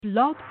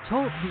Blog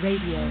Talk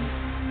Radio.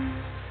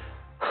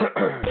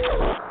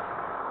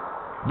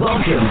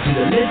 Welcome to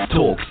the Let's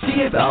Talk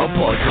CFL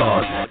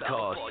podcast.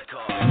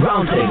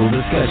 Roundtable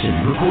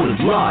discussion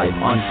recorded live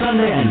on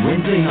Sunday and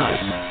Wednesday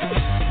nights.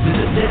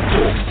 Visit Let's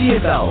Talk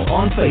CFL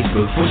on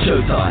Facebook for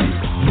showtime.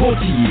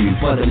 Brought to you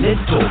by the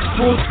Let's Talk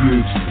Sports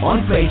Groups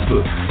on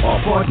Facebook.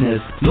 Our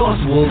partners,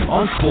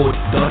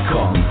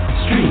 LostWorldOnSport.com.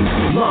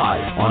 Stream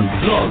live on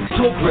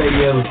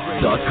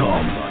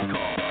blogtalkradio.com.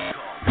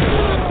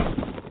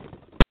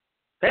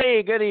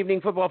 Hey, good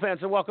evening, football fans,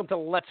 and welcome to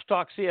Let's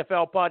Talk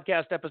CFL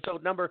podcast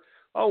episode number,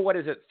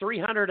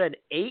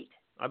 308,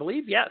 I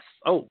believe? Yes.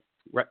 Oh,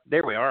 right,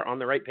 there we are on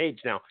the right page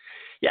now.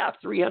 Yeah,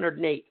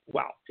 308.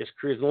 Wow, just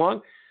cruising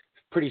along.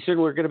 Pretty soon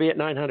we're going to be at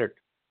 900.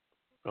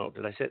 Oh,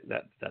 did I say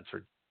that? That's a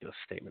ridiculous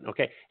statement.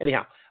 Okay,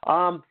 anyhow,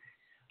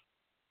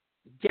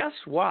 guess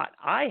what?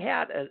 I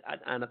had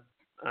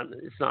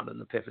it's not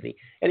an epiphany.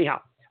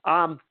 Anyhow,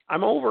 I'm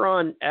over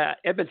on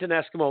Edmonton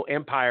Eskimo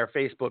Empire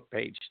Facebook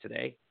page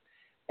today.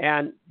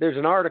 And there's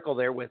an article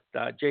there with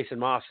Jason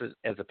Moss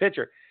as a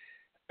pitcher.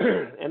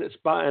 And it's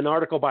an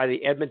article by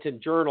the Edmonton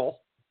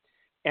Journal.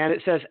 And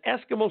it says,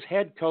 Eskimos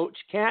head coach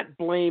can't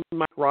blame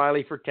Mike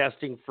Riley for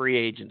testing free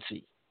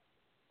agency.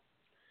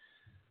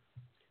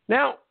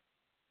 Now,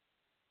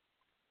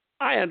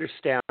 I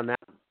understand that.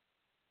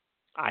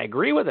 I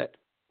agree with it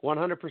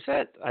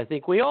 100%. I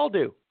think we all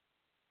do.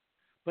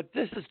 But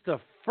this is the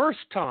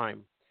first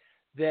time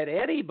that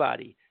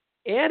anybody,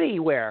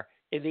 anywhere,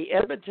 in the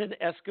Edmonton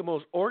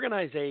Eskimos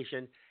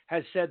organization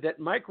has said that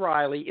Mike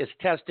Riley is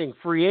testing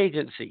free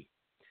agency.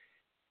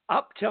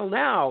 Up till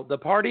now, the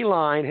party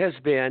line has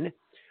been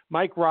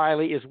Mike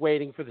Riley is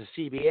waiting for the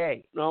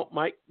CBA. No,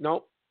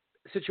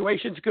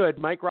 situation's good.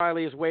 Mike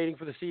Riley is waiting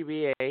for the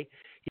CBA.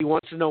 He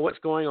wants to know what's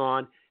going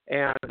on,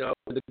 and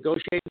when the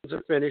negotiations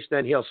are finished,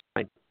 then he'll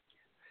sign.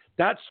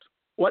 That's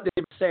what they've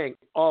been saying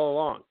all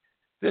along.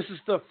 This is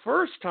the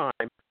first time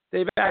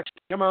they've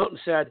actually come out and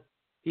said,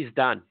 he's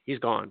done. He's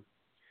gone.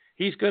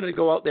 He's going to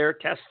go out there,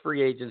 test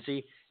free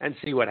agency, and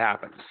see what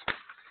happens.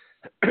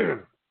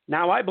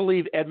 Now, I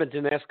believe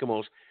Edmonton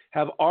Eskimos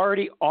have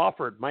already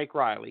offered Mike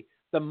Riley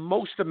the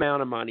most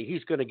amount of money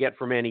he's going to get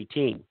from any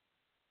team.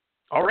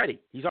 Already.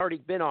 He's already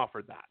been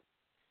offered that.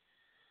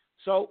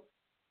 So,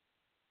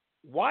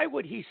 why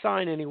would he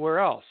sign anywhere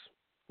else?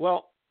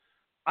 Well,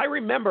 I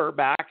remember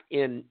back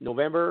in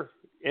November,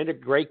 end of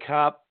Grey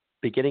Cup,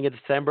 beginning of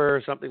December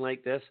or something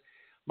like this,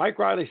 Mike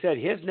Riley said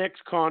his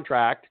next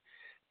contract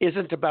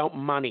isn't about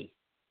money.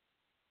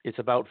 It's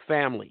about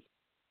family.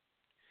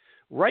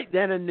 Right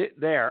then and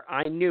there,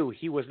 I knew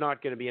he was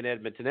not going to be an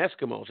Edmonton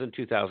Eskimos in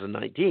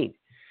 2019.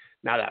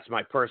 Now, that's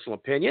my personal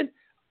opinion.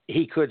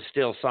 He could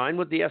still sign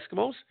with the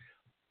Eskimos,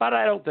 but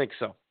I don't think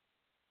so.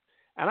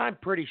 And I'm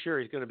pretty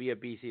sure he's going to be a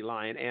BC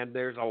Lion, and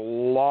there's a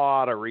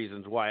lot of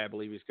reasons why I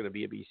believe he's going to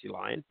be a BC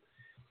Lion.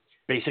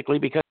 Basically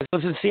because he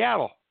lives in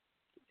Seattle.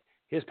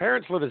 His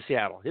parents live in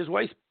Seattle. His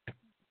wife's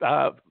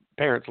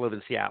parents live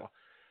in Seattle.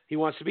 He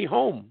wants to be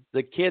home.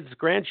 The kids,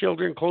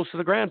 grandchildren, close to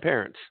the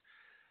grandparents.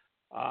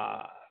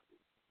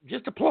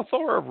 Just a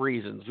plethora of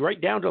reasons,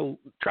 right down to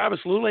Travis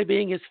Lulay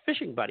being his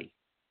fishing buddy.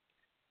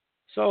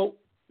 So,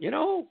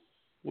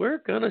 we're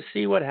going to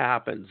see what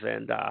happens.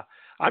 And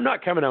I'm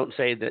not coming out and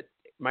saying that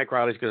Mike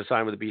Riley's going to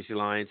sign with the BC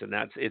Lions and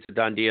it's a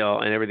done deal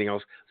and everything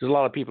else. There's a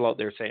lot of people out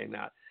there saying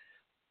that.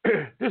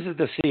 This is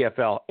the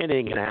CFL.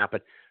 Anything can happen.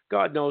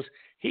 God knows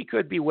he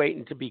could be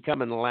waiting to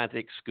become an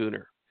Atlantic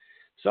schooner.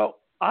 So,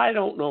 I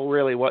don't know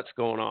really what's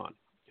going on.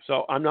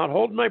 So I'm not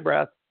holding my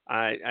breath.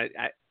 I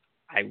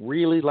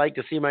really like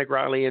to see Mike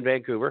Riley in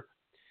Vancouver.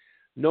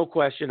 No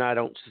question, I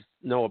don't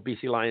know a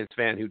BC Lions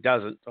fan who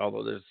doesn't,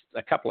 although there's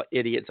a couple of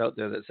idiots out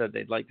there that said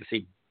they'd like to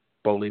see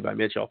Bo Levi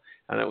Mitchell.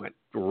 And I went,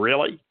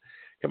 really?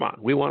 Come on,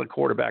 we want a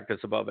quarterback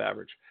that's above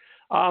average.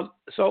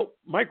 So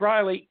Mike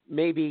Riley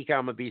may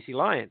become a BC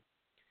Lion.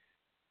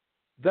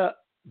 The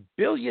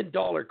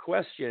billion-dollar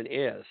question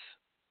is,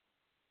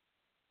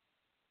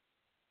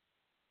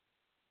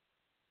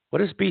 what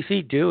does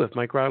BC do if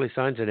Mike Riley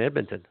signs in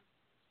Edmonton?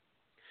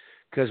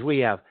 Because we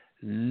have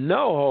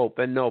no hope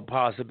and no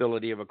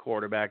possibility of a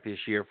quarterback this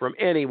year from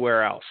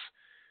anywhere else.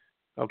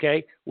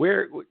 Okay?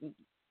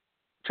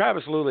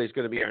 Travis Lulay is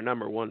going to be our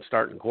number one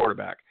starting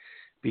quarterback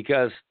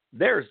because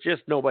there's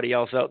just nobody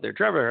else out there.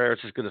 Trevor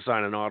Harris is going to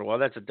sign in Ottawa.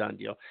 That's a done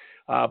deal.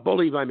 Bo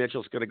Levi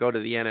Mitchell is going to go to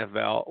the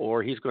NFL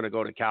or he's going to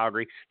go to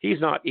Calgary.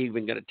 He's not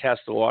even going to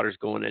test the waters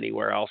going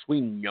anywhere else. We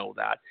know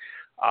that.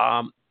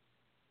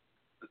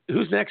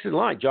 Who's next in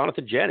line?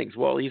 Jonathan Jennings.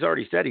 Well, he's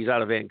already said he's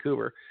out of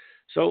Vancouver.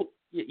 So,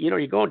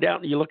 you're going down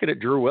and you're looking at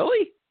Drew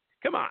Willie?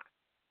 Come on.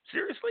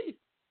 Seriously?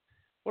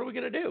 What are we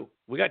going to do?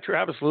 We got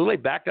Travis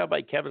Lulay backed up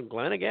by Kevin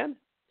Glenn again?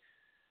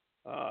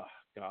 Oh,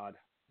 God.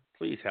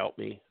 Please help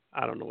me.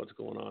 I don't know what's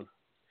going on.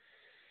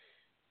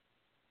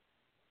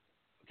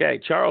 Okay,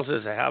 Charles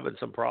is having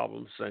some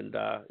problems, and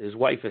his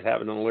wife is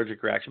having an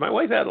allergic reaction. My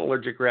wife had an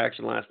allergic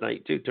reaction last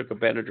night, too. Took a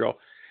Benadryl,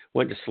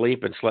 went to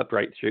sleep, and slept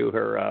right through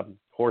her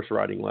horse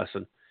riding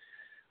lesson.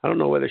 I don't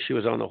know whether she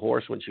was on the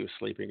horse when she was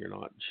sleeping or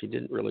not. She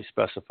didn't really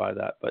specify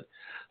that. But,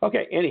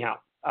 okay, anyhow,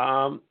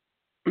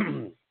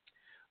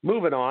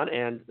 Moving on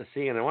and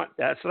seeing what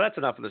so that's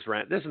enough of this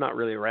rant. This is not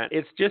really a rant.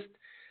 It's just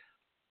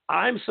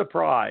I'm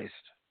surprised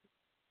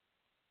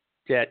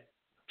that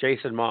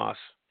Jason Moss,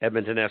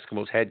 Edmonton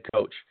Eskimos head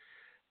coach,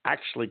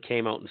 actually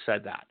came out and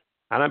said that.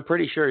 And I'm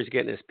pretty sure he's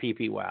getting his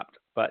pee-pee whapped,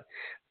 but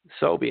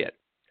so be it.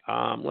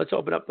 Let's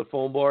open up the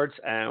phone boards.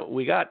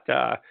 We got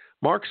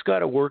Mark's got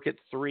to work at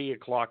 3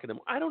 o'clock in the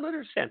morning. I don't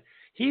understand.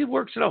 He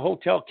works in a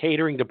hotel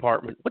catering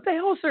department. What the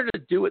hell is there to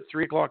do at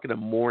 3 o'clock in the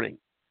morning?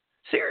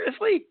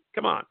 Seriously?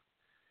 Come on.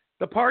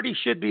 The party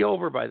should be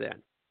over by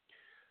then.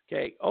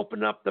 Okay,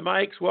 open up the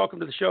mics. Welcome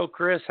to the show,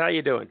 Chris. How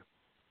you doing?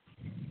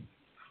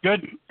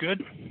 Good.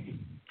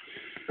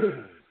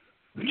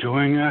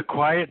 Enjoying a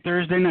quiet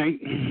Thursday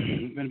night.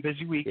 Been a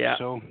busy week,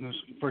 so it was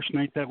the first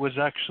night that was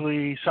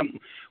actually something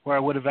where I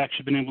would have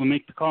actually been able to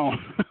make the call.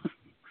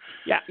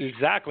 Yeah,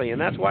 exactly,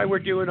 and that's why we're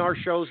doing our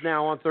shows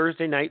now on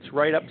Thursday nights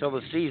right up till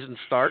the season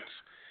starts.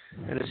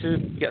 And as soon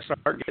as we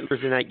start getting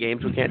Thursday night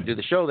games, we can't do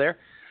the show there.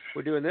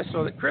 We're doing this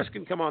so that Chris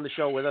can come on the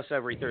show with us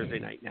every Thursday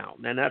night now,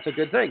 and that's a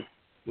good thing.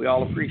 We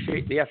all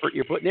appreciate the effort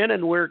you're putting in,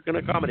 and we're going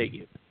to accommodate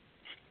you.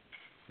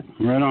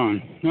 Right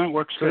on. That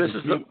works so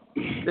good.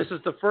 This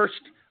is the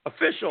first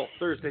official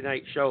Thursday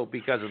night show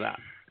because of that,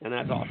 and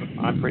that's awesome.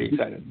 I'm pretty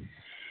excited.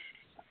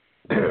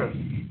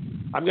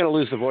 I'm going to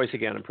lose the voice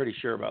again. I'm pretty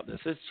sure about this.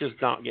 It's just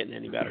not getting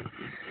any better.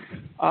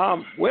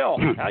 Will,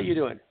 how you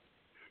doing?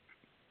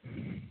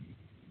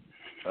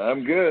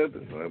 I'm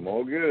good. I'm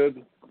all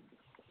good.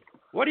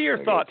 What are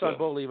your thoughts on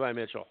Bo Levi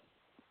Mitchell?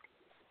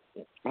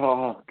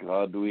 Oh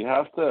God, do we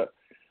have to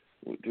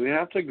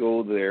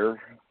go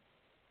there?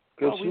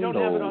 Well, we don't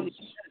have it on the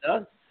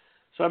agenda,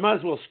 so I might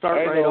as well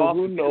start right off.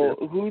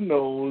 Who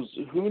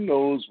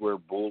knows where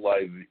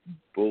Bo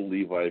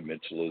Levi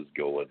Mitchell is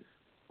going?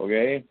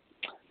 Okay.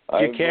 Do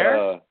you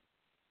care?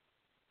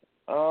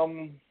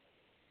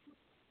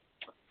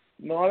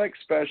 Not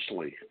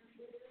especially.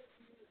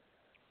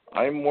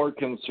 I'm more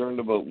concerned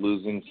about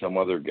losing some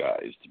other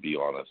guys, to be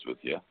honest with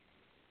you.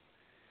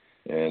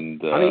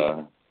 And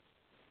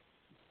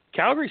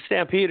Calgary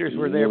Stampeders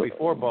were there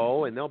before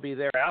Bo, and they'll be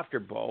there after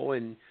Bo,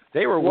 and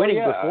they were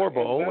winning before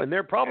Bo, and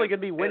they're probably going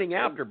to be winning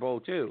after Bo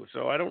too.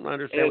 So I don't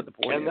understand what the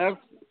point is. And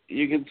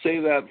you can say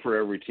that for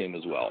every team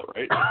as well,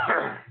 right?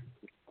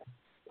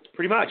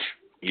 Pretty much.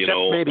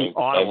 Maybe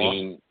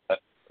Ottawa.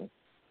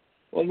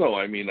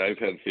 I've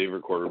had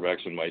favorite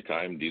quarterbacks in my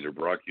time. Dieter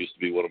Brock used to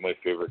be one of my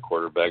favorite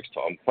quarterbacks.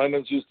 Tom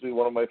Clemens used to be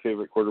one of my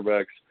favorite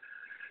quarterbacks.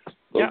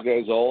 Those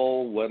guys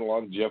all went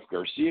along. Jeff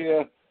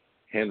Garcia,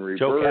 Henry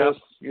Burris,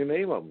 you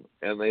name them.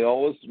 And they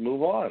always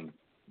move on.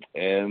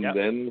 And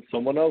then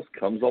someone else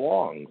comes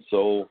along.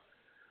 So,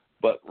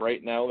 but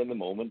right now in the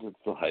moment, it's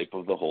the hype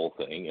of the whole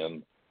thing.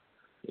 And,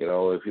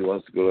 if he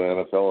wants to go to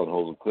the NFL and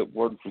hold a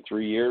clipboard for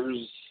 3 years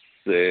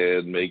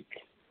and make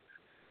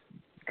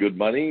good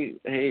money,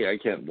 hey, I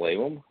can't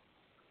blame him.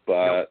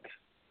 But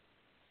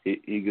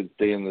he could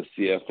stay in the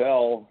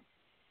CFL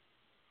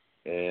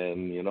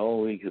and,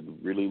 he could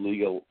really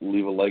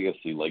leave a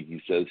legacy like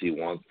he says he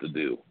wants to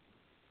do.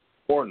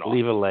 Or not.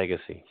 Leave a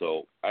legacy.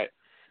 So I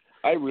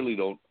really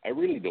don't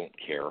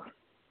care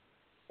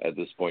at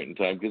this point in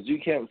time because you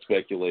can't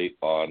speculate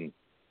on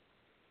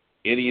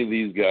any of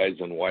these guys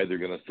and why they're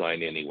going to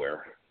sign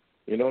anywhere.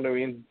 You know what I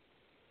mean?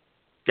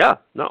 Yeah,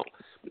 no.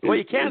 Well,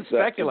 you can't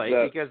speculate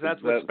because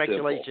that's what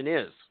speculation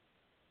is.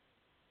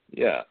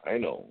 Yeah, I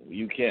know.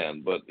 You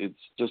can, but it's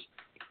just,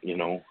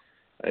 they'll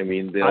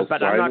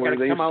sign where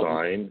they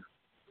sign.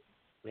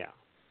 Yeah.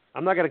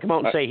 I'm not going to come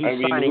out and say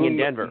he's signing in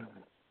Denver.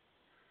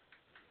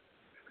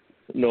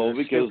 No,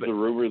 because the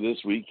rumor this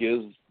week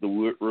is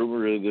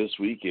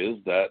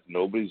that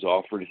nobody's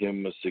offered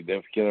him a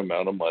significant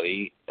amount of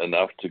money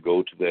enough to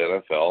go to the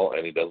NFL,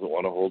 and he doesn't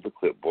want to hold the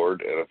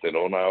clipboard. And if they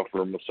don't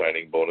offer him a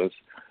signing bonus,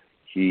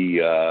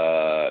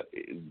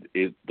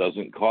 it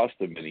doesn't cost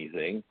him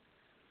anything.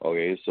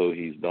 Okay, so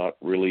he's not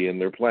really in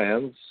their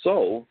plans.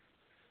 So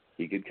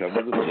he could come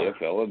to the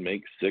CFL and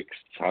make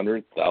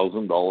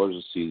 $600,000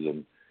 a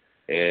season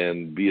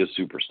and be a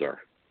superstar.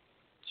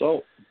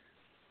 So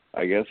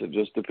I guess it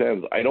just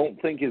depends. I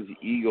don't think his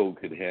ego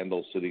could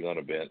handle sitting on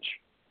a bench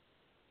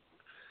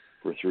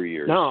for 3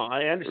 years. No,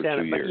 I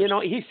understand it.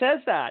 But, he says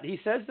that. He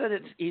says that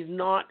he's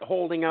not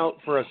holding out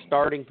for a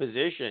starting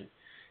position.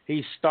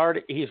 He's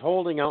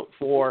holding out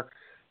for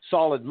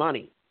solid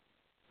money.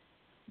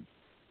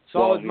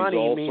 Solid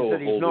money means that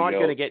he's not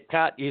going to get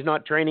cut. He's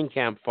not training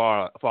camp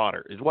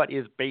fodder, is what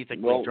he's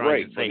basically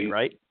trying to say,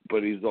 right?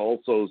 But he's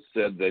also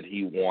said that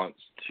he wants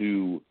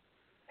to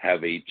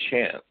have a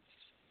chance.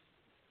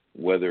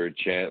 Whether a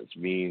chance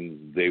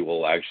means they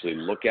will actually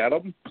look at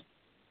him,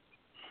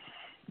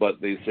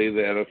 but they say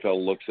the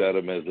NFL looks at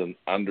him as an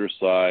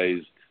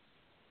undersized,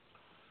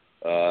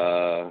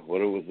 what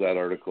was that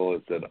article?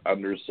 It said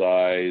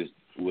undersized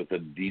with a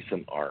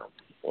decent arm,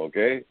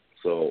 okay?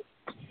 So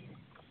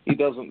he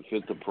doesn't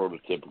fit the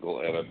prototypical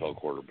NFL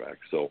quarterback,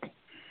 so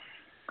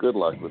good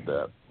luck with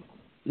that.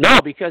 No,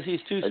 because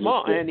he's too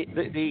small, and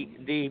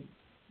the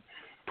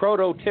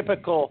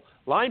prototypical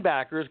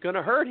linebacker is going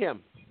to hurt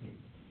him.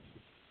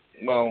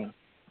 Well,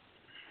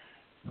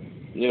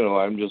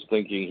 I'm just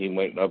thinking he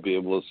might not be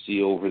able to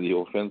see over the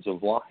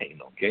offensive line,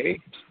 okay?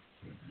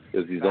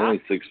 Because he's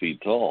only 6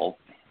 feet tall.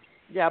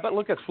 Yeah, but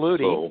look at Flutie.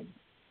 So,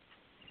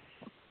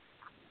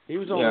 he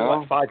was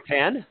only,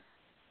 5'10"?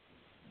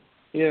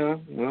 Yeah,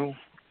 well.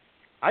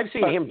 I've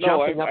seen him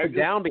jumping up and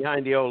down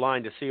behind the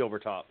O-line to see over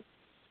top.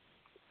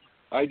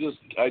 I just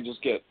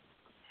get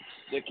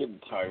sick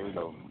and tired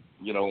of,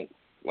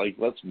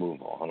 let's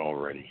move on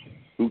already.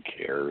 Who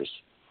cares?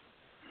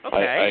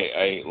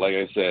 Okay. Like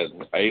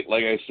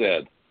I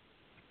said,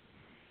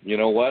 you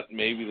know what?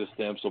 Maybe the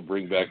Stamps will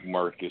bring back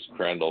Marcus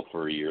Crandall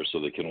for a year so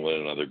they can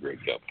win another Grey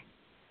Cup.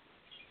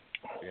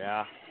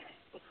 Yeah.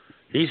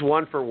 He's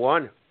 1 for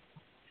 1.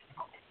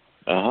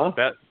 Uh-huh.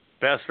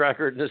 Best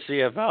record in the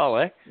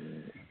CFL, eh?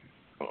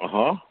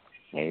 Uh-huh.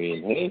 I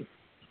mean, hey,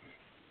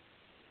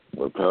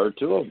 more power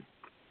to him.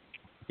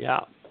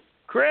 Yeah.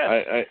 Chris,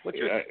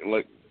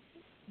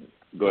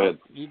 go ahead.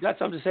 You got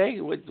something to say?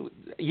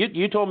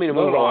 You told me to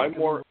move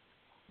on.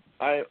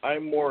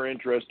 I'm more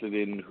interested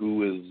in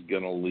who is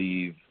going to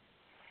leave.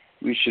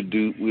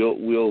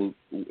 We'll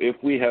if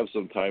we have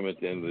some time at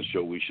the end of the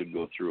show, we should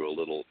go through a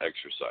little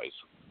exercise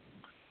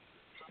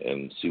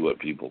and see what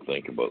people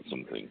think about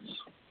some things.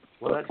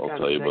 Well, that's I'll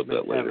tell you about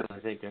that later. I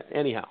think.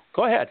 Anyhow,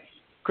 go ahead,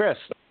 Chris.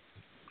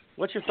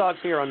 What's your thoughts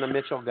here on the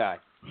Mitchell guy?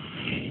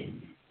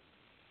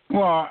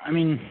 Well, I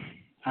mean,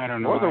 I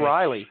don't know. Or the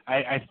Riley.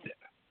 I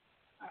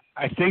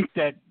think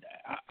that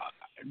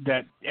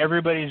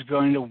everybody's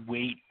going to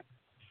wait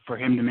for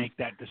him to make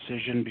that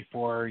decision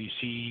before you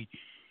see,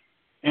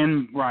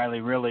 and Riley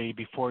really,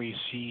 before you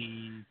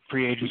see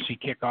free agency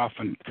kick off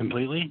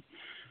completely.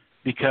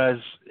 Because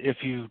if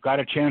you've got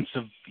a chance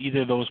of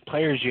either of those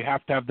players, you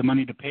have to have the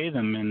money to pay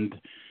them, and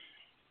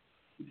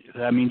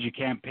that means you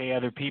can't pay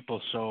other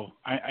people. So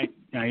I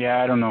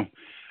don't know.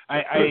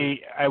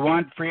 I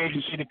want free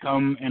agency to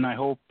come, and I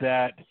hope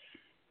that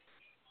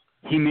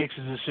he makes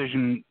his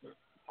decision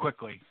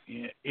quickly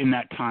in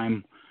that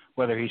time,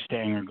 whether he's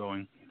staying or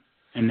going,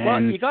 and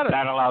then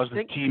that allows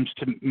the teams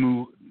to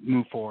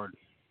move forward.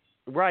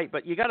 Right,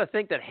 but you got to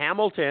think that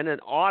Hamilton and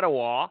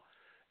Ottawa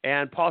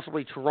and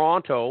possibly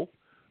Toronto,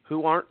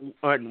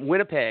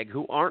 Winnipeg,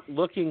 who aren't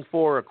looking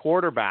for a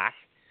quarterback,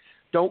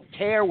 don't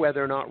care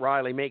whether or not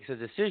Riley makes a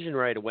decision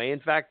right away. In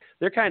fact,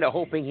 they're kind of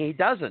hoping he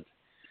doesn't,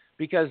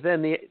 because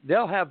then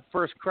they'll have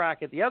first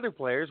crack at the other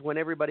players when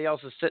everybody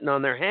else is sitting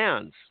on their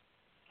hands.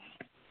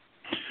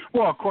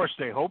 Well, of course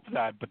they hope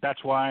that, but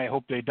that's why I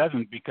hope they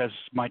doesn't, because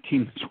my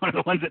team is one of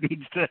the ones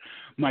that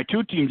my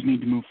two teams need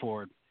to move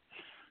forward.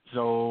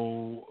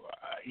 So,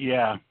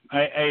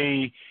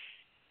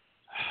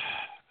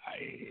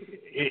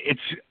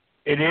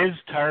 it is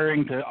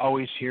tiring to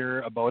always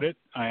hear about it.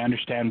 I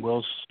understand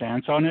Will's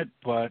stance on it,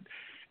 but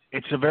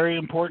it's a very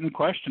important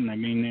question. I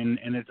mean,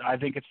 and I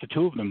think it's the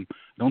two of them. I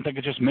don't think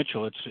it's just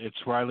Mitchell.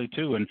 It's Riley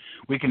too. And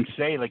we can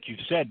say, like you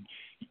said,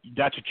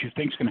 that's what you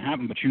think's going to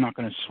happen, but you're not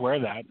going to swear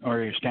that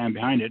or you stand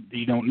behind it.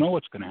 You don't know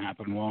what's going to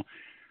happen. Well,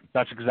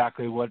 that's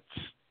exactly what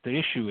the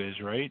issue is,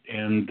 right?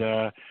 And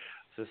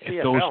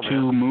if those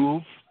two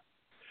move,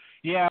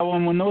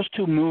 when those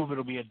two move,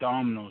 it'll be a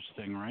dominoes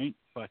thing, right?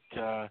 But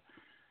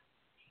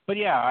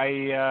yeah,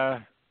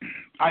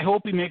 I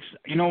hope he makes.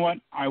 You know what?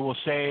 I will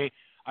say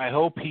I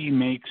hope he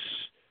makes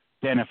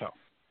the NFL.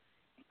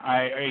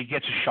 He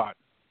gets a shot,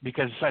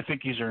 because I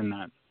think he's earned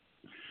that.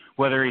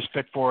 Whether he's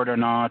fit for it or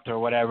not or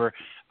whatever,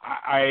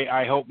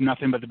 I hope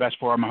nothing but the best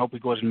for him. I hope he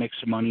goes and makes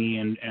some money,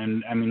 and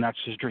I mean, that's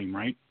his dream,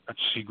 right?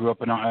 He grew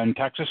up in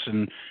Texas,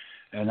 and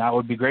that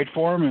would be great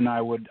for him. And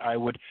I would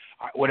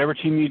whatever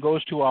team he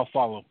goes to, I'll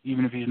follow,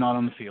 even if he's not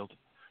on the field.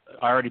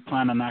 I already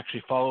plan on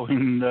actually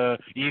following the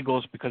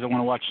Eagles because I want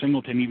to watch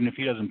Singleton even if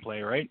he doesn't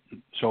play, right?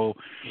 So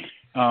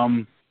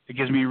it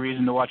gives me a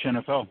reason to watch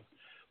NFL.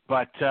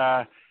 But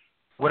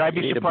would I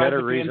be surprised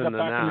if he ends up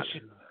back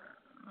in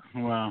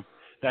the Well,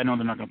 I know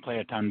they're not going to play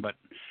a ton, but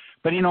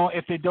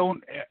if they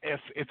don't,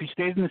 if he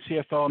stays in the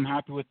CFL, I'm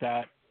happy with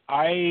that.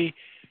 I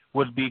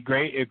would be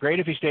great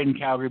if he stayed in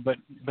Calgary, but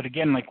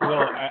again, like Will,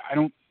 I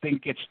don't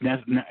think it's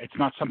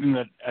not something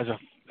that as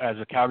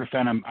a Calgary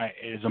fan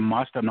is a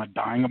must. I'm not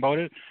dying about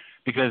it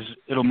because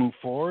it'll move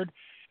forward,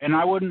 and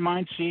I wouldn't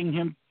mind seeing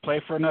him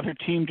play for another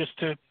team just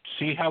to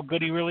see how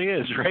good he really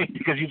is, right?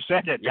 Because you've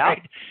said it,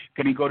 right?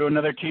 Can he go to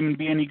another team and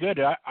be any good?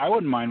 I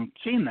wouldn't mind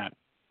seeing that.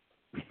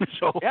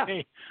 So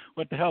hey,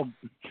 what the hell,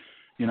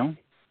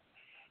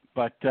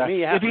 But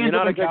if he ends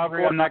up in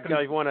Calgary, I'm not going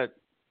to. You want a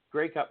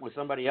Grey Cup with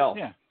somebody else.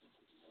 Yeah,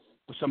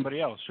 with somebody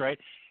else, right?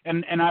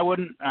 And I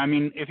wouldn't. I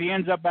mean, if he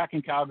ends up back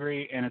in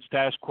Calgary and it's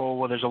status quo,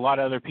 well, there's a lot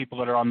of other people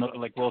that are on the.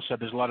 Like Will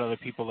said, there's a lot of other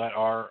people that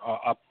are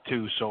up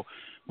too. So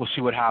we'll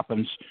see what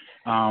happens.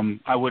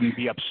 I wouldn't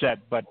be upset,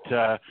 but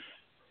there's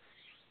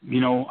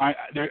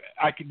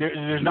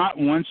not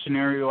one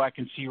scenario I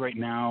can see right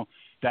now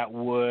that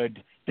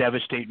would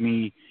devastate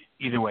me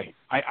either way.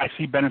 I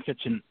see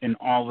benefits in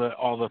all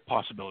the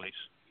possibilities.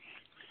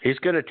 He's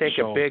going to take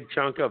a big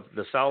chunk of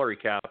the salary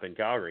cap in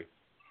Calgary.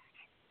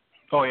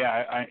 Oh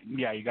yeah,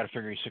 you got to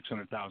figure he's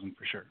 $600,000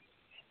 for sure.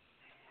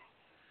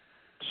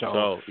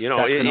 So in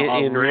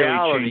really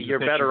reality, change the you're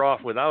picture. better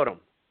off without him.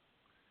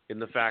 In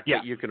the fact Yeah.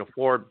 that you can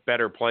afford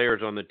better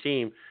players on the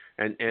team,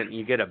 and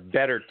you get a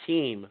better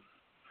team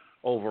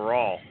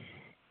overall.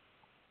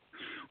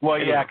 Well,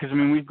 yeah, because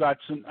we've got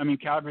some.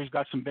 Calgary's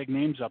got some big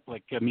names up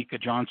like Mika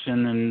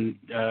Johnson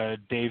and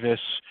Davis,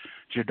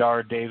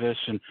 Jadar Davis,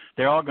 and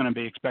they're all going to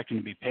be expecting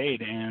to be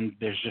paid, and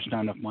there's just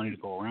not enough money to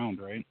go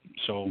around, right?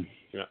 So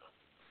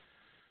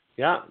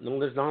no,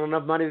 there's not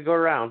enough money to go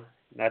around.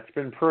 That's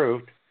been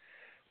proved.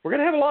 We're going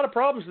to have a lot of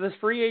problems. This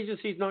free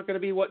agency is not going to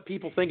be what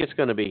people think it's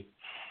going to be.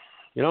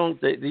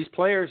 These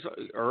players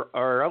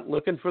are out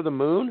looking for the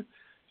moon.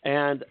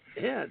 And,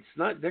 it's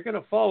not. They're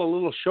going to fall a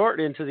little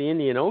short into the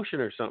Indian Ocean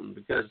or something,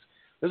 because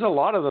there's a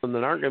lot of them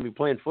that aren't going to be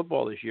playing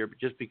football this year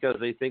just because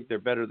they think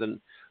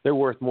they're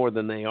worth more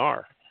than they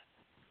are.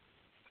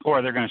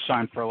 Or they're going to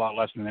sign for a lot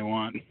less than they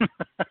want.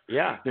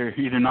 Yeah. They're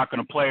either not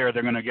going to play or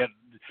they're going to get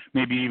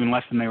maybe even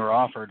less than they were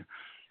offered.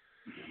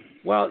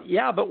 Well,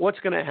 yeah, but what's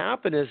going to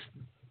happen is,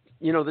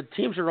 the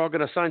teams are all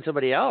going to sign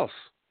somebody else.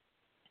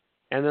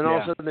 And then all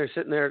of a sudden they're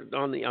sitting there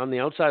on the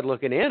outside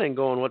looking in and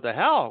going, "What the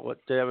hell?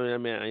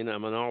 I'm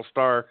an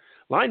all-star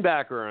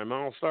linebacker, I'm an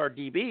all-star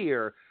DB,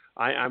 or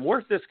I'm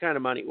worth this kind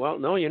of money." Well,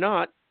 no, you're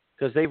not,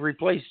 because they've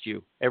replaced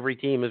you. Every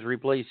team has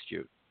replaced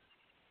you.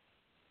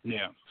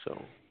 Yeah. So,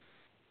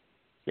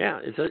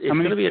 it's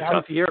going to be a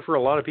tough year for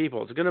a lot of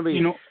people. It's going to be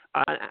an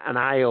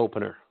eye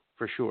opener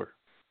for sure.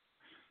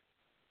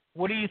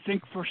 What do you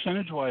think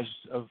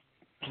percentage-wise of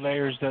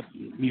players that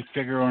you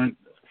figure aren't?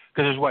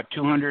 Because there's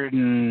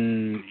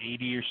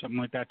 280 or something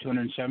like that,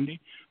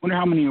 270. Wonder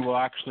how many will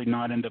actually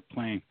not end up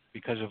playing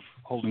because of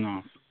holding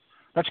off.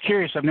 That's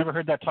curious. I've never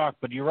heard that talk,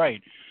 but you're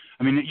right.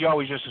 You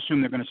always just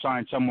assume they're going to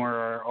sign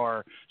somewhere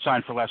or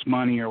sign for less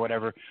money or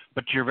whatever.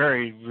 But you're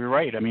right.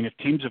 If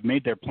teams have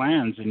made their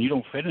plans and you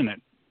don't fit in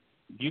it,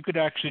 you could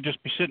actually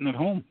just be sitting at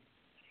home.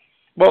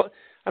 Well,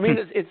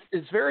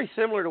 it's very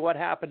similar to what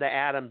happened to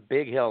Adam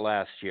Bighill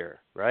last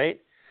year, right?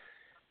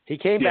 He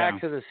came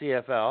back to the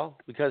CFL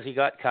because he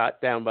got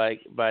cut down by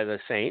the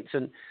Saints,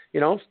 and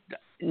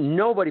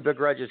nobody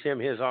begrudges him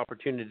his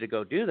opportunity to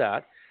go do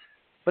that.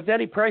 But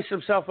then he priced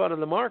himself out of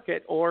the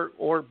market, or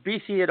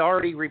BC had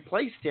already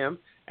replaced him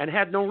and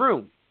had no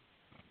room.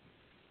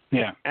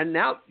 Yeah. And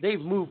now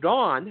they've moved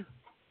on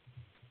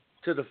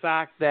to the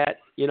fact that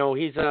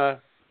he's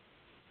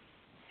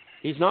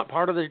not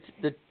part of the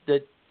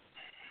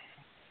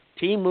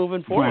team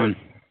moving forward.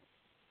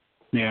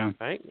 Yeah.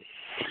 Right.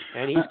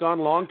 And he's gone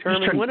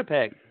long-term in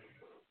Winnipeg.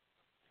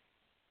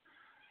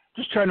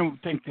 Just trying to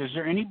think, is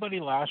there anybody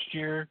last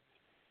year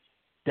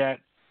that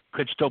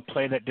could still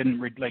play that didn't,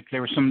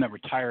 there were some that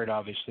retired,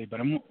 obviously, but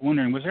I'm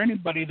wondering, was there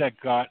anybody that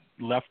got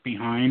left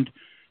behind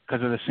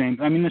because of the same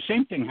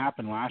thing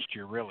happened last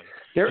year, really.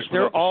 There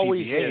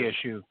always CBA is.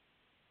 issue.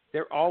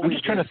 There always I'm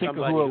just trying to think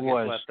of who it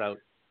was. Left out.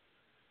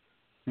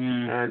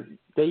 Yeah. And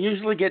they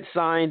usually get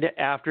signed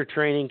after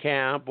training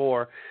camp,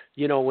 or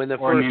when the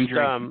or first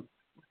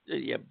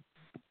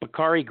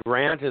Bakari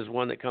Grant is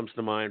one that comes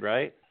to mind,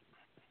 right?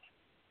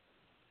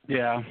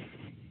 Yeah.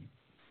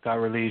 Got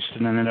released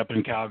and ended up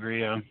in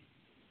Calgary, yeah.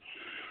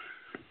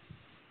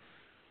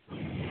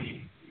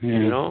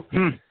 It'll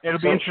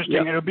be interesting.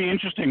 Yeah. It'll be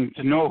interesting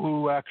to know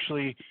who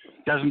actually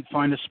doesn't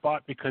find a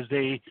spot because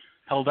they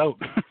held out.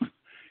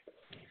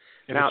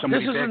 Now,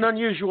 this is an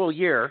unusual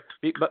year,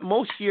 but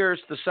most years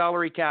the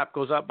salary cap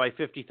goes up by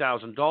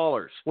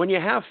 $50,000. When you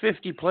have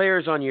 50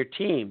 players on your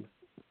team,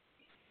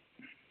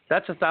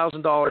 that's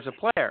 $1,000 a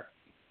player.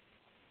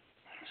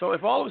 So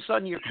if all of a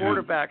sudden your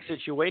quarterback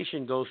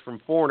situation goes from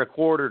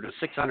 $4.25 to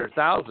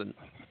 $600,000,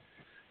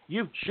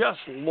 you've just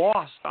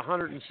lost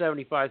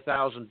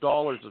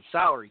 $175,000 of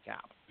salary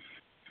cap.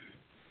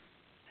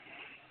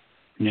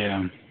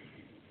 Yeah.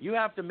 You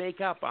have to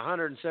make up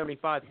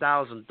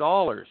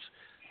 $175,000.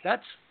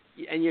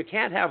 And you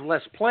can't have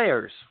less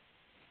players.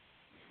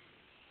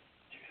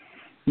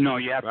 No,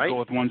 you have to go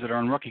with ones that are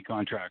on rookie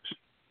contracts.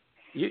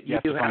 You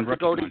have to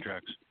go to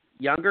contracts.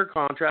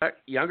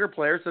 younger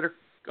players that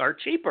are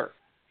cheaper.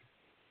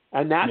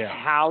 And that's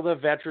how the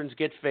veterans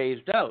get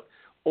phased out.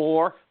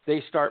 Or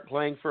they start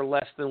playing for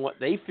less than what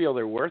they feel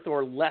they're worth,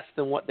 or less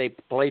than what they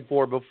played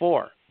for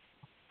before.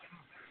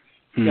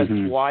 That's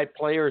why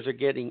players are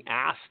getting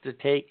asked to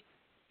take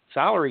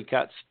salary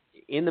cuts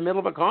in the middle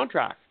of a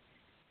contract.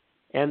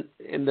 And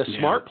the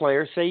smart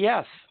players say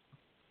yes.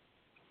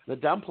 The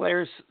dumb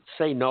players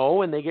say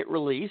no, and they get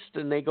released,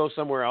 and they go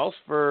somewhere else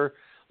for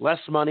less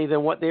money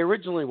than what they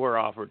originally were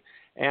offered.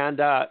 And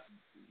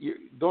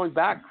going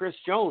back, Chris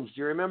Jones,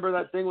 do you remember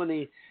that thing when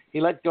he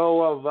let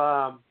go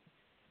of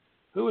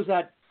who was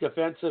that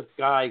defensive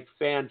guy,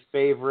 fan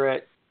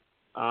favorite?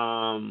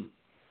 I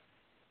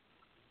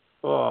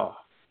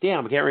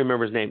can't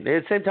remember his name. At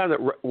the same time that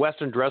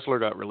Weston Dressler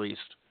got released.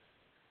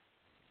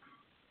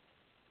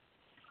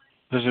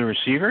 Was it a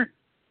receiver?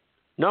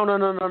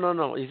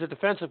 No. He's a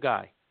defensive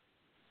guy.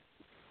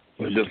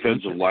 A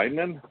defensive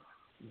lineman?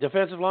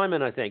 Defensive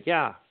lineman, I think,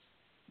 yeah.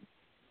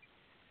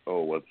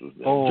 Oh, what's his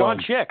name? John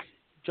Chick.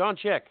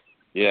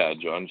 Yeah,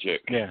 John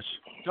Chick. Yes.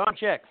 John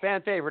Chick,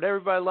 fan favorite.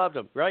 Everybody loved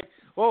him, right?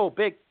 Oh,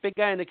 big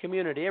guy in the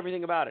community,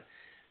 everything about it.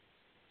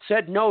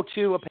 Said no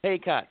to a pay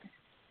cut.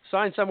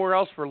 Signed somewhere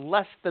else for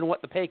less than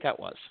what the pay cut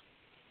was.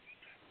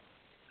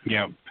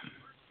 Yeah.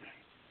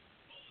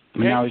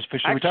 Okay? Now he's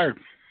officially retired.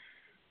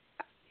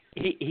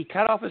 He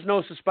cut off his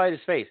nose to spite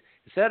his face.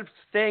 Instead of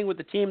staying with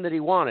the team that he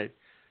wanted,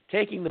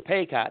 taking the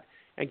pay cut,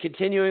 and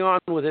continuing on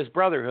with his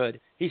brotherhood,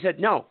 he said,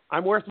 no,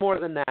 I'm worth more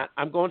than that.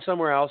 I'm going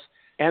somewhere else.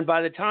 And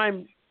by the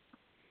time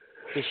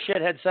the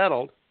shit had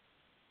settled,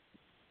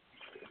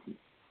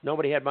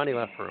 nobody had money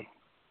left for him.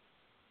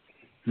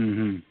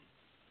 Mm-hmm.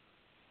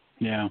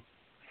 Yeah.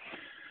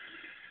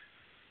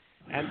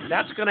 And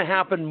that's going to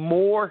happen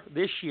more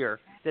this year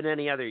than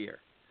any other year.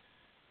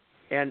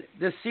 And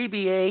the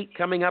CBA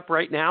coming up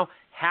right now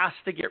has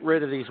to get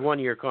rid of these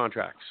one-year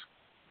contracts.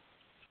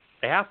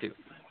 They have to.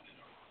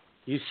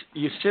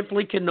 You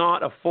simply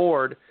cannot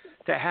afford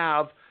to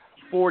have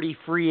 40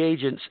 free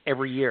agents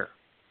every year.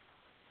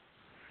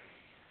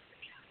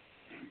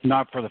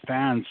 Not for the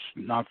fans,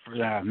 not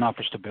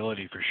for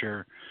stability, for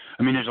sure.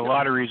 I mean, there's a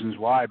lot of reasons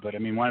why, but I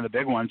mean, one of the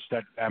big ones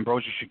that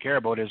Ambrosia should care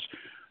about is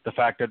the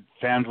fact that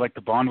fans like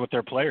to bond with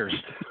their players.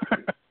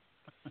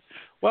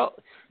 Well,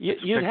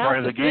 you'd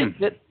have to think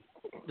that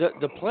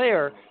the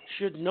player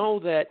should know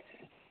that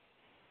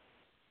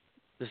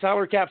the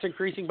salary cap's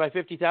increasing by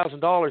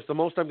 $50,000. The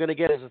most I'm going to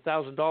get is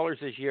 $1,000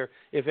 this year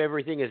if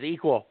everything is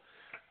equal.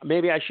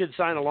 Maybe I should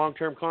sign a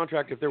long-term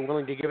contract if they're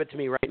willing to give it to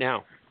me right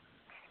now.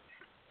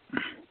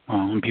 Well,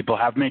 and people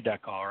have made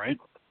that call, right?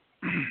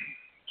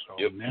 So,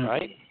 yep. Yeah.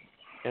 Right?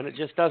 And it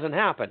just doesn't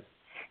happen.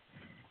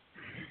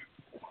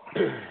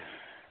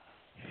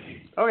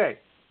 Okay.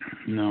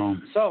 No.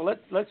 So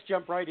let's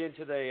jump right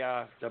into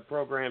the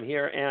program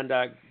here. And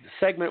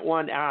segment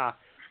 1,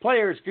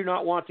 players do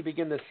not want to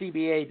begin the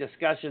CBA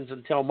discussions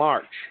until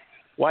March.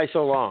 Why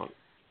so long?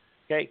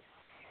 Okay.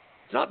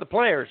 It's not the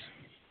players.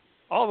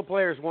 All the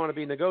players want to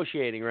be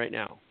negotiating right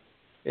now.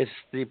 It's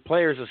the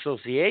Players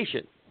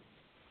Association.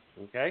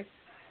 Okay.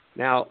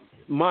 Now,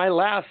 my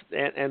last,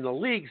 and the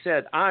league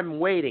said, I'm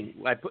waiting.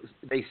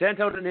 They sent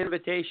out an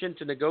invitation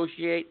to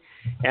negotiate,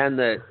 and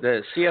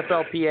the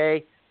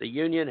CFLPA, the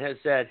union, has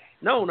said,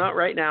 no, not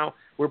right now.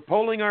 We're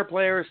polling our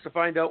players to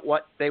find out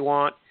what they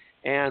want,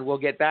 and we'll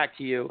get back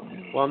to you.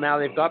 Well, now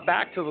they've got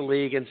back to the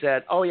league and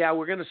said, oh, yeah,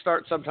 we're going to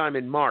start sometime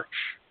in March.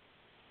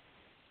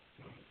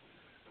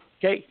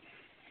 Okay.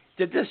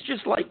 Did this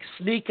just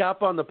sneak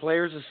up on the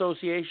Players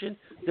Association?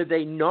 Did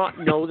they not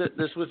know that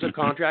this was a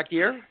contract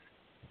year?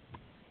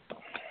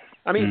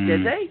 I mean,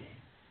 did they?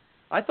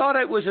 I thought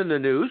it was in the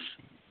news.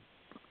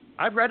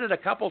 I've read it a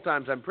couple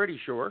times, I'm pretty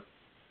sure.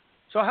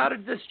 So how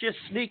did this just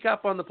sneak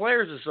up on the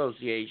Players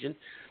Association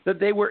that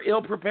they were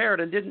ill-prepared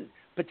and didn't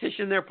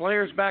petition their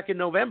players back in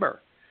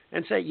November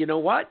and say, you know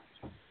what?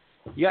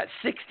 You got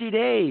 60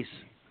 days,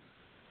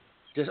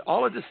 just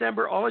all of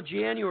December, all of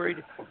January,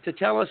 to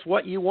tell us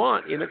what you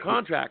want in a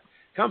contract.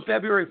 Come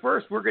February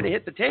 1st, we're going to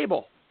hit the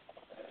table.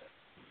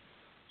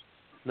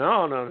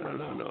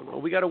 No.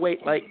 We got to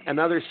wait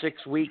another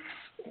 6 weeks.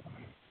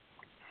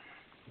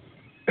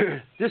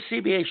 This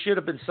CBA should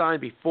have been signed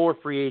before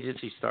free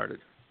agency started.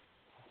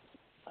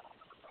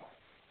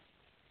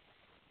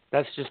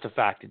 That's just a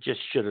fact. It just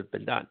should have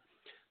been done.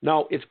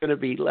 No, it's going to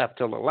be left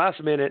till the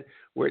last minute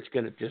where it's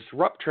going to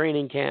disrupt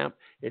training camp.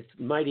 It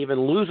might even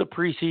lose a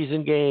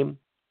preseason game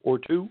or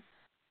two.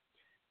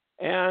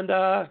 And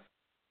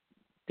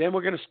then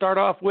we're going to start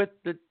off with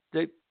the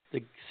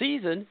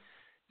season,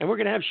 and we're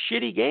going to have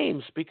shitty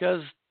games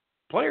because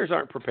players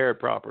aren't prepared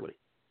properly.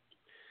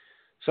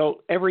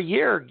 So every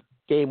year,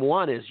 game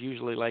 1 is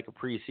usually like a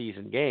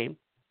preseason game.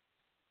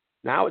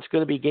 Now it's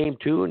going to be game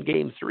 2 and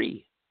game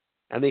 3.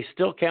 And they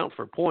still count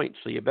for points,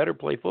 so you better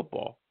play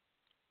football.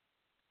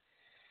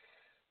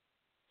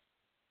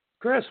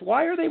 Chris,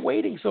 why are they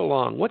waiting so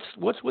long?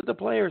 What's with the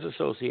Players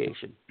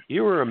Association?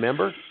 You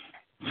remember?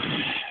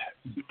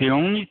 The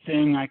only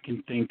thing I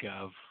can think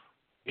of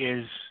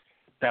is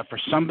that for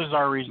some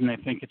bizarre reason they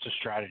think it's a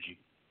strategy.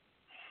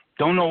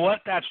 Don't know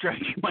what that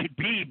strategy might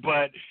be,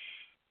 but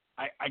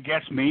I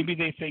guess maybe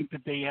they think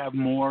that they have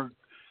more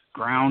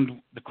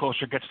ground the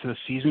closer it gets to the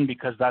season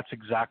because that's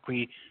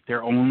exactly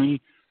their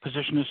only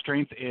position of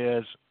strength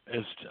is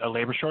a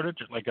labor shortage,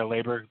 like a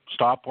labor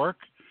stop work.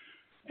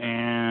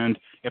 And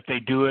if they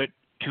do it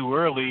too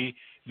early,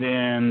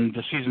 then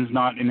the season's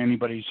not in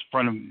anybody's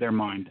front of their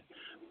mind.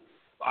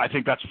 I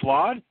think that's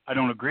flawed. I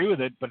don't agree with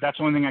it, but that's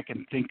the only thing I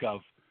can think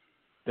of.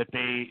 That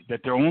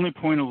their only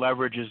point of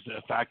leverage is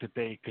the fact that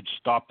they could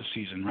stop the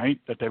season, right?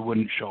 That they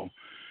wouldn't show.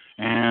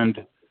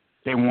 And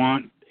they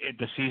want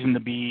the season to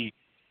be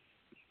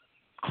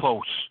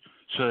close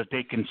so that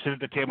they can sit at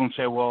the table and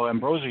say, well,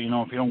 Ambrosia,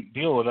 if you don't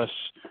deal with us,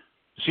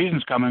 the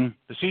season's coming.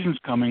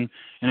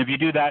 And if you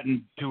do that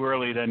too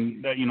early,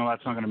 then that's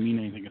not going to mean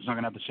anything. It's not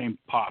going to have the same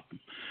pop.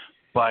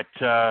 But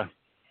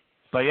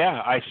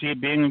yeah, I see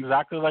it being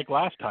exactly like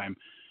last time.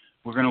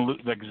 We're going to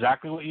lose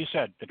exactly what you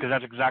said, because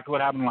that's exactly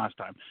what happened last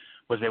time.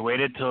 Was they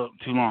waited too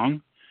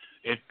long.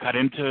 It cut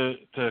into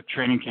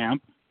training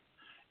camp.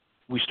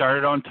 We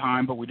started on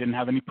time, but we didn't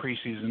have any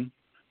preseason.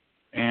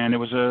 and it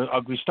was a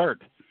ugly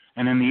start.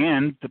 And in the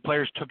end, the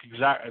players took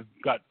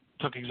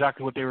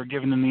exactly what they were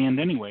given in the end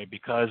anyway,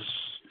 because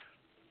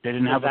they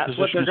didn't have a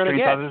position of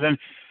strength other than.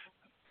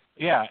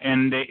 Yeah,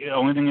 and the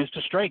only thing is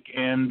to strike,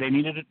 and they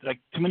needed it. Like,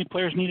 too many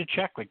players need a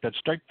check. Like, that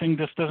strike thing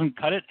just doesn't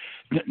cut it.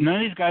 None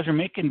of these guys are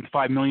making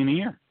 $5 million a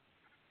year.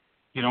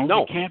 You know,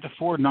 they can't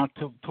afford not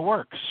to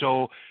work.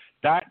 So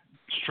that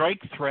strike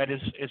threat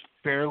is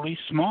fairly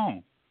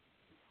small.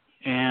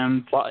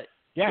 And look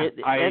at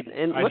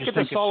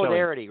the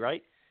solidarity,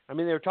 right? I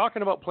mean, they were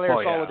talking about player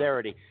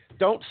solidarity.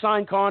 Don't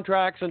sign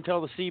contracts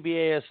until the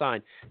CBA is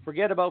signed.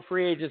 Forget about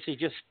free agency.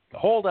 Just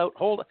hold out.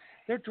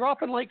 They're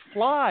dropping like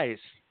flies.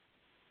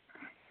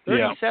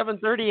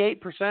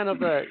 38% of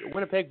the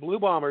Winnipeg Blue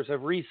Bombers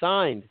have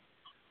re-signed,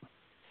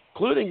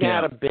 including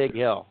Adam Big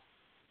Hill.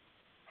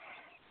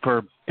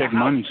 For big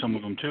money, some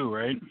of them too,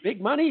 right? Big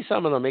money,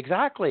 some of them,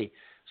 exactly.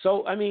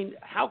 So, I mean,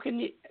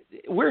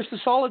 where's the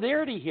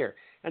solidarity here?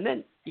 And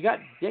then you got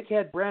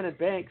dickhead Brandon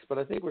Banks, but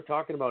I think we're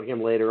talking about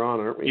him later on,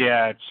 aren't we?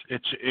 Yeah,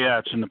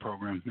 it's in the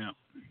program, yeah.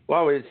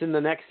 Well, it's in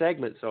the next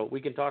segment, so we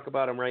can talk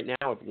about him right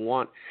now if we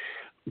want.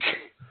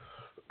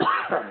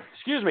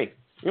 Excuse me.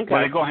 Okay.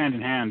 Well, they go hand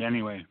in hand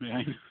anyway.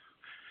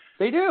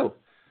 They do.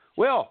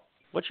 Will,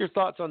 what's your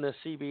thoughts on this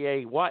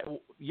CBA? Why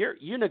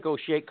you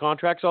negotiate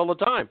contracts all the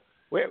time?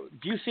 Do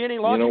you see any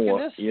logic in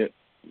this? Yeah.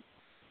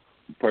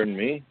 Pardon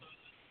me?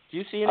 Do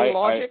you see any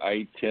logic?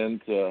 I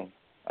tend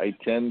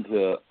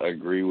to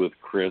agree with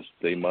Chris.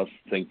 They must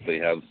think they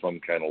have some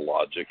kind of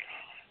logic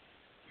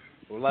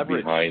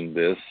behind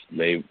this,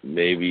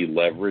 maybe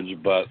leverage,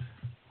 but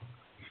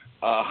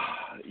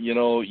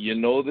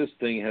this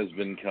thing has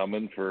been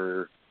coming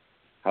for.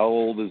 How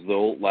old is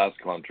the last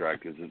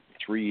contract? Is it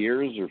 3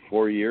 years or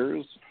 4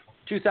 years?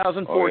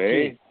 2014.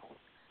 Okay.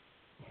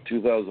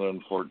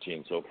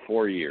 2014, so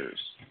 4 years.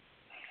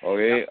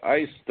 Okay,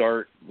 I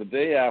start the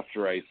day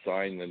after I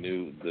sign the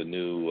new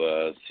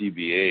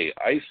CBA.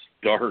 I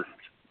start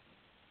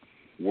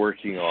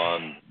working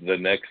on the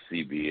next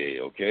CBA.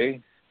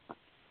 Okay,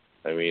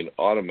 I mean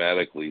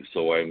automatically.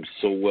 So I'm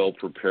so well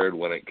prepared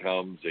when it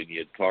comes, and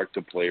you talk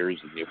to players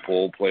and you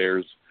poll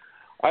players.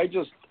 I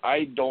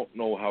don't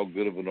know how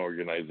good of an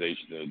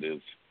organization it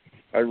is.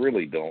 I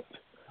really don't.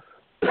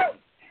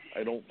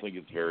 I don't think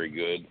it's very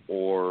good,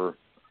 or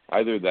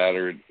either that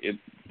or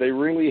they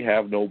really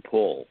have no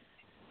pull,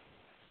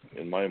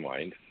 in my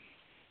mind,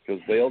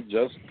 because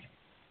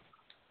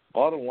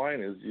bottom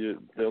line is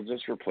they'll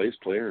just replace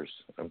players.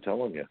 I'm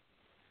telling you.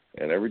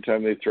 And every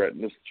time they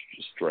threaten to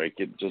strike,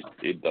 it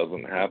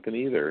doesn't happen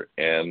either.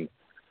 And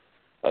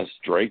a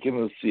strike in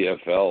the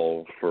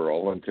CFL, for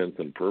all intents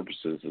and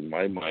purposes, in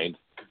my mind,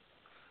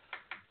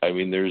 I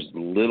mean, there's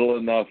little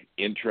enough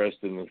interest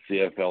in the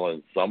CFL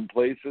in some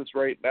places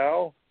right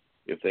now.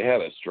 If they had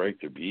a strike,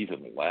 there'd be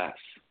even less.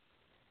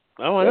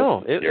 Oh, I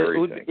know.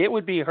 It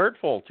would be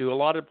hurtful to a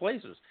lot of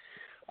places.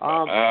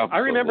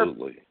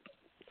 Absolutely.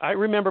 I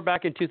remember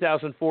back in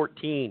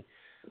 2014,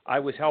 I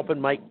was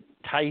helping Mike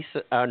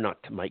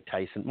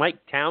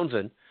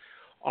Townsend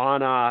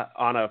on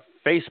a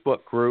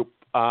Facebook group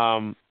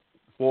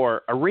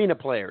for arena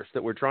players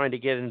that were trying to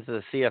get into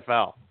the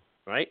CFL,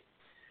 right?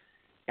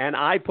 And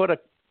I put a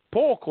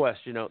poll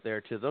question out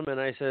there to them,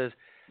 and I says,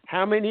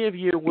 how many of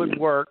you would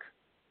work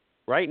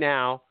right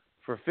now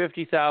for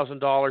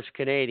 $50,000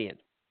 Canadian?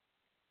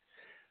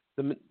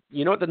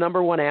 You know what the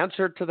number one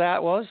answer to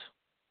that was?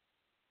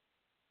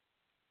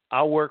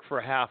 I'll work for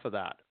half of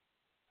that.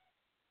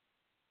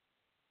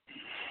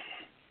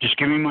 Just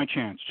give me my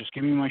chance. Just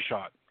give me my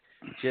shot.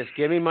 Just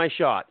give me my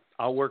shot.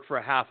 I'll work for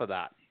half of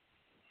that.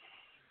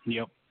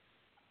 Yep.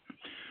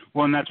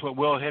 Well, and that's what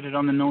Will hit it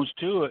on the nose,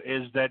 too,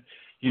 is that,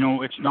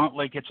 it's not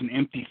like it's an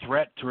empty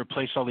threat to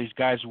replace all these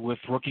guys with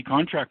rookie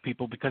contract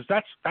people, because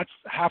that's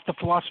half the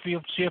philosophy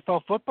of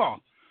CFL football.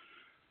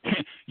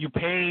 You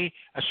pay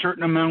a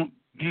certain amount,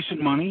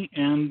 decent money,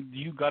 and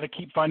you got to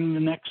keep finding the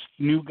next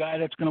new guy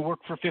that's going to work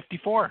for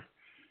 54.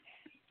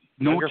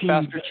 Younger,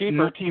 faster, cheaper.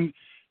 No team,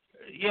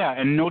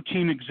 and no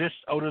team exists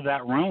out of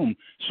that realm.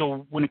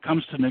 So when it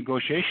comes to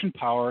negotiation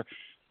power,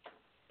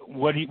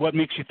 what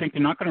makes you think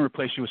they're not going to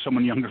replace you with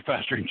someone younger,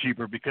 faster, and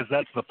cheaper? Because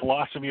that's the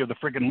philosophy of the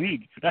friggin'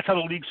 league. That's how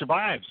the league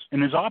survives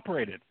and is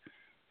operated.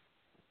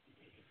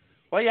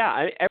 Well,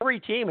 yeah, every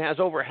team has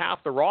over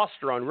half the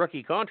roster on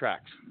rookie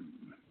contracts.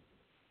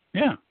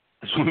 Yeah,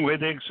 that's the only way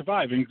they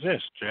survive and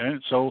exist.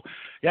 Right? So,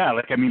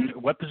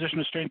 what position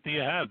of strength do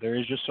you have? There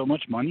is just so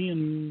much money,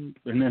 and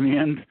in the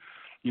end,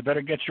 you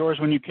better get yours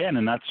when you can.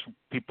 And that's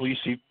people you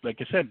see,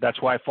 like I said,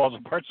 that's why it falls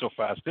apart so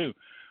fast, too.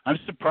 I'm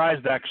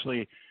surprised,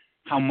 actually,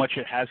 how much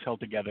it has held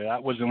together.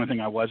 That was the only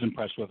thing I was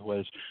impressed with,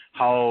 was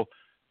how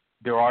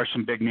there are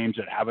some big names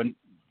that haven't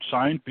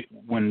signed,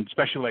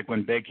 especially like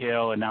when Big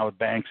Hill and now with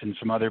Banks and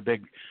some other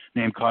big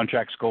name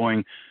contracts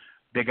going,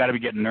 they got to be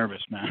getting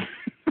nervous, man.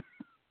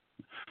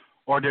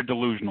 Or they're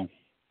delusional.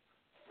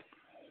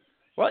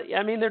 Well,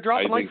 I mean, they're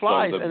dropping like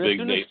flies. Some of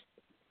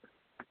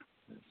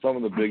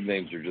the big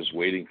names are just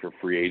waiting for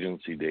free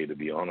agency day, to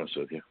be honest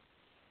with you.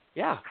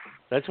 Yeah,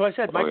 that's what I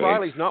said. Mike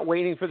Riley's not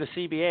waiting for the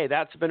CBA.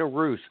 That's been a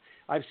ruse.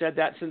 I've said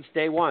that since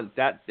day one.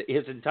 That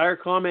his entire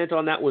comment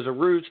on that was a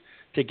ruse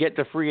to get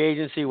to free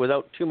agency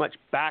without too much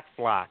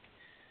backflack.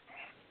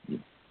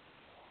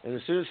 And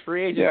as soon as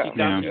free agency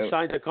comes, he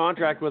signs a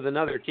contract with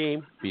another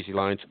team, BC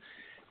Lions,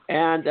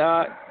 and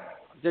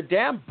the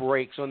dam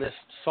breaks on this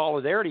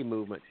solidarity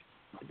movement.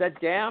 The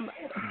dam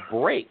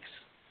breaks.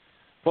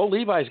 Bo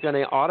Levi's going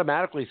to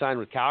automatically sign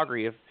with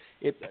Calgary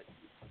if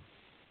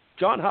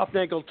John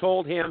Hufnagel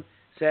told him,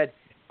 said,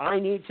 I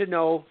need to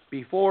know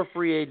before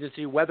free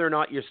agency whether or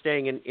not you're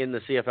staying in the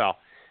CFL.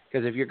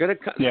 Because if you're going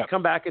to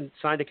come back and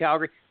sign to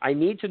Calgary, I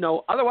need to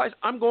know. Otherwise,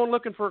 I'm going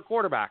looking for a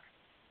quarterback.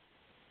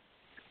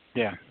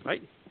 Yeah.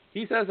 Right?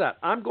 He says that.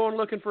 I'm going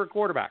looking for a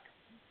quarterback.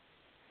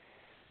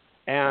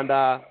 And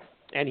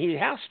he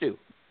has to.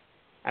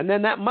 And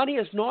then that money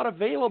is not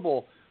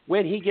available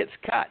when he gets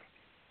cut.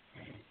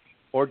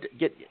 Or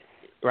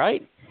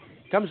right?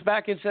 Comes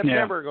back in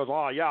September and goes,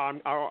 oh, yeah,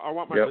 I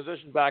want my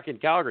position back in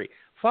Calgary.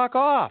 Fuck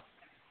off.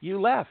 You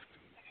left.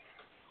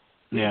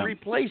 We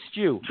replaced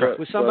you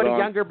with somebody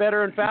younger,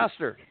 better, and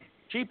faster,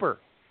 cheaper.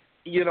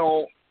 You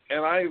know,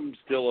 and I'm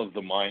still of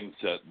the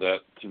mindset that,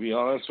 to be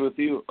honest with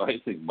you, I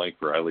think Mike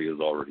Riley is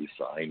already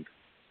signed.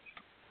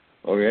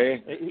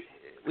 Okay?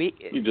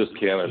 You just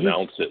can't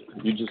announce it.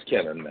 You just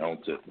can't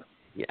announce it.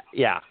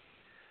 Yeah.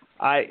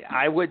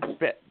 I would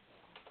bet.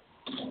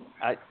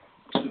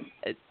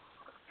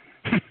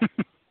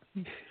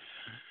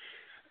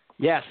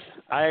 Yes,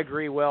 I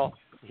agree, Will.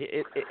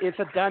 It's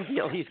a done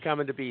deal. He's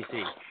coming to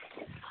BC.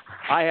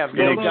 I have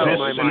no doubt in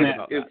my mind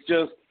about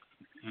that.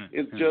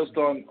 It's just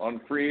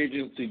on free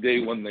agency day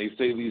when they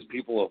say these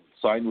people have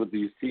signed with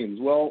these teams.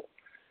 Well,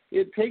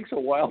 it takes a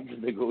while to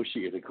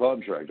negotiate a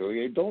contract.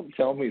 Okay, don't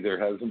tell me there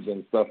hasn't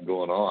been stuff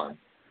going on.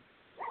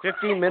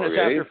 15 minutes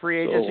after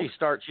free agency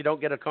starts, you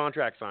don't get a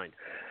contract signed.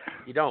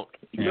 You don't.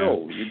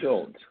 No, you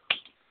don't.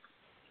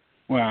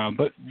 Well,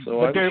 but we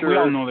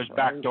all know there's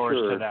back doors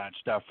to that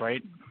stuff,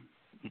 right?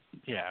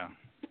 Yeah.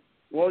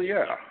 Well,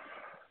 yeah.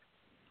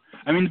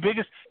 I mean,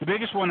 the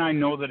biggest one I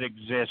know that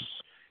exists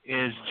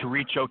is to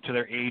reach out to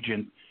their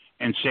agent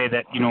and say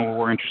that, you know,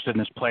 we're interested in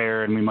this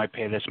player and we might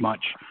pay this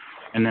much,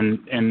 and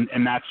then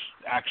and that's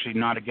actually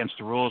not against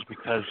the rules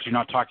because you're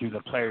not talking to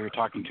the player, you're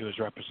talking to his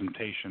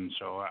representation.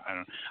 So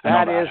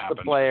that is the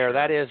player.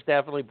 That is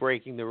definitely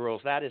breaking the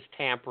rules. That is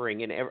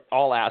tampering in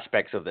all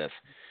aspects of this.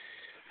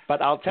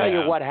 But I'll tell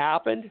you what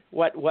happened.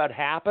 What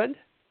happened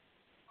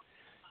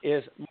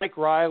is Mike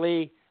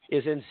Riley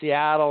is in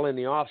Seattle in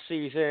the off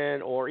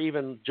season or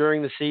even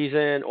during the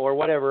season or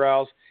whatever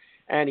else,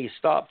 and he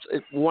stops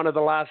at one of the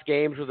last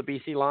games with the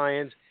BC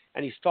Lions,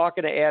 and he's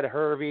talking to Ed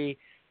Hervey,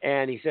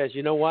 and he says,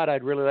 you know what,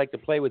 I'd really like to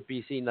play with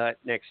BC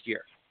next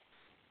year.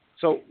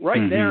 So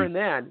there and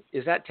then,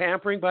 is that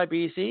tampering by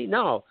BC?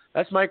 No.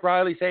 That's Mike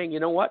Riley saying,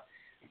 you know what,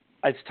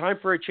 it's time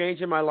for a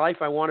change in my life.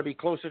 I want to be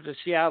closer to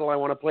Seattle. I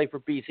want to play for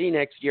BC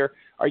next year.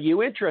 Are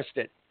you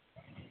interested?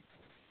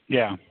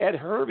 Yeah. Ed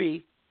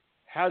Hervey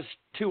has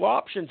two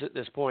options at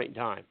this point in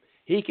time.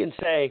 He can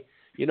say,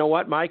 you know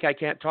what, Mike, I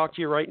can't talk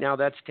to you right now.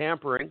 That's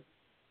tampering.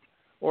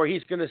 Or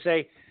he's going to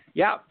say,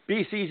 yeah,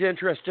 BC's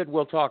interested.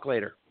 We'll talk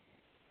later.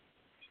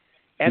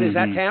 And is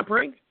that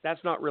tampering?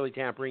 That's not really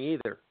tampering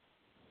either.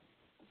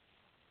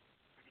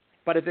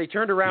 But if they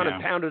turned around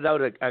and pounded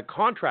out a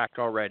contract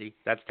already,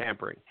 that's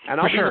tampering. And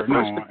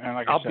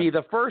I'll be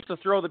the first to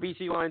throw the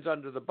BC Lions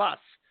under the bus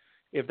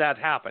if that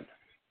happened.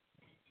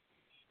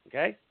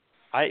 Okay?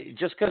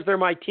 Just because they're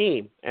my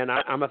team and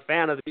I'm a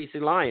fan of the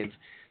BC Lions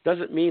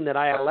doesn't mean that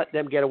I let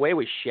them get away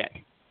with shit.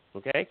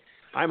 Okay?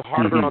 I'm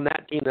harder on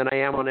that team than I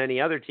am on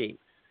any other team.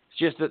 It's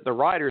just that the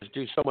Riders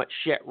do so much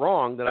shit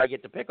wrong that I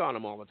get to pick on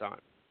them all the time.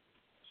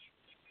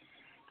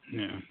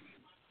 Yeah.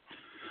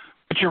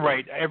 But you're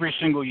right. Every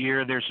single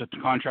year there's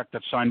a contract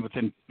that's signed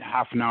within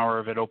half an hour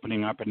of it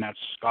opening up, and that's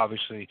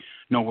obviously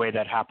no way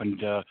that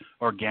happened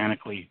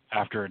organically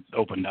after it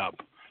opened up.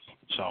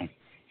 So,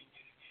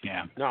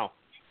 yeah. No.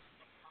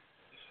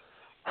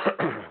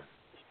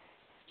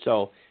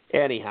 So,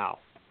 anyhow,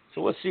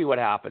 we'll see what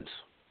happens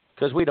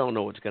because we don't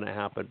know what's going to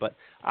happen. But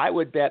I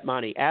would bet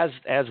money, as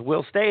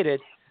Will stated,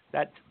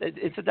 that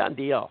it's a done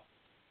deal.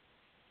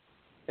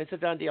 It's a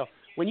done deal.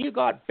 When you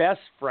got best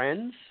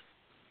friends,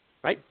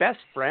 right? Best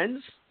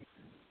friends,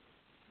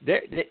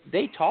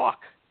 they talk.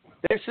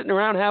 They're sitting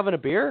around having a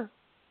beer.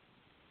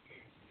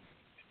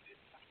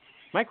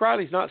 Mike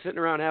Riley's not sitting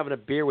around having a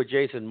beer with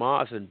Jason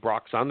Moss and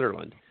Brock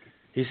Sunderland.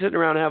 He's sitting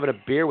around having a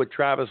beer with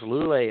Travis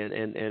Lulay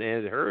and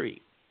Ed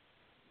Hervey.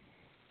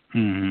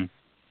 Mm-hmm.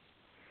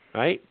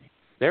 Right?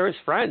 They're his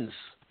friends.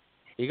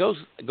 He goes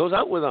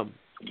out with them,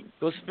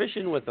 goes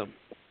fishing with them.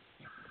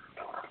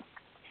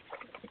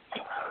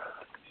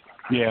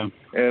 Yeah.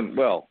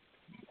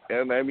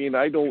 And I mean,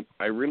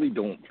 I really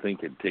don't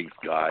think it takes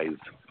guys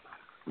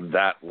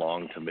that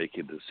long to make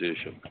a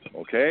decision.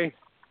 Okay.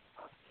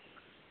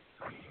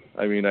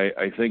 I mean, I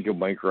think a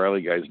Mike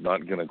Riley guy's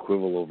not going to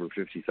quibble over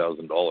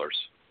 $50,000.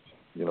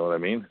 You know what I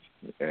mean?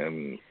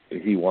 And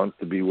he wants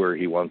to be where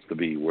he wants to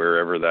be,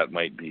 wherever that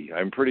might be.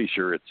 I'm pretty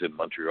sure it's in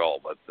Montreal,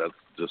 but that's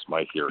just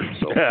my theory.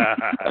 So,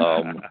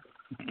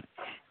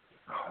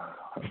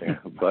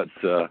 but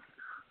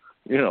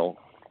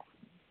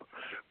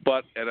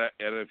and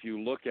if you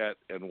look at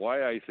and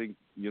why I think,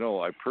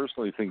 I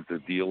personally think the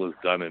deal is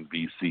done in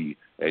BC,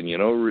 and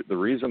the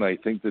reason I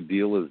think the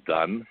deal is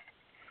done,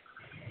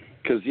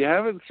 because you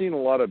haven't seen a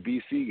lot of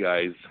BC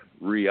guys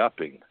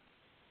re-upping,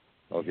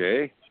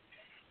 okay?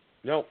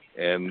 No.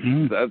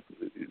 And that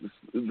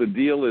the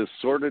deal is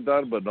sort of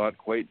done, but not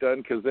quite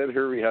done, because then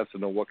Hervey has to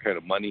know what kind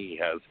of money he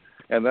has,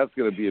 and that's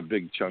going to be a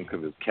big chunk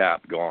of his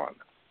cap gone.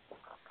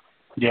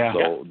 Yeah.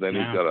 So then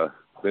he's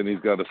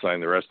got to sign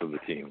the rest of the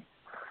team.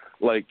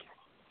 Like,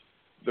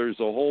 there's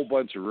a whole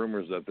bunch of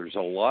rumors that there's a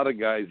lot of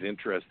guys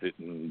interested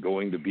in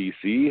going to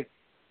BC,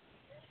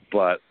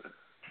 but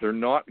they're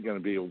not going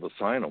to be able to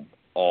sign them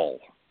all,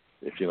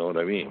 if you know what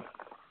I mean.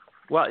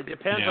 Well, it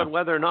depends on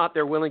whether or not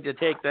they're willing to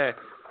take the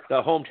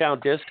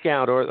hometown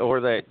discount or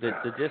the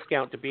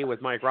discount to be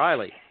with Mike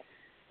Riley.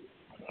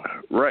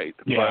 Right.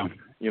 Yeah. But,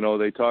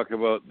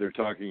 they're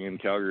talking in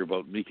Calgary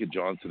about Mika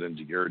Johnson and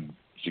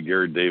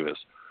Jaguar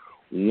Davis.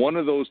 One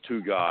of those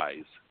two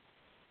guys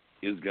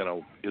is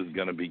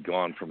gonna be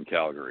gone from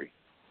Calgary.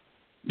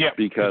 Yeah,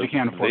 because they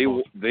can't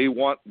afford they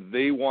want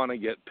to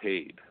get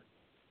paid.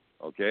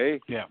 Okay?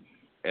 Yeah.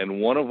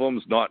 And one of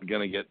them's not going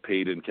to get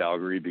paid in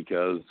Calgary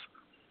because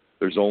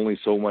there's only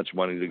so much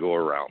money to go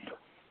around.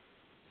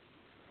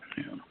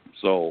 Yeah.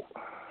 So,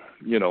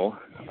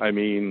 I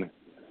mean,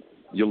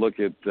 you look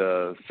at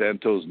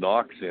Santos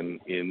Knox in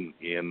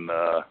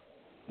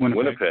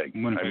Winnipeg.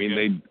 I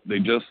mean, they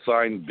just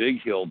signed Big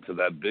Hill to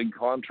that big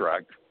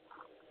contract.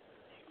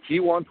 He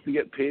wants to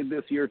get paid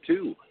this year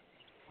too.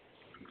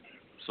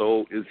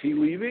 So is he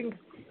leaving?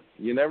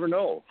 You never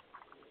know,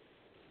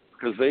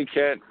 because they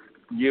can't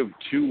give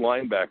two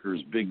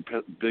linebackers big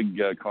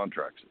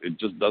contracts. It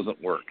just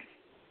doesn't work.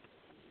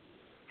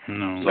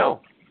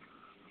 No.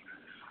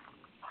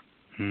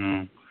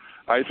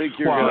 I think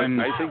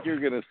you're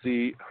going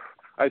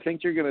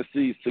to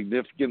see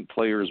significant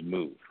players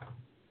move.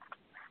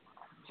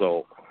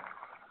 So,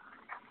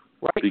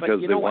 right,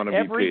 because they want to be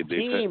every paid.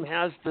 Every team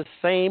has the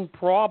same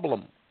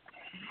problem.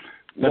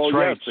 That's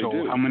right. Yes, they so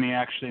do. How many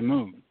actually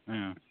move?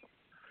 Yeah.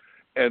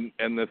 And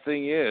the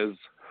thing is,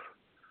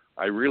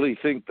 I really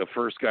think the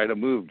first guy to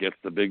move gets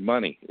the big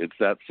money. It's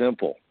that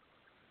simple.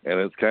 And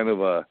it's kind of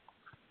a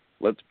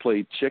let's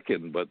play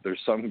chicken, but there's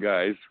some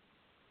guys,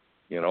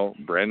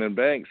 Brandon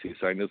Banks, he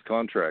signed his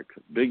contract.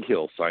 Big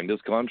Hill signed his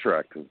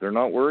contract. They're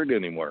not worried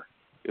anymore.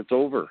 It's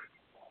over.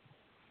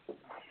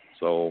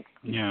 So,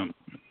 yeah.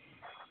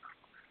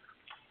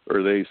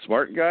 Are they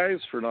smart guys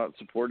for not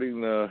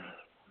supporting the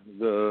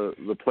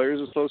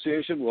Players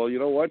Association? Well, you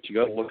know what? You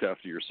got to look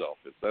after yourself.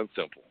 It's that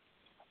simple.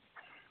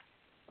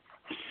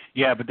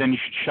 Yeah, but then you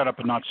should shut up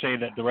and not say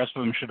that the rest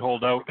of them should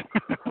hold out,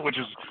 which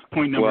is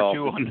point number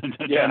 2 on the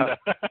agenda.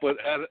 Yeah, but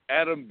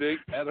Adam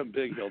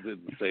Bighill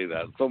didn't say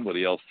that.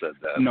 Somebody else said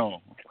that.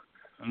 No.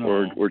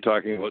 We're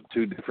talking about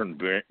two different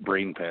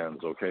brain pans,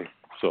 okay?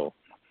 So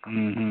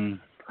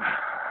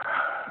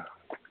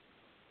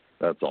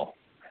that's all.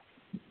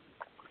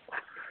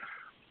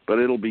 But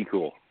it'll be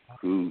cool.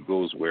 Who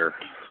goes where?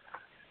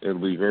 It'll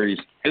be very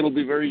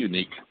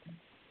unique.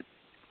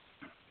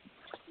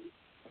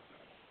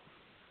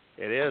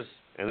 It is,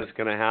 and it's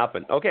going to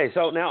happen. Okay,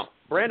 so now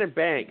Brandon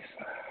Banks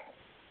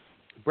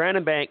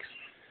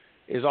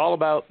is all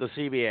about the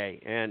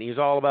CBA, and he's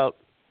all about,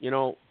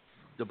 the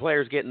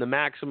players getting the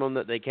maximum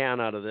that they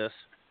can out of this.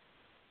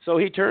 So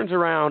he turns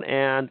around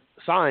and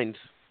signs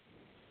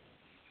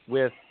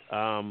with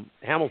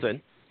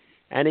Hamilton,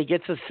 and he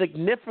gets a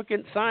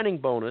significant signing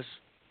bonus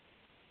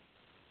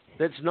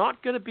that's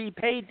not going to be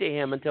paid to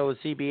him until the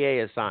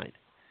CBA is signed.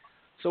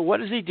 So what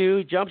does he do?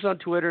 He jumps on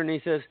Twitter and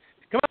he says,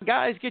 "Come on,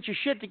 guys, get your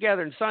shit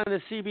together and sign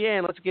this CBA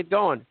and let's get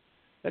going.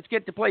 Let's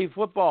get to play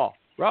football.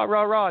 Rah,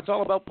 rah, rah. It's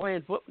all about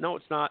playing football." No,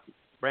 it's not,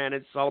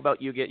 Brandon. It's all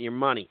about you getting your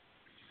money.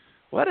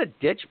 What a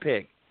ditch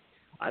pig.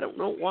 I don't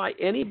know why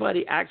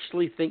anybody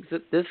actually thinks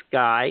that this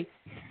guy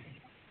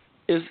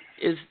is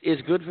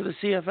good for the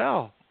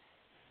CFL.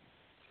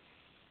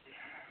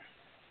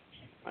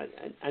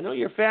 I know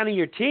you're a fan of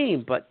your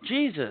team, but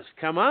Jesus,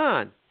 come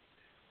on.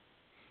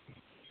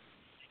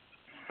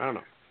 I don't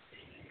know.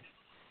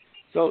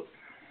 So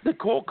the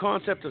whole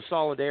concept of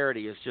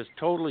solidarity is just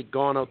totally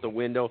gone out the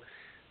window.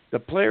 The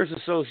Players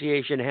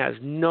Association has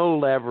no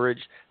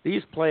leverage.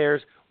 These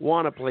players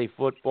want to play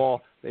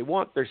football. They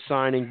want their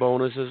signing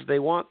bonuses. They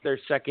want their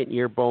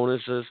second-year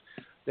bonuses.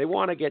 They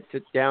want to get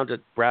down to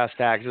brass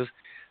taxes.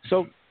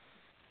 So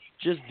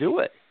just do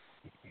it.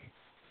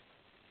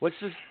 What's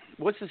the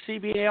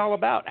CBA all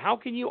about? How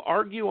can you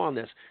argue on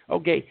this?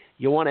 Okay,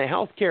 you want a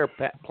health care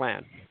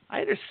plan.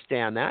 I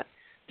understand that.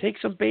 Take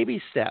some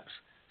baby steps.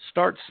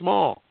 Start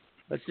small.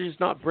 Let's just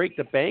not break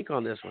the bank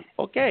on this one.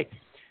 Okay,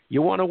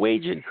 you want a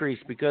wage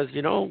increase because,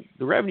 the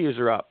revenues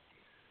are up.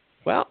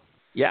 Well,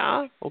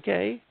 yeah,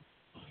 okay.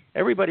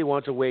 Everybody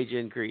wants a wage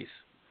increase.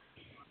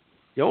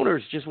 The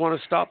owners just want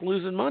to stop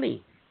losing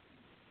money.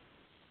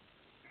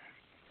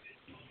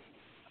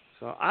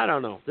 So I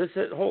don't know. This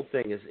whole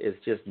thing is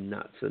just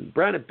nuts. And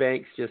Brandon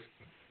Banks, just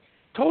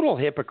total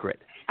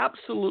hypocrite.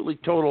 Absolutely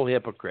total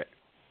hypocrite.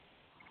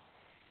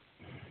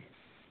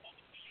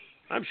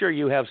 I'm sure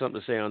you have something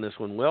to say on this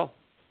one, Will.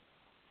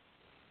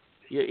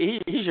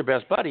 He's your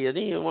best buddy,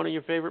 isn't he? One of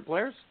your favorite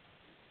players?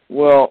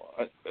 Well,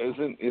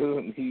 isn't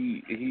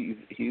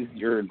he's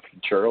your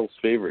Charles'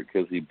 favorite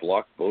because he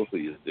blocked both of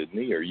you,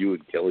 didn't he? Or you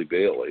and Kelly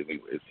Bale,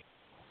 anyways.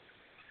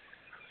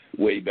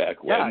 Way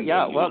back when.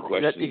 Yeah. Well,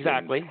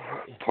 exactly.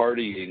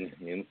 Partying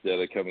instead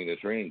of coming to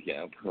training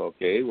camp.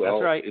 Okay. Well,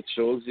 that's right. It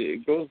shows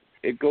you.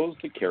 It goes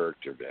to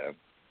character, man.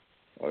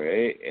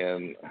 Okay,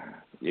 and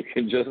you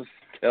can just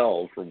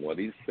tell from what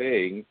he's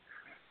saying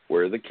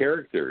where the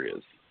character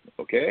is.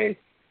 Okay.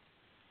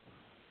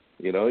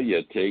 You know,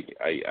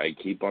 I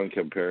keep on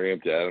comparing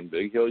him to Adam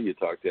Bighill. You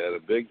talk to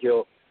Adam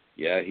Bighill.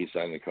 Yeah, he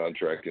signed the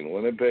contract in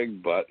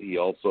Winnipeg, but he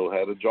also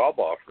had a job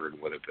offer in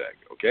Winnipeg.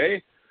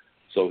 Okay.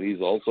 So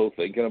he's also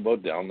thinking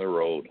about down the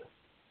road.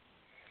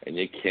 And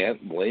you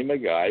can't blame a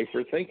guy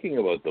for thinking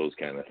about those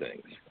kind of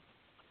things.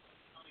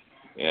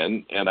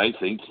 And I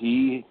think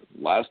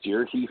last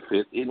year he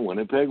fit in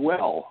Winnipeg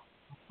well.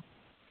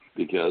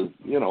 Because,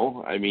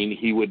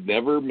 he would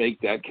never make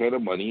that kind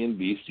of money in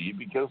BC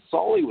because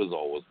Solly was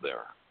always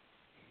there.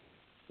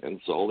 And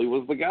Solly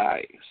was the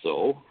guy.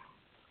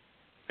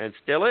 And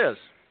still is.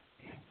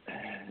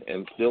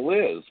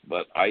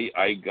 But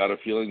I got a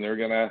feeling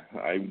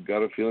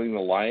the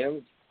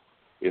Lions,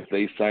 if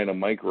they sign a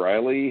Mike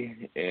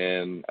Riley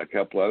and a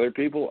couple other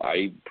people,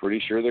 I'm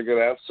pretty sure they're going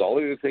to have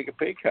Solly to take a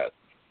pay cut.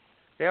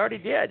 They already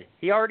did.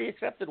 He already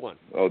accepted one.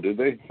 Oh, did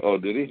they? Oh,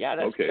 did he? Yeah,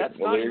 okay. That's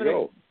well, not there even you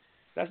go.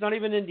 That's not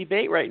even in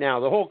debate right now.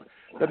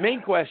 The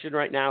main question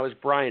right now is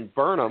Brian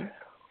Burnham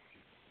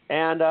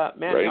and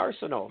Manny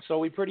Arsenault. So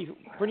we pretty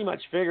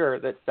much figure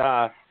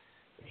that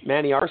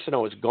Manny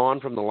Arsenault is gone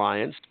from the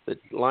Lions. The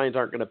Lions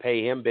aren't going to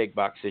pay him big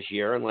bucks this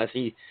year unless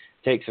he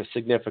takes a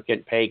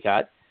significant pay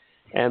cut.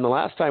 And the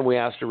last time we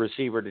asked a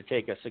receiver to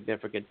take a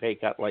significant pay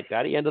cut like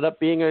that, he ended up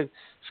being a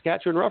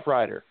Saskatchewan Rough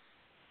Rider.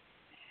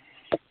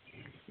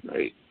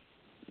 Right.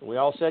 We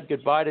all said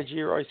goodbye to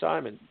G.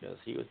 Simon because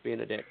he was being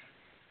a dick.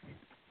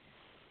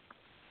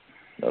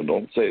 Now,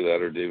 don't say that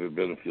or David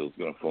Benefield's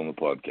going to phone the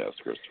podcast,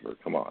 Christopher.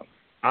 Come on.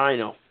 I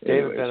know.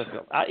 David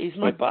Benefield. He's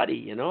my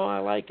buddy, I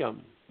like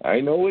him.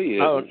 I know he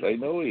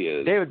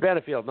is. David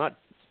Benefield, not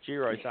G.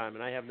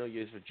 Simon. I have no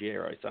use for G.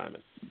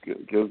 Simon.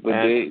 Because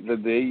the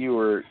day you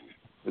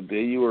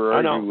were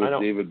arguing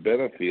with David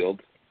Benefield,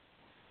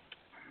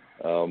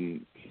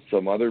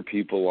 some other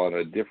people on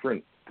a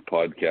different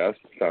podcast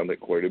found it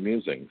quite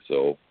amusing.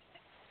 So,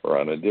 or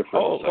on a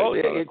different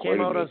site. It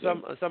came out amusing.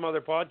 on some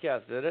other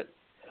podcast, did it?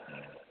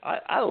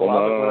 I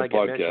love it when I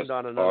get mentioned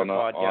on another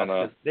podcast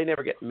because they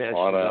never get mentioned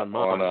on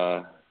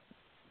mine.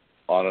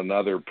 On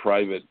another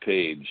private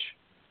page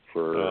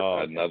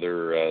for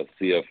another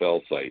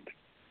CFL site.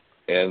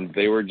 And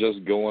they were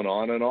just going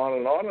on and on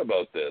and on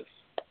about this.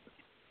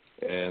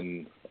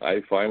 And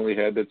I finally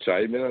had to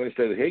chime in and I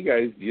said, hey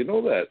guys, do you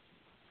know that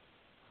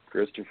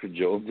Christopher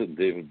Jones and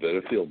David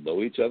Benefield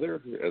know each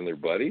other and they're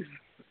buddies?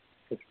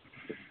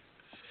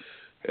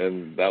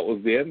 And that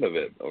was the end of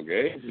it,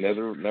 okay?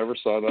 Never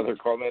saw another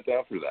comment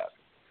after that.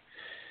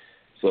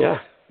 So,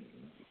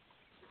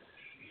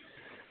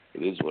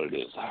 It is what it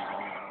is.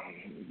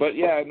 But,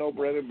 I know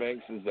Brandon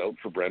Banks is out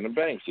for Brandon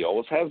Banks. He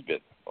always has been,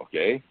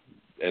 okay?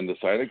 And to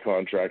sign a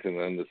contract and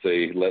then to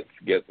say, let's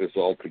get this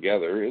all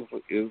together is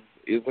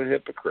a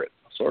hypocrite.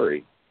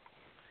 Sorry.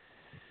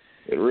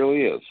 It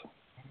really is.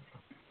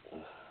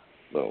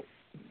 So,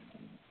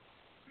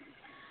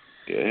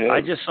 I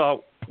just saw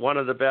one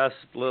of the best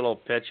little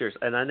pictures,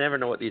 and I never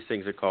know what these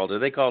things are called. Are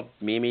they called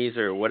memes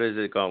or what is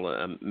it called?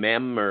 A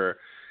meme or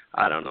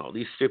I don't know.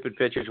 These stupid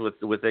pictures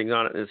with things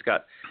on it. And it's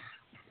got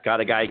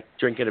a guy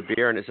drinking a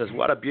beer, and it says,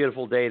 "What a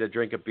beautiful day to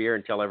drink a beer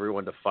and tell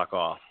everyone to fuck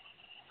off."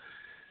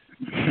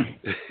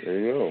 There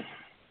you go.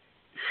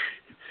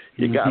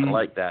 You gotta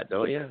like that,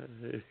 don't you?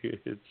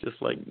 It's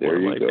just like one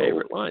of my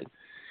favorite lines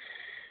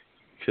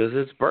because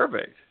it's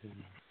perfect.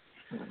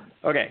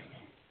 Okay,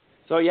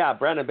 so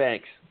Brandon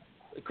Banks.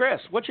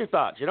 Chris, what's your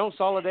thoughts?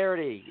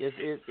 Solidarity. Is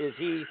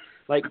he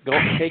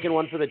taking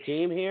one for the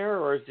team here,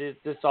 or is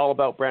this all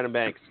about Brandon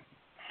Banks?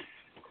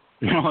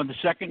 No, the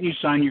second you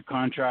sign your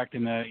contract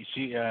in the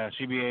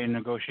CBA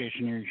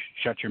negotiation, you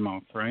shut your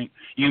mouth, right?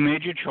 You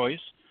made your choice.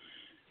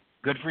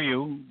 Good for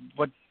you.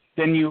 But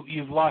then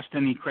you've lost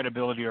any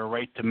credibility or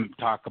right to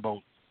talk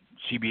about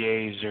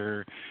CBAs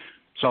or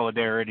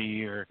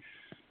solidarity or,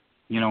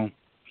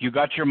 you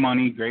got your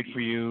money. Great for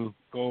you.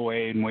 Go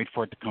away and wait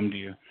for it to come to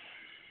you.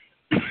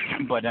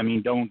 But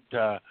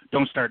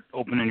don't start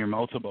opening your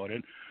mouth about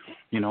it.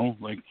 No,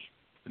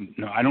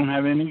 I don't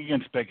have anything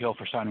against Big Hill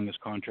for signing this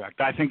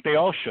contract. I think they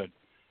all should.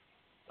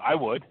 I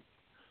would.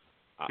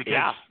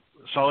 Because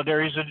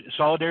solidarity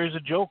is a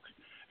joke,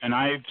 and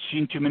I've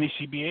seen too many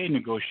CBA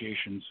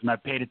negotiations, and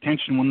I've paid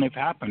attention when they've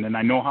happened, and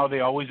I know how they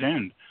always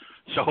end.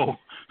 So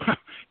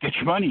get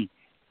your money,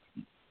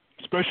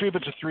 especially if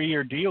it's a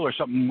 3-year deal or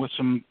something with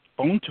some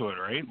bone to it,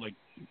 right?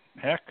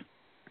 Heck,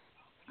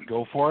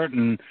 go for it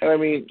and I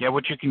mean, get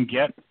what you can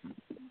get.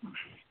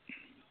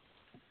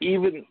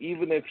 Even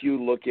if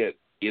you look at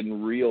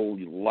in real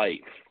life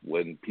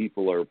when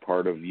people are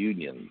part of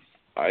unions,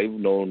 I've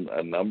known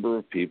a number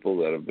of people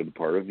that have been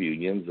part of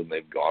unions and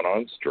they've gone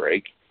on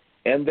strike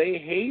and they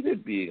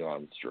hated being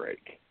on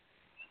strike.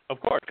 Of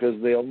course, because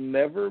they'll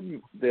never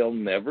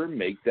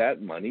make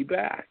that money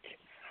back.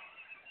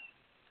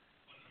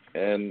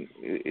 And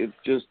it's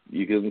just,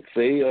 you can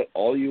say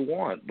all you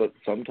want, but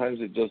sometimes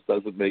it just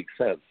doesn't make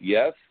sense.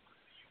 Yes,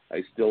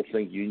 I still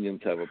think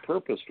unions have a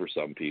purpose for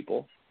some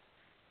people,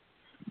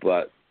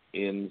 but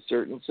in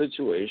certain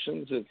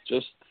situations, it's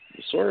just,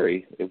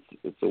 sorry,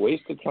 it's a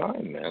waste of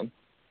time, man.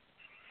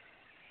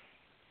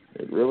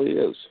 It really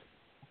is.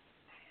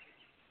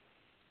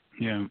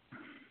 Yeah.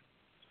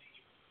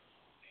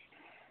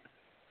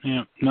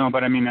 Yeah, no,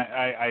 but I mean,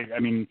 I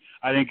mean,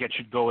 I think it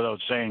should go without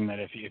saying that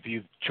if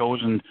you've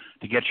chosen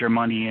to get your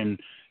money in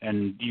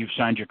and you've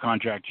signed your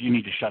contract, you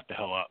need to shut the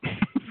hell up.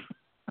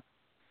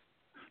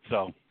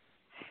 So.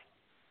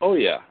 Oh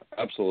yeah,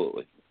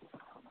 absolutely,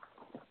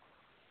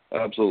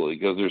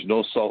 because there's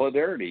no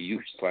solidarity. You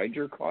signed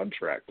your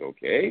contract,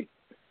 okay?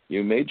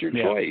 You made your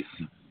choice.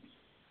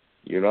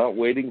 You're not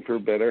waiting for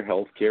better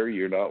health care.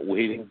 You're not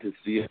waiting to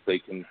see if they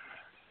can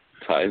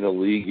tie the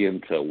league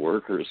into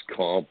workers'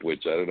 comp,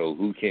 which I don't know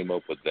who came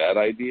up with that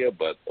idea,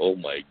 but oh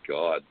my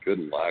God, good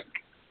luck.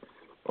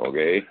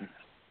 Okay,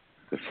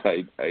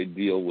 I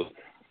deal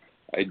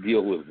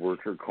with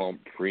worker comp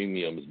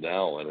premiums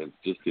now, and it's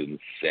just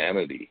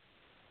insanity.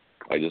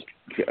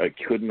 I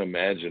couldn't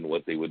imagine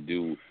what they would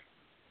do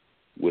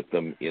with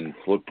them in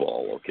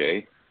football.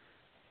 Okay,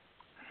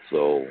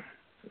 so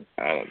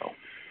I don't know.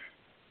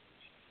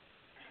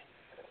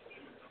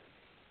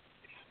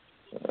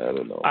 I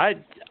don't know.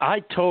 I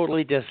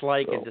totally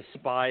dislike and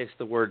despise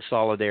the word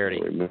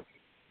solidarity.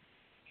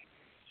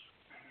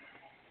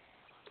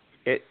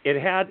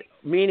 It had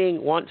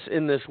meaning once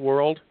in this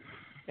world,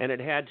 and it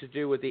had to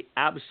do with the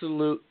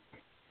absolute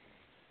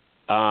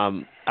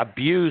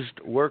abused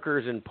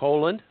workers in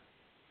Poland,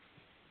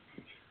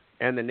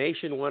 and the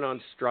nation went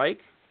on strike,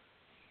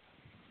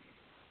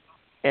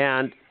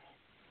 and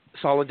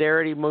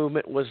solidarity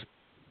movement was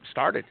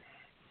started.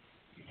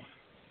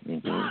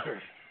 Mm-hmm.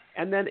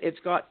 And then it's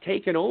got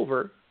taken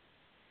over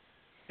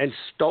and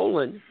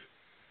stolen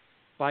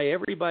by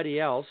everybody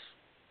else,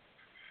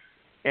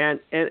 and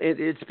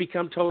it's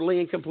become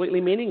totally and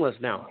completely meaningless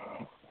now.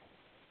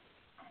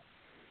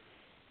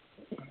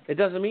 It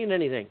doesn't mean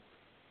anything.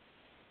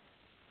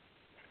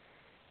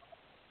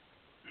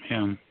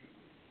 Yeah.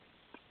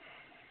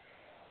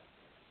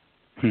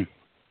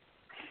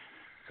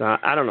 So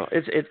I don't know.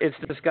 It's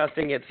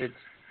disgusting. It's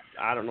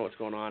I don't know what's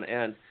going on.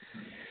 And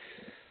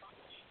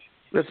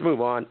let's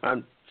move on.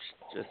 I'm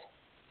just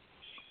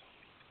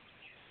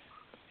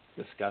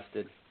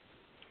disgusted.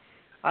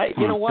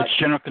 You know what? It's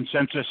general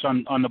consensus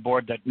on the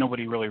board that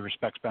nobody really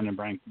respects Brandon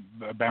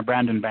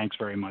Banks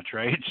very much,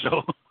 right?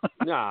 So.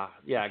 Nah,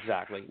 yeah,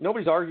 exactly.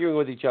 Nobody's arguing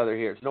with each other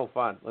here. It's no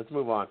fun. Let's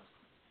move on.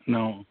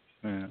 No.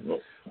 Yeah.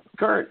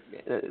 Current,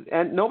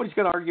 and nobody's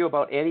going to argue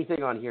about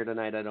anything on here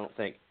tonight, I don't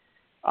think.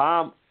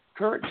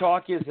 Current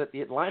talk is that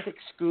the Atlantic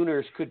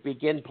Schooners could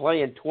begin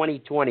play in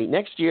 2020,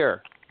 next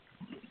year,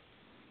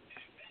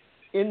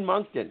 in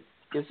Moncton.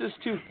 Is this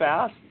too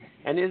fast?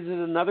 And is it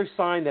another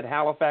sign that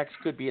Halifax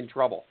could be in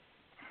trouble?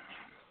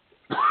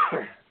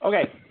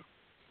 Okay.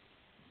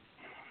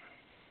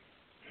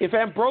 If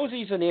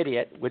Ambrosie's an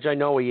idiot, which I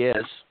know he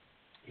is,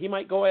 he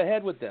might go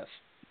ahead with this.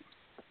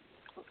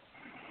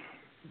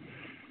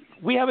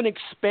 We have an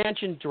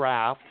expansion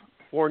draft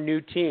for new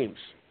teams.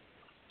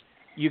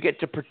 You get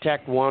to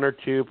protect one or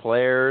two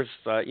players,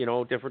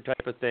 different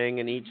type of thing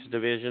in each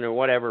division or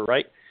whatever,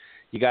 right?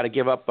 You got to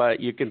give up.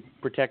 You can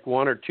protect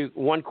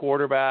one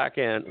quarterback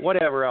and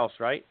whatever else,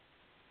 right?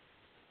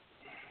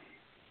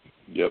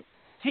 Yep.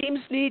 Teams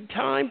need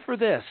time for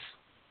this.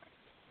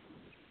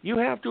 You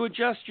have to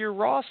adjust your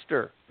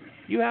roster.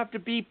 You have to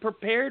be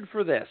prepared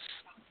for this.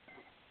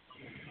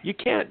 You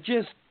can't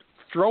just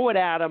throw it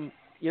at them,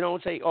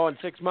 and say, in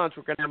 6 months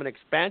we're going to have an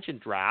expansion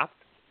draft.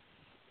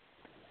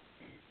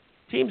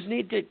 Teams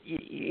need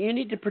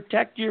to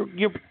protect your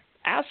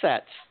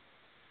assets.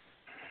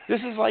 This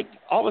is like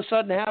all of a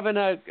sudden having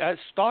a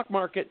stock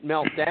market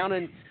meltdown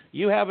and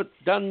you haven't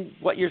done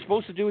what you're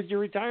supposed to do with your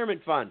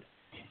retirement fund.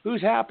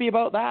 Who's happy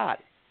about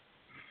that?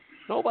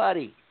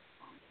 Nobody.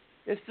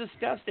 It's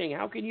disgusting.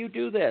 How can you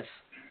do this?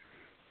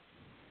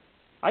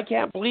 I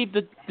can't believe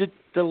that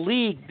the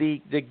league,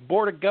 the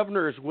board of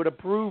governors would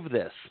approve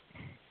this.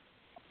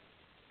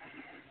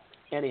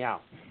 Anyhow,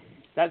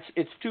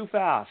 it's too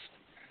fast.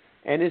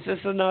 And is this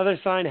another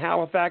sign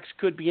Halifax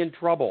could be in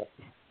trouble?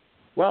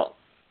 Well,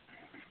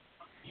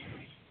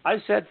 I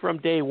said from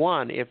day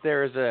one, if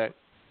there is a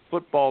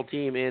football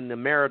team in the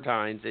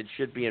Maritimes, it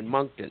should be in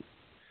Moncton.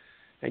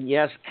 And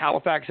yes,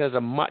 Halifax has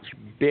a much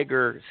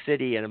bigger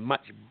city and a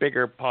much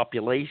bigger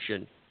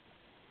population.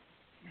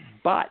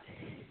 But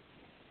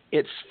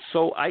it's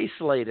so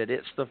isolated.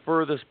 It's the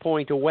furthest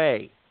point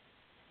away.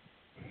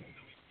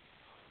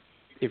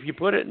 if you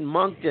put it in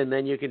Moncton,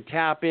 then you can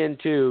tap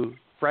into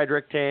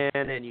Fredericton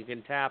and you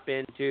can tap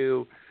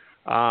into,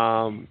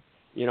 PEI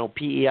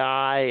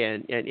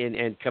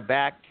and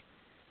Quebec.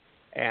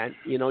 And,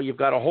 you've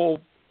got a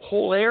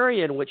whole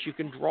area in which you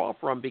can draw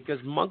from because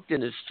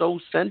Moncton is so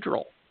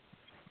central.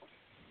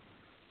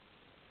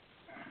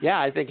 Yeah,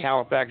 I think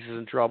Halifax is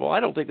in trouble. I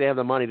don't think they have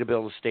the money to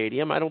build a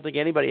stadium. I don't think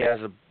anybody has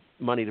the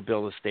money to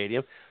build a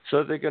stadium.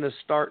 So they're going to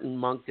start in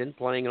Moncton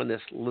playing on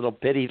this little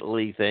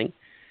piddly thing.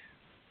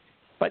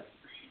 But,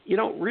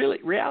 really,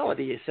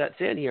 reality sets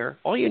in here.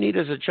 All you need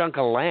is a chunk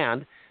of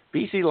land.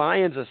 BC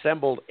Lions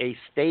assembled a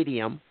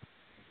stadium,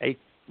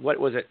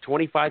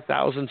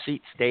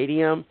 25,000-seat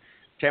stadium,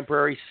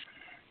 temporary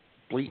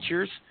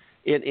bleachers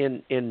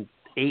in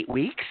 8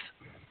 weeks.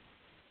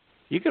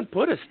 You can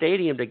put a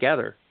stadium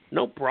together,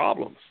 no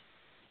problems.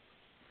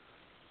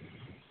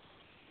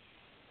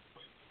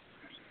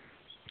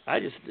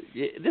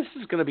 This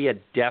is going to be a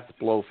death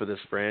blow for this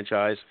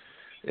franchise,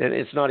 and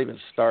it's not even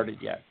started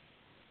yet.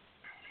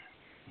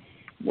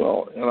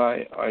 Well, and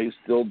I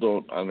still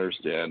don't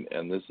understand,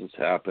 and this has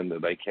happened,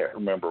 and I can't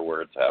remember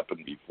where it's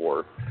happened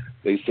before.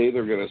 They say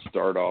they're going to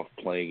start off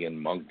playing in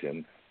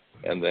Moncton,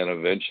 and then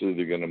eventually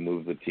they're going to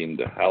move the team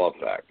to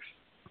Halifax.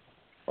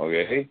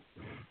 Okay?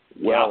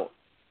 Well,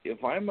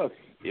 if I'm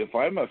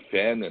a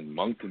fan in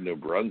Moncton, New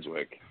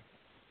Brunswick,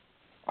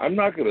 I'm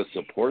not going to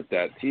support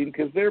that team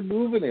because they're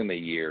moving in a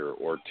year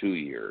or 2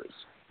 years.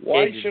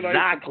 Why should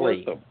I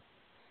support them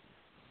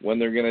when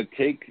they're going to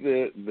take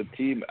the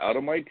team out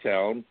of my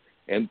town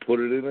and put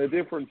it in a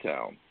different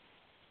town?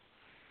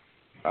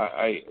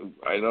 I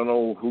don't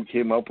know who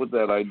came up with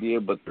that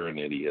idea, but they're an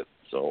idiot.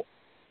 So,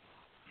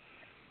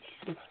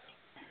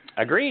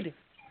 agreed.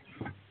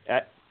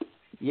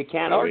 You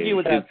can't argue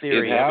with that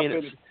theory.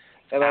 It's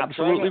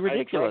absolutely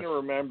ridiculous.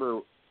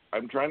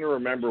 I'm trying to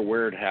remember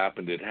where it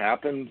happened. It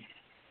happened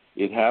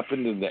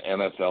in the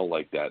NFL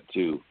like that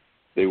too.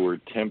 They were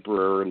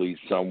temporarily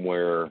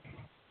somewhere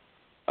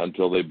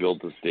until they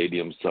built a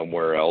stadium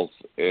somewhere else,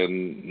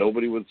 and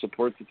nobody would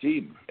support the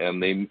team.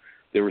 And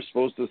they were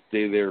supposed to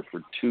stay there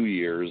for 2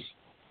 years,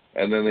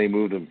 and then they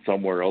moved them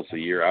somewhere else a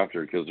year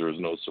after because there was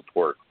no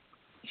support,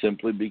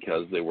 simply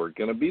because they weren't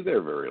going to be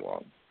there very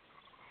long.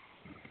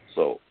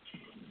 So,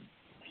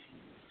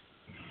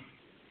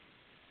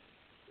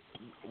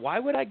 why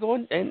would I go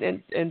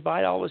and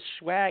buy all this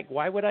swag?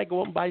 Why would I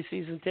go and buy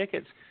season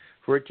tickets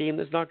for a team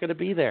that's not going to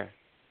be there?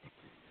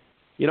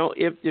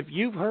 If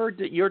you've heard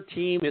that your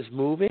team is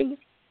moving,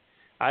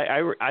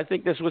 I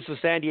think this was the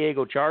San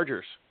Diego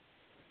Chargers,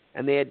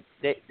 and they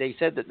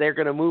said that they're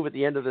going to move at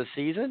the end of the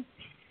season.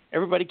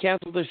 Everybody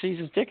canceled their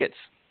season tickets.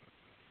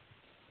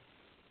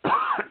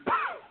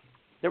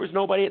 There was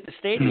nobody at the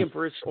stadium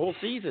for its whole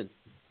season.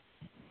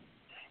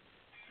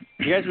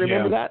 You guys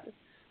remember that?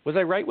 Was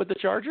I right with the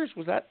Chargers?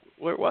 Was that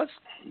where it was?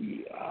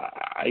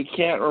 I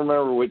can't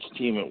remember which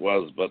team it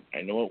was, but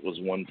I know it was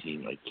one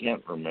team. I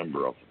can't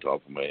remember off the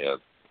top of my head.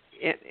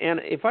 And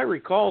if I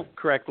recall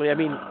correctly,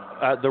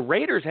 the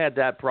Raiders had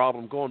that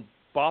problem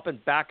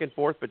bopping back and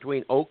forth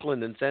between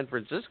Oakland and San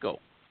Francisco.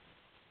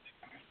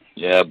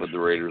 Yeah, but the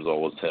Raiders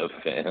always have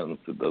fans.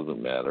 It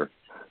doesn't matter.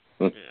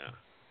 Yeah.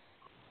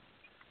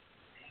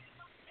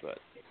 But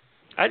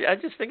I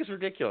just think it's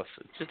ridiculous.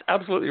 It's just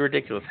absolutely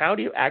ridiculous. How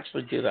do you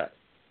actually do that?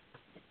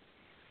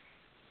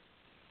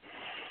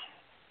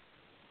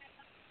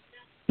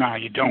 No,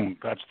 you don't.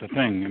 That's the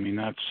thing.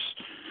 That's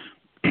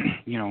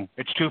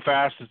it's too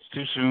fast. It's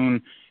too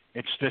soon.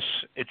 It's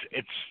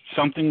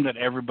something that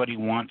everybody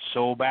wants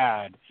so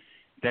bad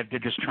that they're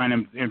just trying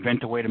to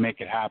invent a way to make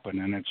it happen,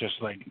 and it's just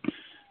like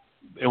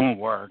it won't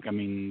work.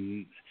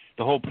 The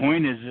whole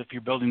point is if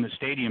you're building the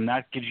stadium,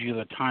 that gives you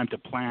the time to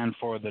plan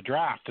for the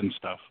draft and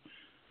stuff,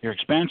 your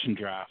expansion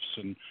drafts,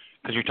 and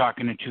because you're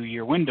talking a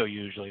 2-year window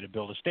usually to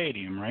build a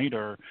stadium, right?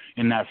 Or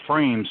in that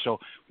frame. So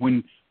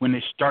when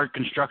they start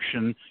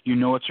construction,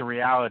 it's a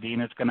reality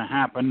and it's going to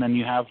happen. Then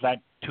you have that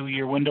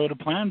 2-year window to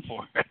plan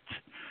for it.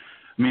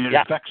 It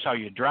affects how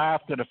you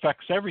draft. It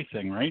affects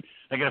everything, right?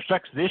 Like it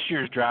affects this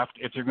year's draft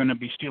if they're going to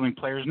be stealing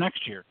players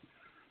next year,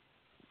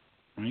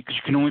 right? Because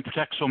you can only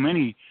protect so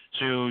many,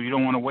 so you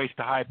don't want to waste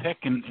a high pick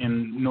and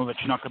know that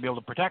you're not going to be able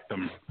to protect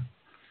them.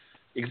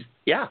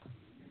 Yeah.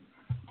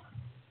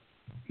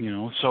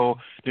 So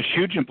there's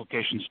huge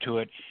implications to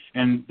it,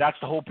 and that's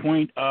the whole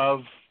point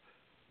of,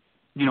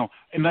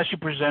 unless you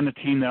present a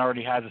team that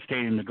already has a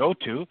stadium to go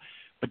to,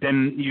 but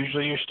then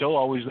usually you're still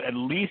always at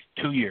least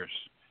 2 years.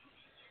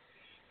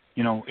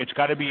 It's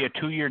got to be a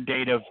 2-year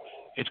date of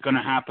it's going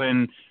to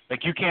happen.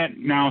 Like you can't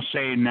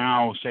say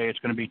it's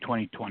going to be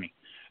 2020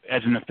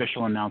 as an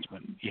official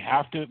announcement. You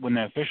have to, when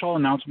the official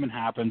announcement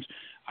happens,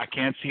 I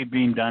can't see it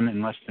being done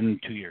in less than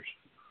 2 years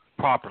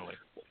properly.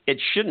 It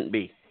shouldn't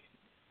be.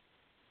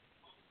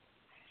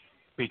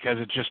 Because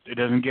it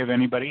doesn't give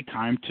anybody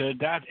time to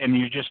that, and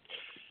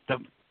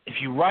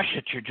if you rush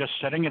it, you're just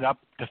setting it up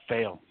to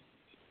fail.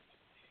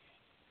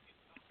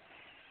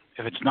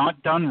 If it's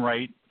not done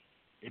right,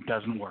 it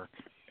doesn't work.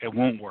 It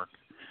won't work.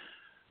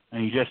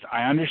 And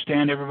I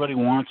understand everybody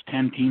wants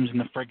 10 teams in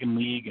the freaking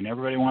league, and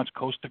everybody wants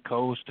coast to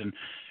coast, and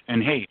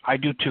hey, I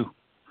do too.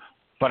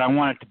 But I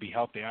want it to be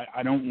healthy.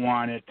 I don't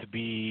want it to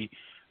be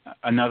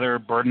another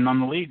burden on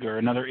the league or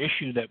another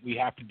issue that we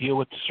have to deal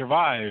with to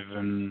survive,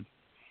 and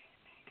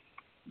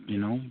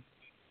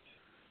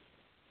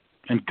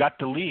and gut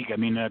the league. I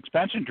mean, the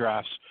expansion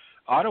drafts,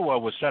 Ottawa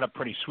was set up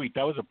pretty sweet.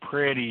 That was a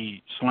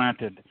pretty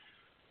slanted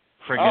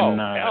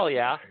friggin' hell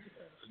yeah.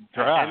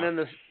 draft.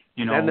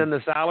 And then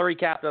the salary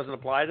cap doesn't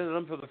apply to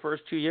them for the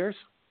first 2 years?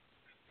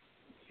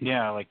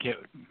 Yeah,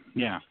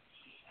 yeah.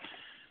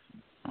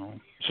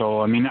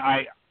 So, I mean,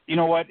 you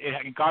know what?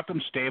 It got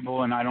them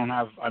stable, and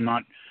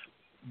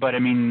but I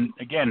mean,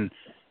 again,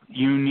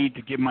 you need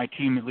to give my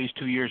team at least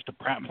 2 years to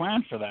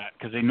plan for that,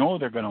 because they know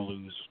they're going to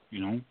lose,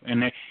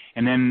 and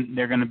then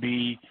they're going to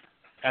be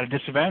at a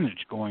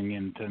disadvantage going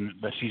into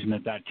the season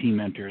that team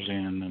enters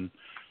in, and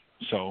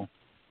so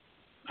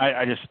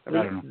I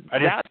don't know.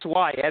 That's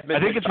why Edmonton. I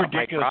think it's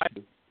ridiculous.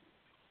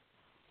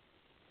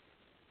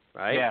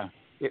 Right? Yeah.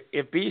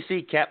 If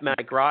BC kept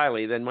Mike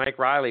Riley, then Mike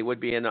Riley would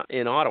be in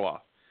Ottawa,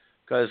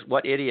 because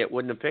what idiot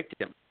wouldn't have picked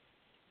him?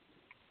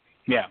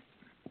 Yeah.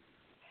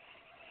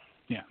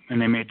 Yeah,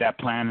 and they made that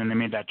plan and they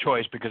made that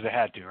choice because they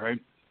had to, right?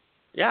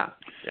 Yeah.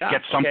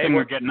 Get something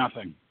or get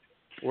nothing.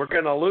 We're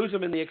going to lose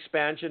him in the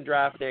expansion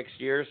draft next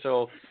year,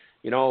 so,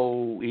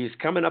 he's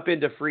coming up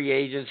into free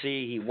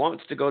agency. He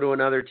wants to go to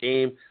another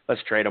team.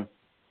 Let's trade him.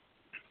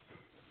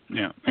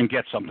 Yeah, and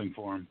get something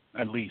for him,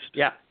 at least.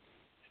 Yeah.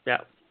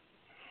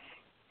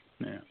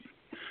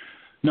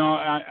 No,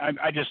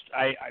 I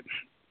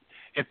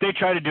if they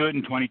try to do it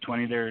in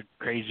 2020, they're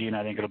crazy, and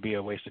I think it'll be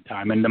a waste of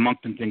time. And the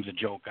Moncton thing's a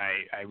joke.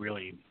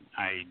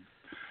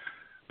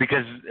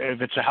 Because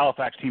if it's a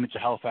Halifax team, it's a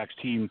Halifax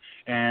team,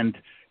 and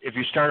if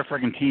you start a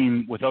friggin'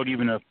 team without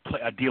even a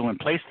deal in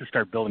place to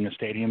start building a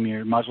stadium,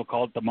 you might as well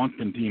call it the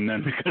Moncton team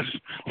then, because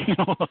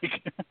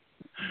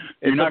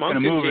you're not going to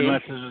move team.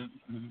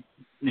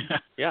 Unless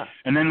yeah.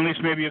 And then at least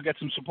maybe you'll get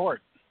some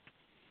support.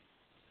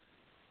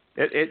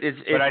 But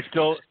I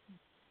still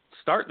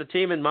start the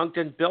team in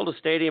Moncton, build a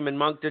stadium in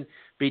Moncton,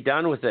 be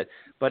done with it.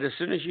 But as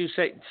soon as you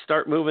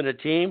start moving a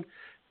team,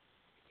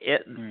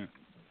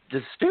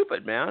 it's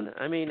stupid, man.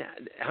 I mean,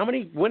 how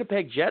many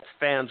Winnipeg Jets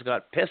fans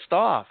got pissed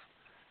off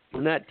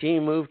when that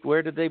team moved?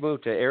 Where did they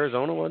move to?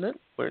 Arizona, wasn't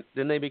it?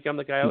 Didn't they become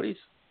the Coyotes?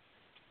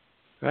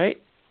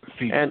 Right?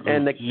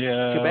 And the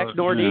Quebec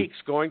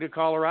Nordiques going to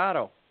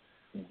Colorado.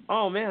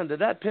 Oh man, did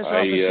that piss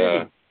off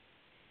the city?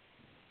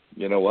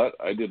 You know what?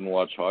 I didn't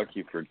watch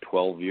hockey for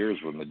 12 years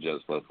when the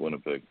Jets left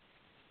Winnipeg.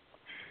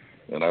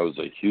 And I was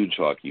a huge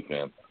hockey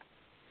fan.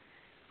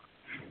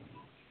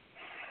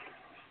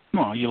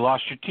 Well, you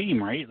lost your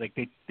team, right? Like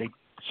they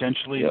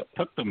essentially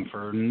took them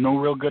for no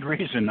real good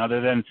reason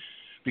other than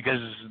because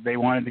they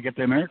wanted to get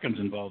the Americans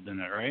involved in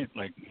it, right?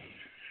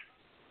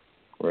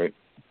 Right.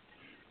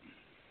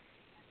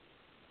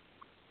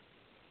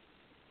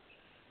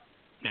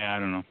 Yeah, I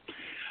don't know.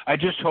 I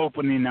just hope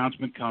when the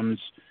announcement comes,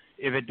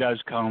 if it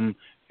does come,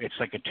 it's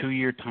like a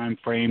 2-year time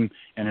frame,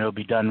 and it'll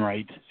be done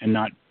right and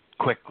not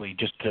quickly,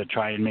 just to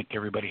try and make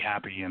everybody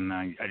happy. And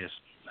I don't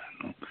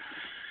know.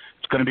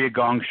 It's going to be a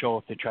gong show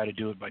if they try to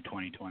do it by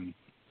 2020.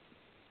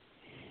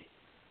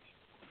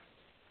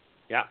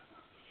 Yeah.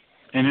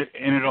 And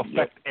it'll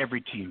affect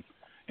every team,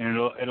 and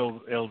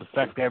it'll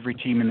affect every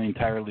team in the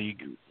entire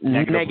league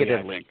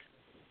negatively.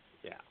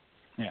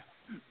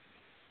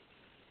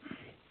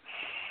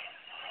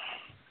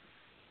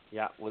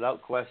 Yeah,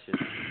 without question.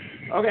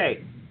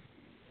 Okay,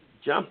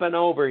 jumping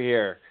over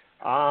here.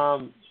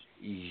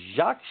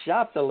 Jacques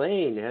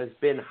Chapdelaine has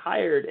been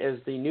hired as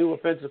the new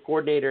offensive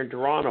coordinator in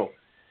Toronto.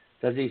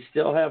 Does he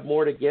still have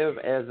more to give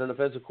as an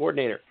offensive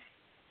coordinator?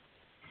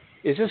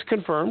 Is this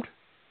confirmed?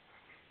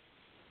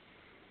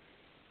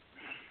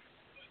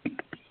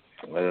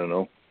 I don't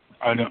know.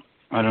 I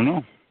don't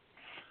know.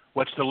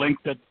 What's the link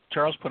that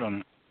Charles put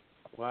on it?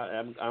 Well,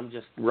 I'm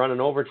just running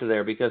over to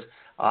there because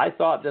I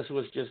thought this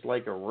was just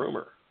like a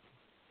rumor.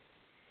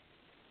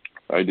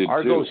 I did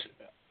Argos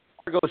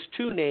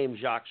 2 named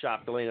Jacques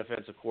Chapdelaine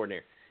offensive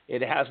coordinator.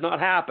 It has not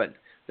happened.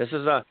 This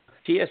is a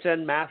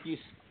TSN. Matthew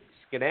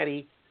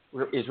Scanetti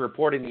is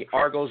reporting the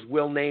Argos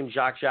will name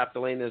Jacques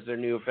Chapdelaine as their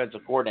new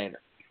offensive coordinator.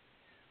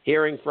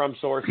 Hearing from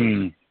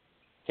sources.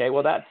 Okay,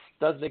 well that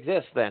doesn't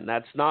exist then.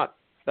 Is not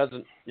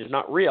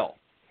real.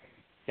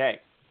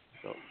 Okay,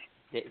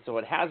 so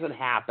it hasn't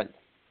happened.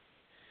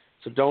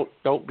 So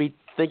don't be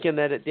thinking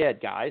that it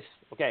did, guys.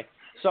 Okay,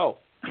 so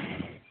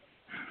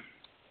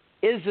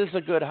is this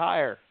a good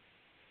hire?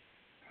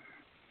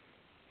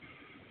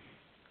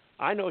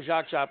 I know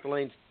Jacques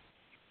Chapdelaine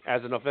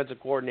as an offensive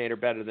coordinator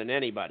better than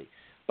anybody,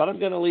 but I'm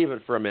going to leave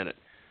it for a minute.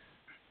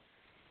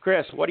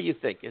 Chris, what do you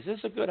think? Is this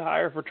a good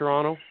hire for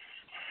Toronto?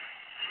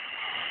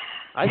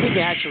 I think he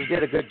actually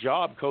did a good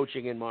job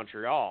coaching in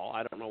Montreal.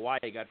 I don't know why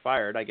he got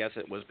fired. I guess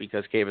it was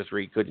because Kavis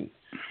Reed couldn't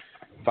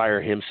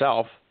fire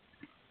himself.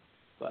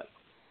 But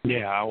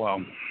yeah,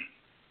 well,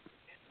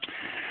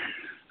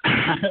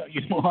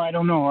 I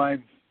don't know.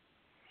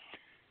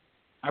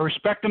 I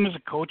respect him as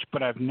a coach,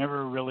 but I've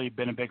never really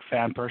been a big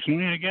fan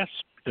personally, I guess.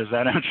 Does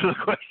that answer the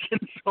question?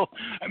 So,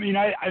 I mean,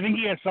 I think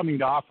he has something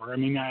to offer. I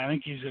mean, I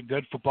think he's a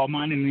good football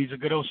mind and he's a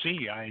good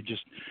OC. I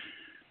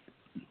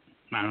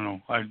don't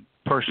know.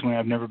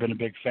 I've never been a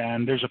big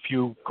fan. There's a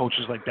few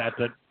coaches like that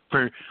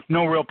for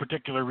no real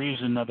particular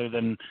reason other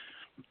than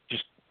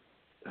just,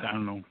 I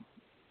don't know,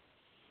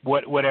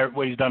 what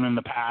he's done in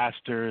the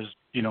past or his,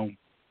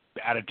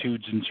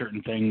 attitudes and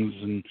certain things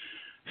and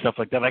stuff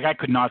like that. Like, I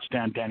could not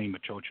stand Danny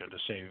Machocha to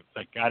say,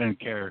 like, I didn't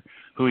care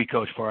who he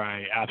coached for.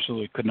 I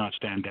absolutely could not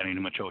stand Danny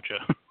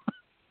Machocha.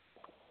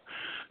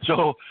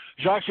 So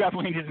Jacques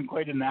Chapelain isn't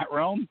quite in that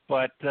realm,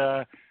 but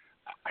I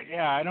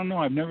don't know.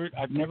 I've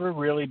never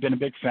really been a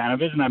big fan of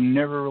his, and I've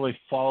never really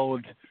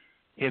followed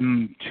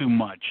him too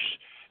much.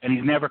 And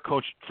he's never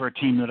coached for a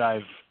team that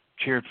I've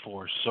cheered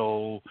for.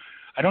 So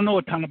I don't know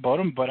a ton about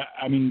him, but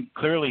I mean,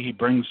 clearly he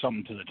brings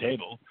something to the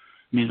table.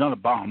 I mean, he's not a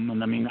bum,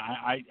 and I mean,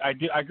 I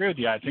agree with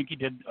you. I think he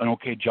did an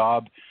okay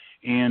job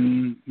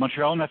in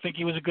Montreal, and I think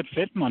he was a good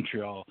fit in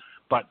Montreal.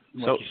 But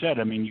like you said,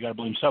 I mean, you got to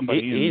blame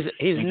somebody.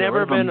 He's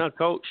never been a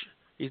coach.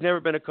 He's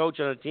never been a coach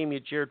on a team you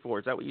cheered for.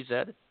 Is that what you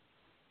said?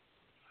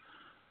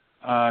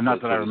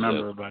 Not that I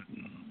remember, but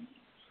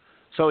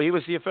so he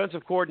was the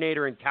offensive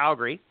coordinator in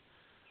Calgary,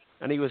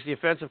 and he was the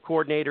offensive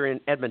coordinator in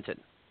Edmonton.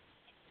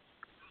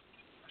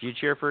 Did you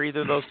cheer for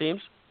either of those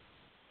teams?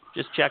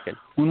 Just checking.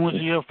 When was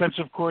he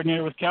offensive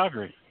coordinator with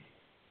Calgary?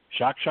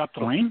 Jacques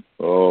Chapelain?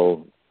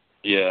 Oh,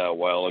 yeah, a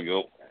while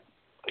ago.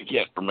 I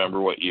can't remember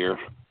what year.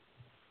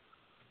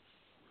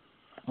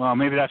 Well,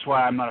 maybe that's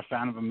why I'm not a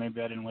fan of him.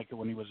 Maybe I didn't like it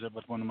when he was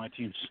with one of my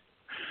teams.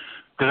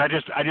 Because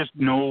I just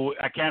know,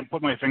 I can't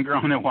put my finger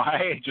on it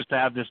why, just to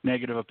have this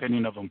negative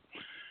opinion of him.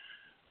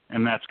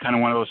 And that's kind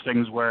of one of those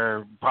things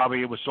where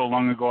probably it was so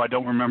long ago I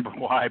don't remember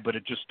why, but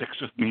it just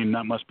sticks with me, and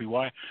that must be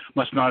why.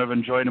 Must not have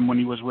enjoyed him when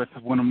he was with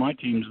one of my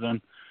teams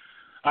then.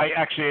 I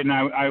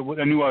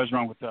knew I was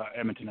wrong with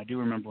Edmonton. I do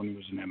remember when he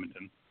was in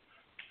Edmonton.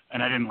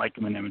 And I didn't like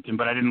him in Edmonton,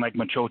 but I didn't like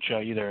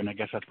Machocha either, and I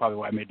guess that's probably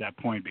why I made that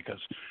point, because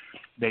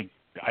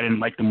I didn't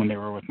like them when they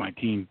were with my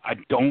team. I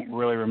don't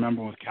really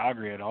remember with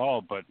Calgary at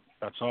all, but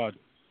that's odd.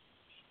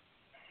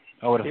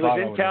 I would have he thought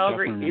was in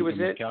Calgary. He was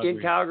in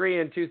Calgary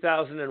in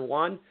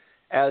 2001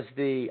 as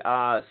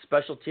the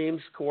special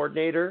teams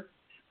coordinator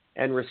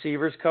and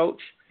receivers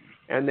coach,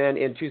 and then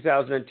in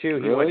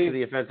 2002 he went to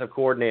the offensive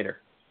coordinator.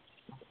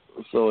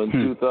 So in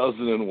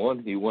 2001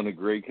 he won a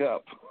Grey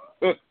Cup.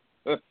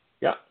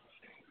 Yeah.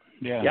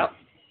 Yeah. Yep.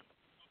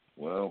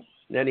 Well.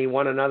 Then he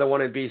won another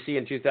one in BC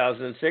in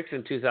 2006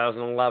 and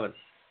 2011.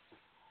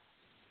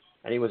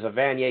 And he was a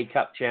Vanier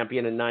Cup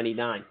champion in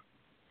 99.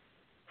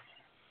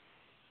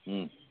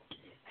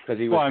 Because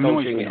he was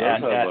coaching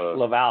at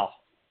Laval.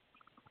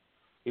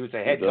 He was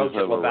a head coach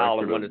at Laval.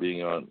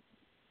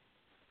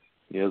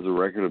 He has a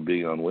record of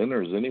being on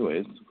winners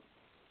anyways.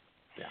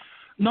 Yeah.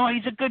 No,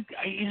 he's a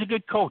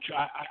good coach.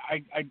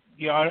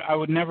 I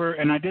would never,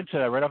 and I did say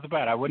that right off the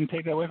bat. I wouldn't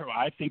take that away from him.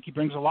 I think he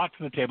brings a lot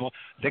to the table.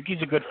 I think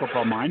he's a good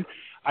football mind.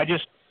 I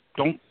just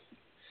don't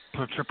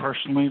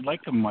personally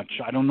like him much.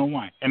 I don't know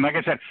why. And like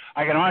I said,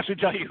 I can honestly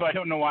tell you I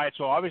don't know why.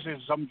 So obviously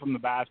it's something from the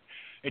past.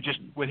 It just,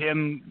 with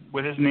him,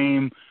 with his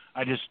name,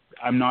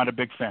 I'm not a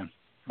big fan.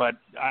 But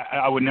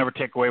I would never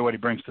take away what he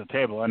brings to the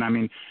table. And I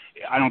mean,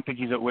 I don't think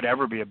he would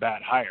ever be a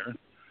bad hire.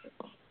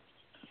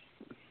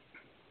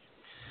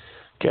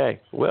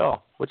 Okay,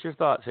 Will, what's your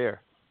thoughts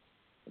here?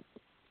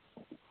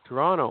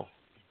 Toronto.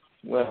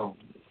 Well,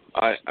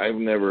 I've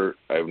never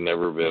been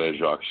a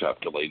Jacques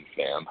Chapelain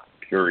fan.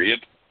 Period.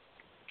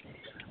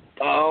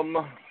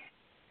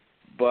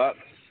 But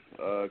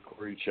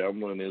Corey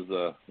Chamberlain is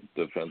a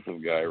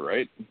defensive guy,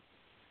 right?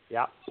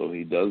 Yeah. So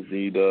he does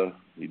need an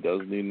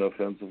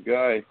offensive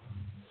guy.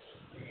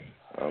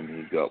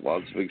 He's got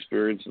lots of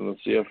experience in the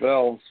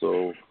CFL,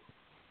 so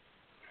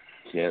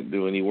can't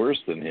do any worse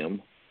than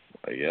him,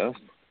 I guess.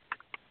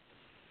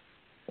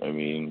 I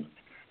mean,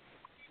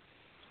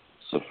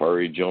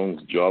 Safari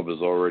Jones' job is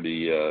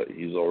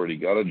he's already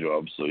got a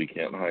job, so he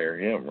can't hire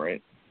him,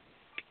 right?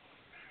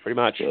 Pretty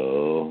much.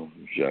 So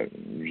Jacques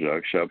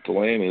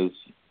Chapelain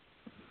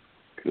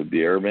could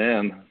be our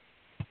man.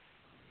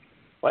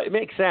 Well, it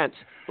makes sense,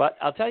 but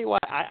I'll tell you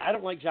what, I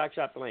don't like Jacques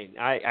Chapelain.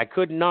 I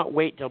could not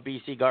wait till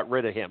BC got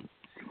rid of him.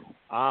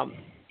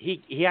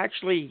 He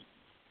actually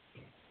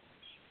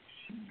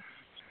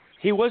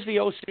was the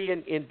OC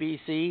in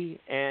BC,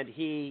 and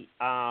he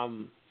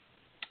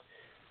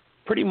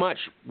pretty much,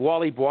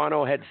 Wally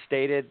Buono had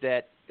stated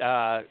that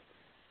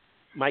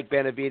Mike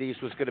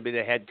Benavides was going to be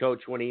the head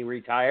coach when he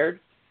retired,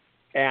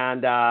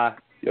 and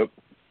yep.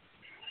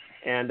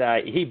 And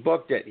he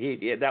booked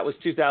it. That was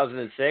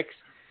 2006.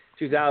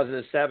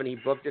 2007, he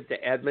booked it to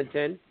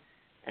Edmonton.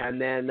 And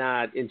then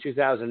in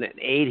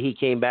 2008, he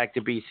came back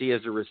to BC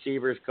as a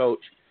receivers coach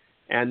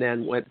and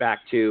then went back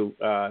to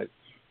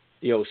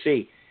the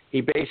OC.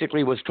 He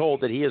basically was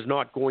told that he is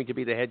not going to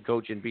be the head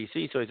coach in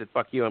BC, so he said,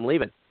 fuck you, I'm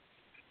leaving.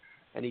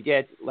 And he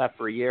did, left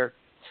for a year,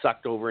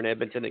 sucked over in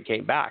Edmonton, and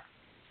came back.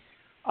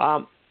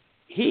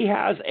 He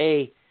has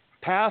a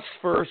pass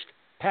first,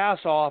 pass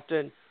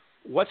often,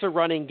 what's a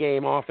running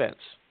game offense?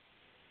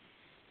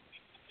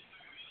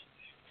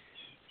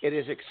 It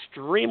is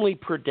extremely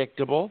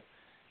predictable.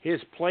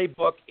 His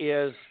playbook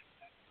is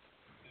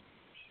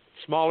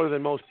smaller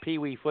than most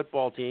Pee-wee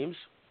football teams.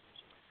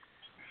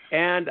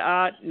 And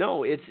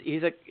no,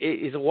 he's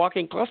a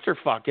walking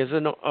clusterfuck as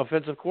an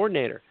offensive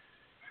coordinator.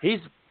 He's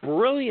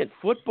brilliant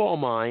football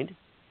mind,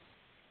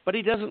 but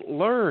he doesn't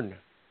learn.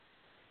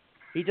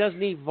 He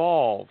doesn't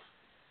evolve.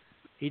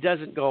 He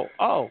doesn't go,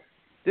 oh,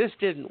 this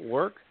didn't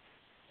work.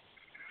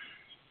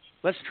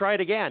 Let's try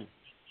it again.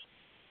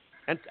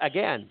 And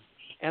again.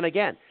 And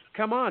again.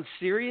 Come on,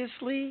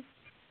 seriously?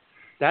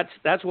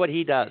 That's what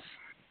he does.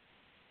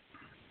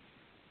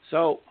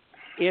 So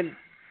in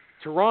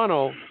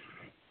Toronto,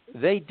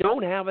 they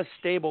don't have a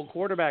stable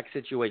quarterback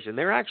situation.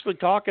 They're actually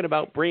talking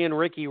about bringing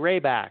Ricky Ray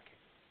back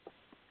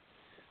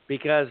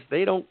because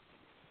they don't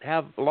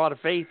have a lot of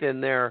faith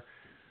in their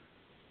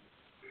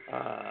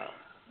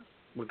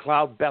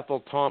McLeod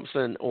Bethel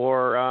Thompson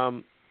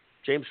or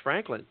James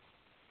Franklin.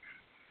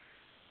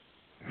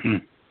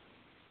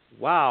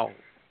 Wow.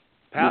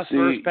 Pass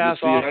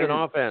often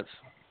offense.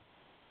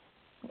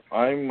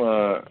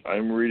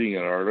 I'm reading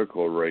an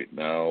article right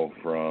now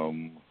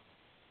from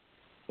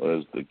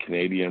the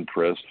Canadian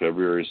Press,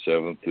 February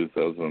 7th,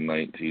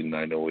 2019,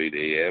 9:08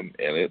 a.m.,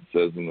 and it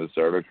says in this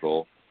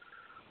article,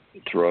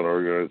 Toronto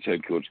Argonauts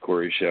head coach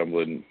Corey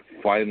Shamblin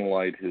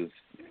finalized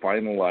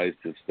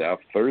his staff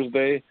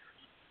Thursday.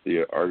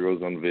 The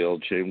Argos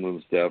unveiled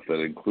Chamberlain's staff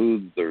that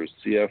includes their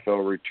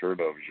CFL return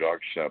of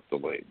Jacques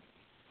Chapdelaine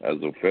as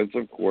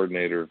offensive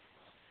coordinator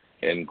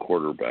and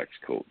quarterbacks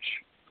coach.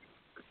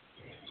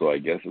 So I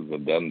guess it's a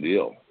done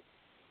deal.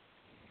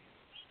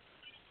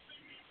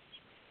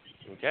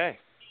 Okay.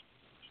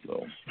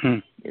 So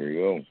there you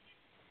go.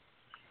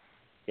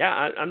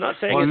 Yeah, I'm not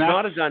saying it's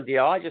not a done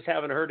deal. I just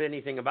haven't heard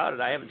anything about it.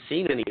 I haven't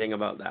seen anything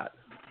about that.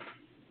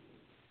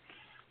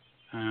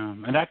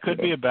 And that could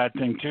be a bad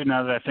thing, too,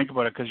 now that I think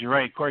about it, because you're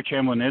right. Corey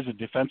Chamberlain is a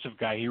defensive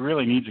guy. He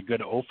really needs a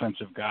good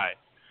offensive guy.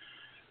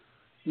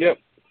 Yep.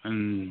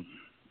 And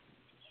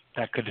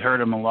that could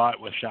hurt him a lot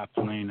with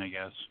Chapdelaine, I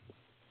guess.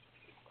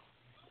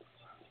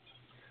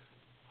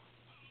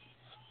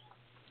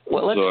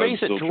 Well, let's face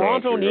it,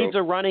 Toronto needs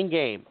a running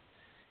game.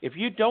 If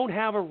you don't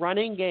have a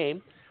running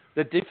game,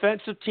 the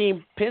defensive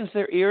team pins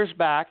their ears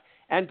back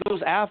and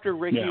goes after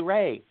Ricky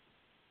Ray.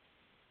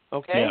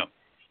 Okay? Yeah.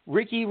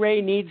 Ricky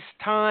Ray needs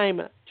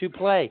time to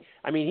play.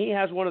 I mean, he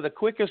has one of the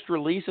quickest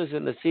releases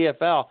in the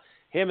CFL,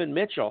 him and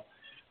Mitchell.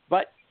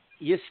 But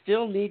you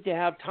still need to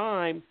have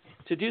time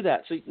to do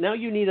that. So now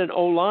you need an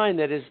O-line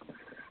that is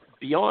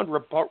beyond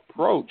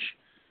reproach.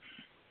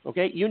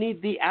 Okay? You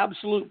need the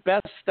absolute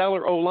best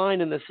stellar O-line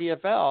in the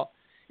CFL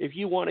if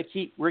you want to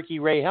keep Ricky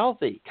Ray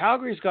healthy.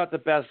 Calgary's got the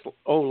best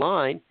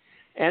O-line,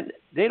 and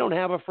they don't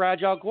have a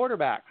fragile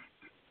quarterback.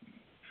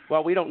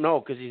 Well, we don't know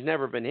because he's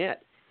never been hit.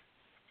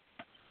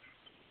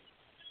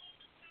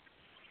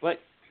 But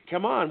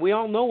come on, we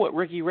all know what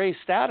Ricky Ray's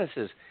status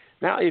is.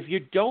 Now, if you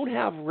don't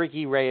have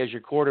Ricky Ray as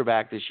your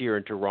quarterback this year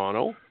in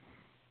Toronto,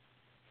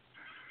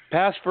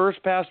 pass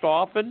first, pass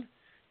often,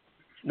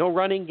 no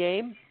running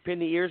game, pin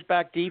the ears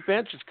back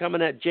defense is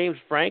coming at James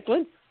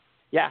Franklin.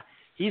 Yeah,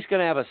 he's going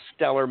to have a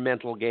stellar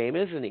mental game,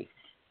 isn't he?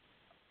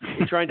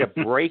 You're trying to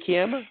break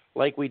him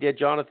like we did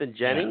Jonathan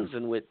Jennings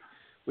and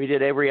we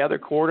did every other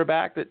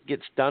quarterback that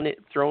gets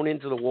thrown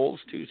into the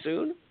wolves too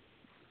soon?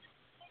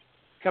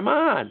 Come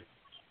on.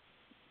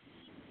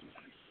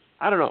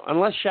 I don't know.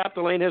 Unless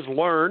Chapdelaine has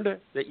learned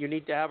that you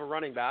need to have a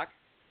running back,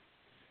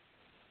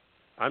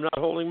 I'm not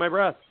holding my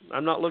breath.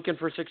 I'm not looking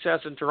for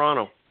success in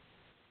Toronto.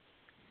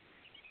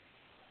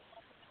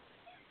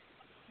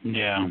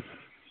 Yeah.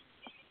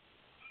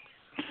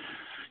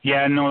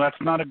 Yeah, no, that's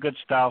not a good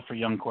style for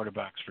young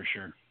quarterbacks for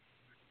sure.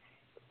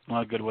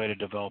 Not a good way to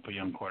develop a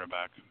young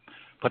quarterback.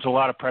 Puts a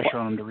lot of pressure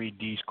on him to read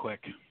D's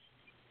quick.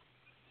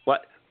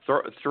 What?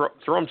 Throw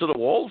him to the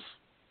wolves?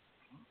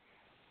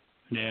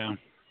 Yeah.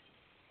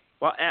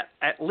 Well,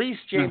 at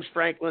least James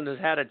Franklin has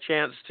had a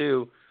chance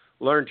to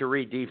learn to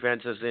read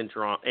defenses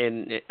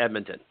in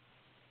Edmonton,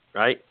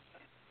 right?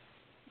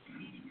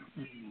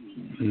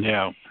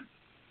 Yeah.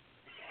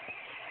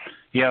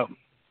 Yeah.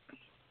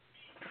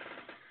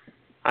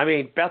 I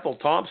mean, Bethel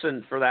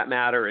Thompson, for that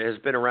matter, has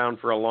been around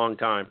for a long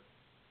time.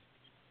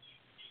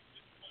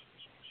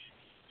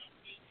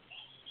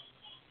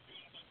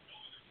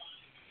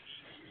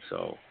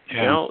 So,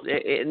 you know,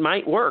 it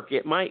might work.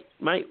 It might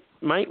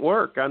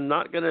work. I'm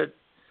not going to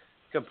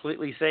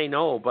completely say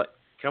no, but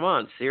come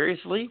on,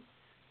 seriously?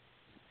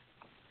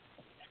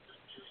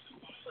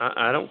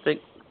 I don't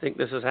think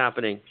this is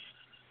happening.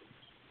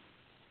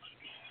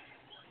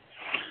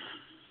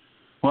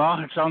 Well,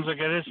 it sounds like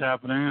it is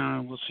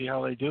happening. We'll see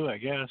how they do, I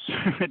guess.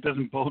 It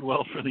doesn't bode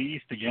well for the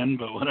East again,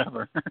 but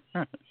whatever.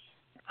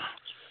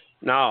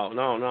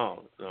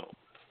 No.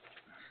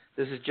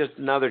 This is just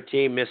another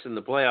team missing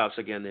the playoffs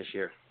again this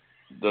year.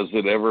 Does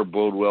it ever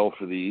bode well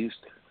for the East?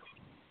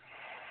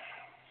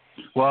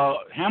 Well,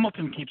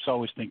 Hamilton keeps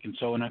always thinking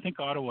so, and I think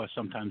Ottawa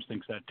sometimes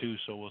thinks that too,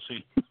 so we'll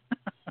see.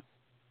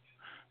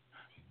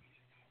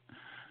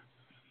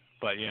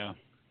 But yeah,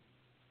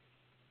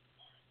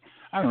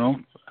 I don't know.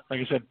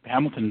 Like I said,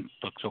 Hamilton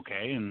looks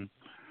okay, and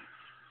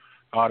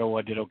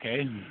Ottawa did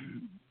okay.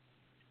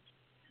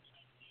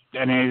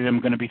 Any of them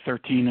going to be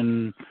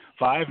 13-5?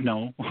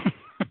 No.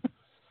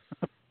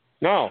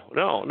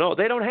 No.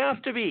 They don't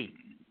have to be.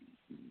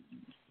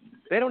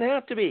 They don't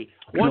have to be.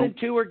 1 and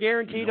 2 are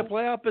guaranteed a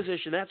playoff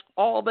position. That's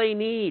all they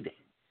need.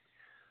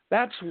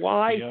 That's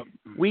why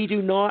we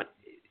do not.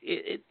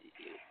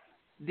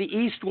 The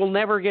East will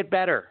never get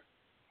better.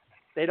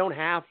 They don't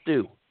have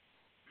to.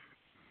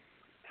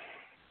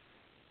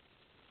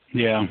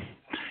 Yeah.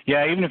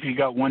 Yeah, even if you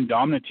got one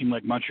dominant team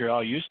like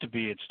Montreal used to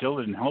be, it still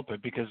didn't help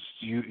it because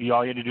you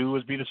all you had to do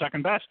was be the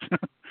second best,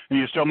 and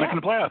you're still making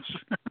the playoffs.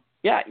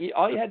 Yeah,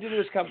 all you had to do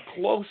is come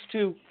close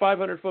to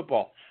 500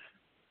 football.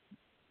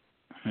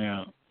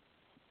 Yeah.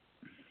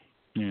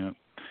 Yeah.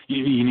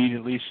 You need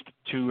at least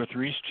 2 or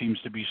 3 teams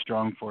to be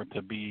strong for it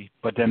to be,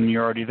 but then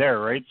you're already there,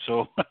 right?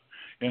 So,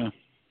 yeah.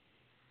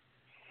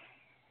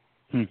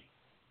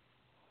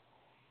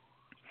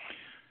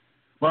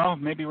 Well,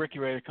 maybe Ricky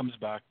Ray comes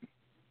back,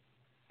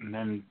 and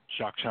then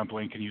Jacques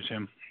Champlain can use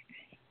him.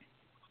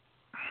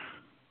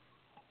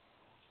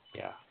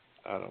 Yeah,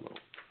 I don't know.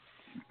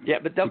 Yeah,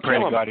 but they'll pray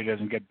kill to him. God he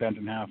doesn't get bent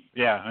in half.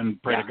 Yeah,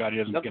 and pray to God he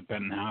doesn't get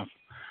bent in half.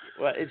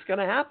 Well, it's going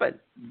to happen.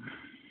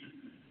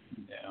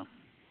 Yeah.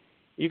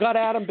 You got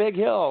Adam Big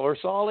Hill or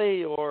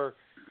Solly or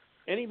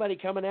anybody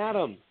coming at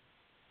him.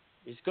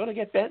 He's going to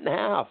get bent in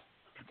half.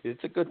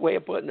 It's a good way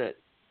of putting it.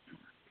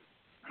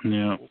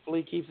 Yeah.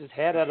 Hopefully he keeps his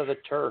head out of the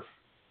turf.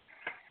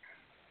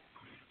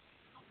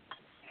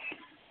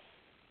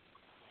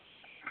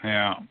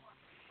 Yeah.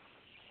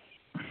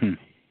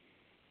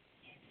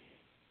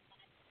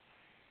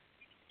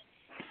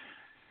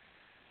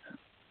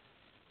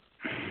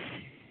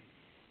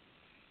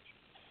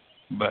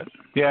 But,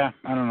 yeah,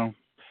 I don't know.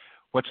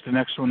 What's the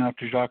next one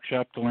after Jacques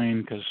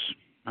Chapdelaine? Because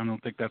I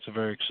don't think that's a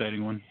very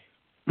exciting one.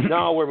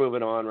 No, we're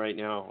moving on right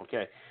now.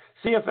 Okay.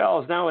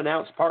 CFL has now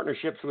announced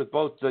partnerships with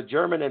both the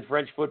German and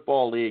French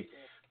Football League.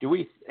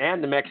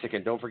 And the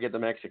Mexican. Don't forget the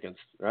Mexicans,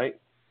 right?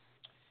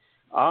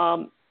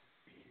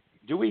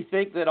 Do we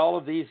think that all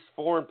of these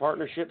foreign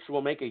partnerships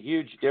will make a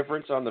huge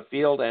difference on the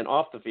field and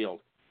off the field?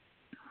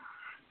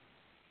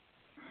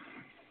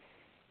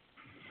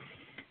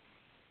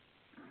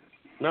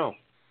 No.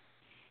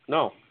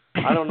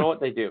 I don't know what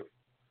they do.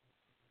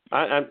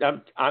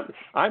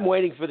 I'm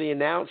waiting for the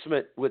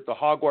announcement with the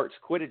Hogwarts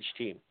Quidditch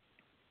team.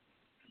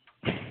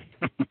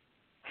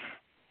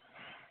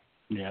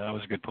 Yeah, that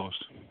was a good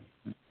post.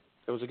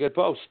 It was a good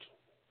post.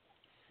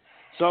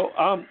 So,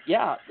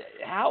 yeah,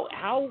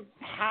 how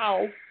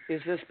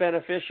is this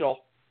beneficial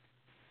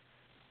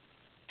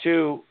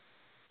to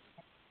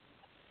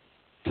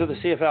the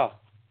CFL?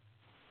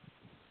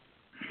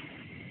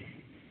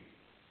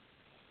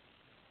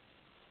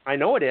 I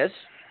know it is.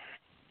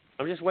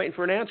 I'm just waiting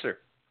for an answer.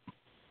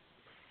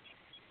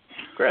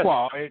 Chris.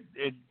 Well,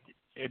 it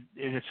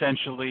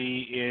essentially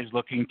is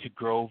looking to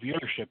grow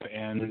viewership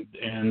and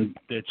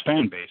its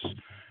fan base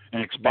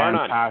and expand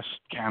past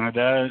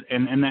Canada.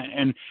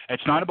 And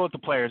it's not about the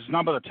players. It's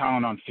not about the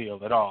talent on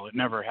field at all. It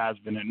never has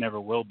been. It never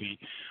will be.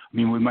 I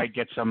mean, we might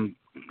get some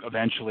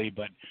eventually,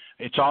 but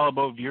it's all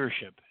about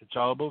viewership. It's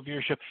all about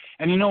viewership.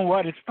 And you know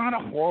what? It's not a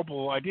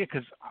horrible idea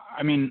because,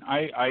 I mean,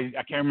 I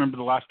can't remember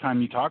the last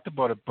time you talked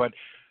about it, but,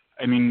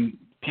 I mean,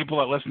 people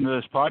that listen to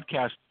this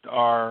podcast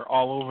are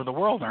all over the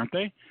world, aren't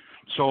they?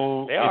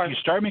 So if you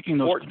start making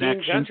those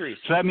connections, countries.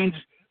 so that means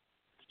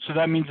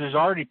there's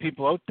already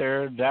people out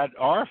there that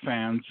are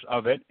fans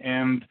of it,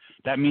 and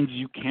that means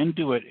you can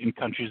do it in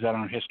countries that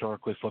aren't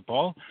historically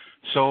football.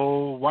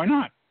 So why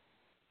not?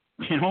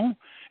 You know,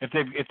 if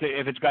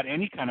it's got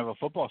any kind of a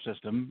football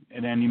system,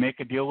 and then you make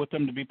a deal with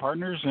them to be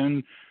partners,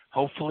 and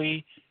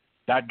hopefully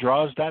that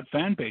draws that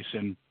fan base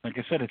in. Like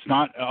I said, it's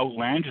not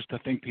outlandish to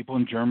think people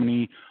in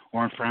Germany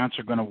or in France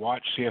are going to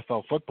watch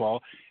CFL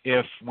football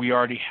if we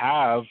already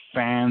have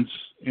fans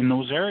in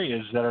those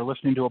areas that are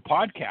listening to a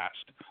podcast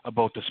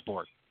about the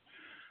sport.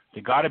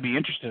 They got to be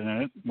interested in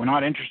it. We're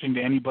not interesting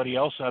to anybody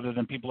else other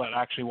than people that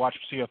actually watch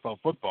CFL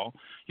football.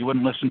 You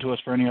wouldn't listen to us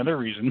for any other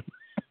reason.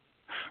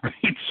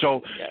 Right?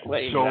 So,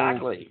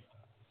 exactly.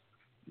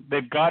 So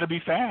they've got to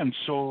be fans.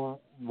 So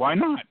why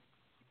not?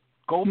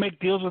 Go make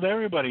deals with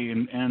everybody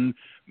and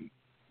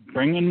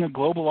bring in the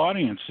global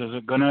audience. Is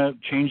it going to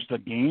change the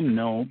game?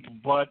 No,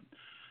 but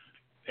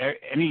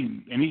I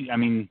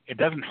mean, it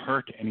doesn't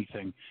hurt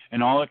anything,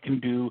 and all it can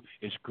do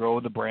is grow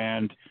the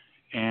brand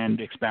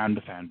and expand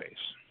the fan base.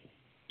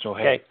 So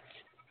hey,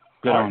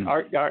 good on.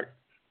 Art,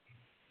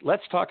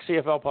 let's talk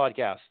CFL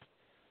podcast.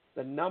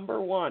 The number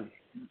one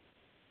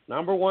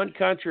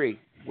country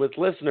with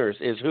listeners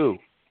is who?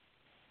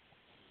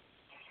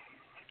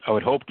 I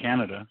would hope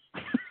Canada.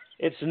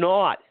 It's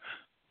not.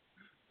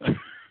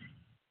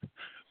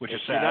 Which it's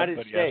is sad, United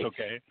but States, yes,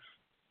 okay.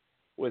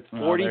 With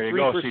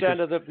 43%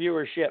 of the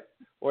viewership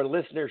or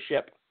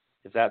listenership,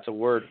 if that's a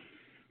word,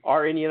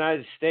 are in the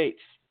United States.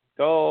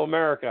 Go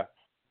America.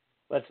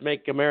 Let's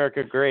make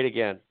America great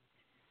again.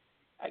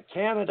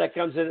 Canada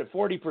comes in at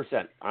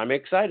 40%. I'm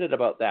excited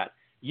about that.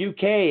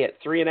 UK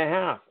at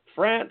 3.5.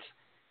 France,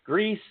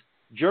 Greece,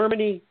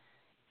 Germany,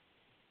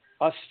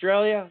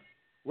 Australia,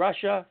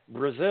 Russia,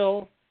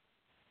 Brazil,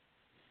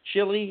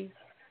 Chile,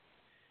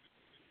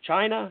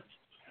 China.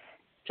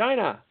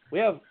 We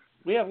have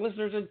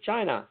listeners in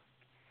China.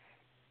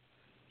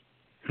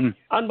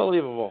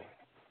 Unbelievable.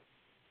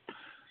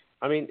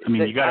 I mean,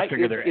 you got to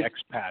figure they're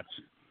expats.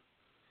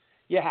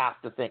 You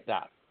have to think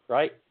that,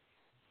 right?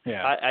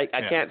 Yeah.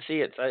 I can't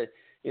see it. I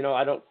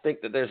don't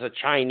think that there's a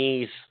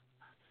Chinese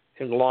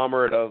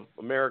conglomerate of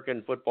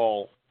American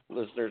football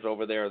listeners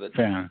over there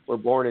that were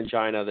born in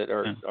China that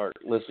are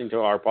listening to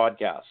our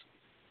podcast.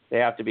 They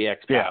have to be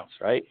expats,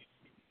 right?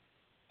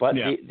 But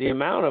the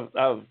amount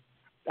of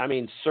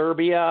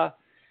Serbia,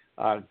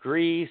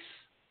 Greece,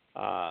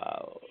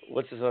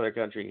 what's this other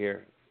country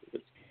here?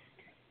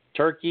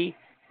 Turkey.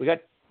 We got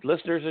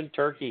listeners in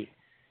Turkey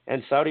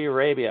and Saudi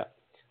Arabia.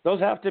 Those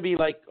have to be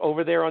like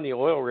over there on the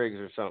oil rigs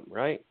or something,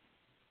 right?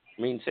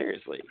 I mean,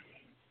 seriously.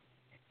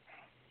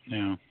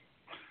 Yeah.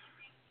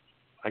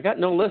 I got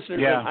no listeners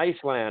in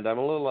Iceland. I'm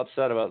a little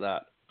upset about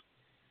that.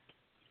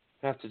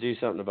 Have to do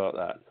something about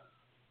that.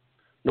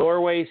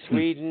 Norway,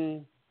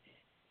 Sweden.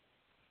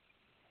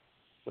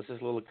 What's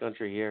this little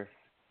country here?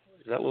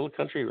 Is that little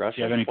country Russia?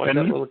 Do you have any What's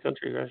Finland? that little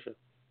country Russia?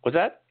 What's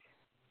that?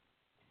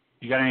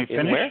 You got any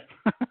Finnish? Where?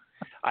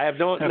 I have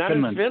not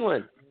Finland. in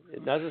Finland.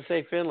 It doesn't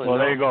say Finland. Well,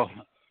 there you go.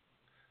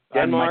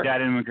 Denmark. My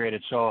dad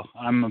immigrated, so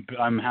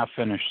I'm half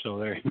Finnish. So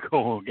there you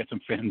go. We'll get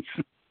some Finns.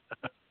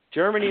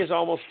 Germany is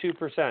almost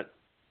 2%.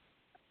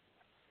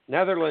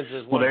 Netherlands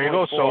is 1.4. Well, there you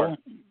go. So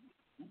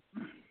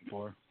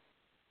 4.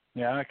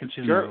 Yeah, I can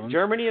see the Netherlands.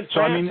 Germany and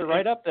France are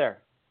right up there.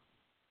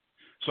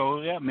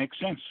 So yeah, it makes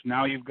sense.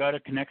 Now you've got a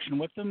connection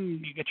with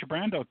them. You get your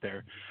brand out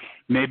there.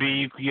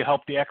 Maybe you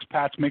help the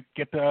expats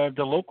get the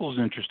locals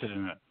interested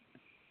in it,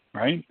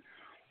 right?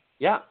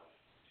 Yeah.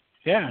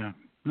 Yeah.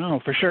 No,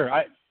 for sure.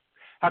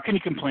 How can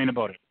you complain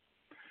about it?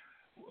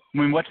 I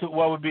mean, what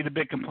would be the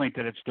big complaint,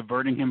 that it's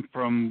diverting him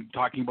from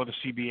talking about the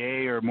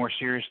CBA or more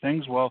serious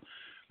things? Well,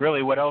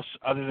 really, what else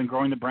other than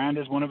growing the brand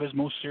is one of his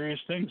most serious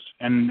things,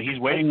 and he's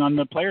waiting on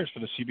the players for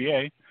the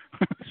CBA.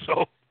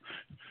 So.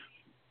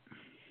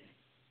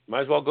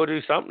 Might as well go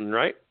do something,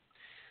 right?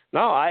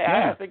 No,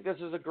 I think this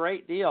is a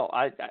great deal.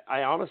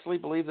 I honestly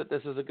believe that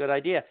this is a good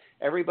idea.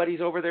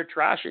 Everybody's over there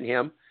trashing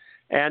him,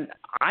 and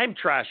I'm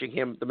trashing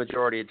him the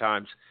majority of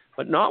times,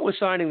 but not with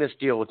signing this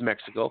deal with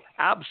Mexico.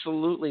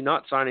 Absolutely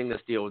not signing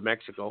this deal with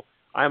Mexico.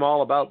 I'm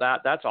all about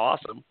that. That's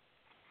awesome.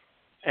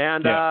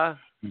 And now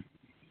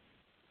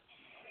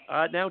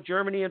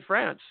Germany and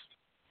France,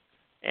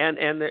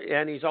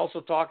 and he's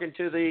also talking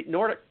to the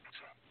Nordic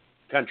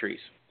countries.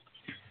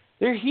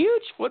 They're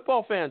huge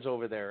football fans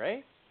over there,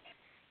 eh?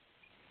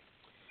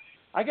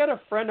 I got a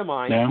friend of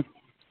mine. Yeah.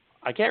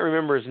 I can't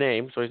remember his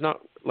name, so he's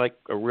not like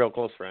a real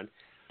close friend.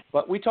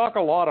 But we talk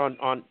a lot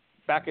on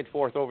back and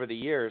forth over the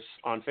years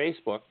on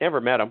Facebook.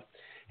 Never met him.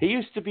 He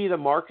used to be the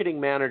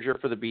marketing manager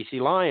for the BC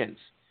Lions,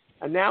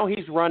 and now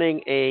he's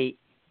running a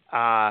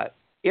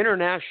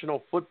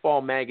international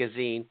football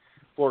magazine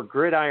for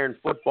gridiron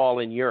football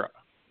in Europe.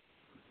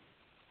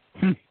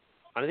 I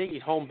think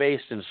he's home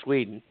based in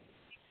Sweden.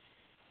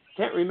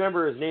 Can't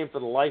remember his name for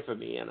the life of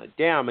me, and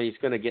damn, he's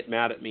going to get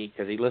mad at me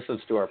because he listens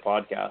to our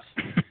podcast.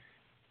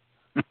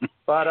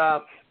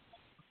 But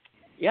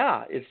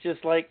yeah, it's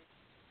just like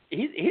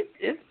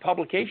his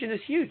publication is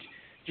huge.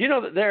 Do you know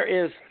that there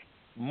is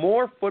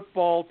more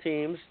football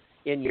teams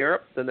in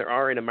Europe than there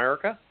are in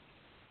America?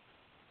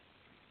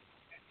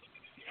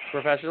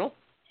 Professional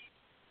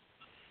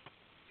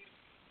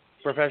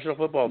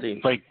football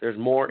teams. Like there's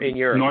more in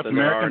Europe North than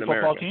there are in American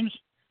football America. teams?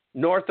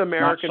 North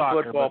American Not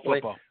soccer, football, but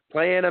football.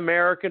 Playing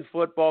American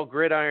football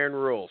gridiron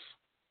rules.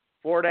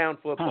 4-down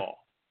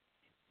football.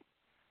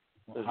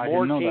 There's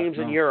more teams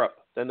in Europe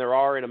than there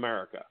are in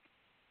America.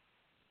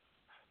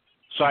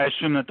 So I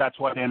assume that's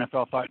why the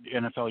NFL thought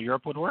NFL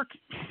Europe would work?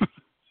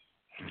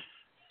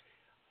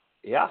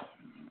 Yeah.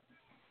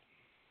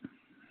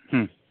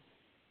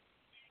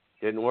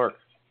 Didn't work.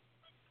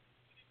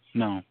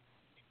 No.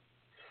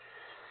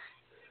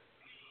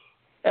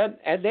 And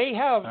they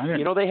have,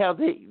 they have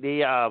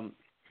the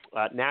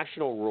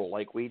national rule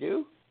like we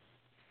do.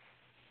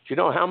 Do you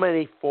know how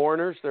many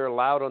foreigners they're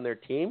allowed on their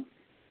team?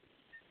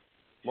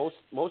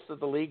 Most of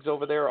the leagues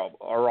over there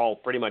are all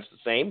pretty much the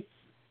same.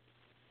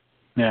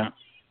 Yeah.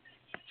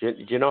 Do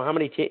you know how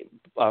many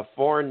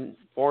foreign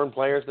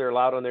players they're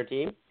allowed on their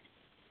team?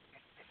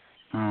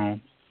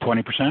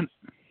 20%?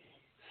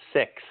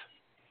 6.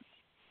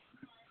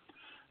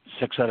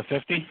 6 out of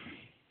 50?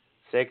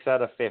 6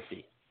 out of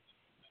 50.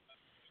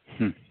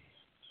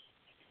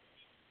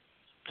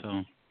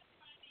 So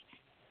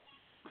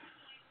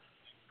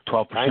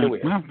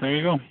 12%. Well, there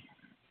you go.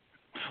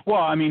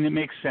 Well, I mean, it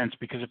makes sense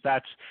because if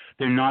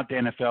they're not the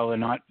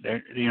NFL,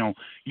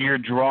 your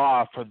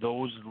draw for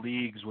those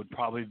leagues would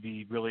probably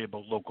be really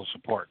about local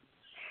support.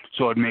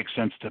 So it makes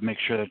sense to make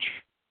sure that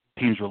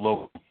teams were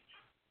local.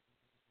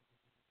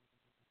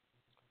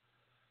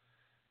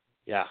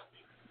 Yeah.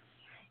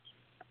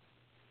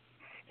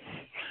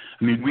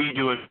 I mean, we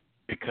do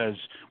it because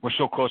we're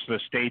so close to the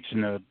States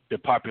and the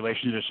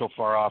populations are so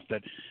far off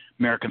that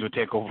Americans would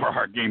take over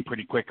our game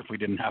pretty quick if we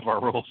didn't have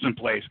our rules in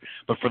place.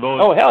 But for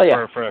those, hell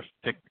yeah. to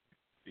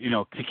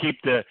keep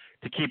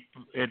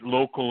it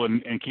local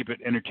and keep it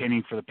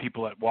entertaining for the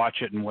people that watch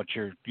it and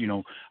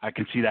I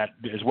can see that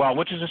as well,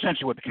 which is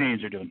essentially what the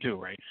Canadians are doing too,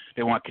 right?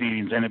 They want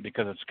Canadians in it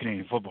because it's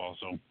Canadian football.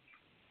 So,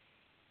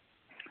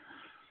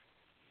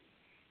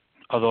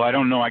 although I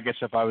don't know, I guess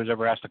if I was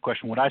ever asked the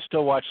question, would I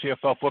still watch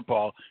CFL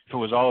football if it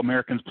was all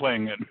Americans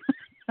playing it?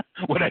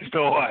 Would I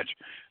still watch?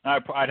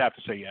 I'd have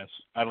to say yes.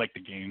 I like the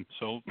game,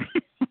 so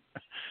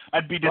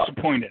I'd be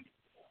disappointed,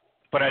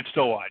 but I'd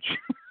still watch.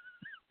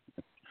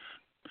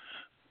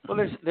 Well,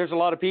 there's a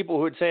lot of people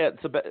who would say it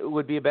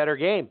would be a better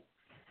game.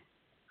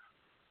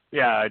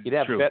 Yeah, you'd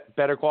have true.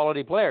 Better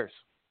quality players.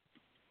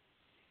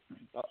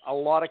 A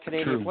lot of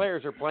Canadian True.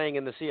 players are playing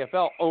in the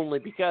CFL only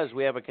because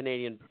we have a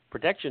Canadian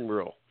protection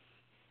rule.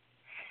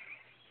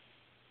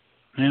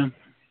 Yeah.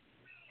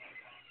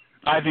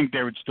 I think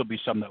there would still be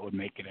some that would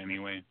make it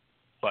anyway.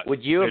 But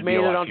would you have made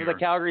it onto fewer. the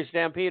Calgary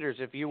Stampeders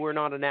if you were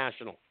not a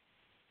national?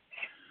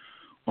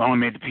 Well, I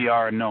made the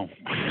PR, and no.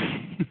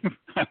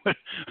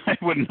 I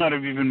would not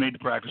have even made the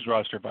practice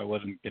roster if I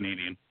wasn't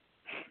Canadian.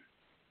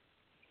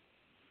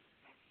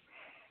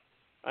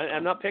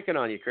 I'm not picking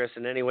on you, Chris,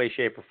 in any way,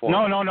 shape, or form.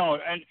 No.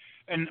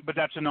 But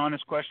that's an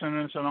honest question,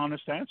 and it's an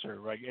honest answer.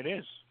 Right? It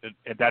is.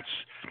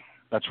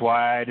 That's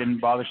why I didn't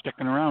bother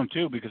sticking around,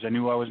 too, because I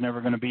knew I was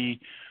never going to be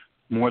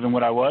more than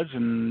what I was,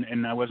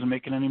 and I wasn't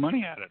making any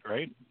money at it,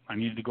 right? I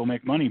needed to go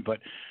make money. But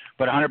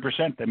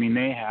 100%, I mean,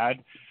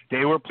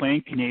 they were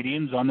playing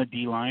Canadians on the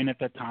D-line at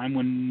that time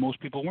when most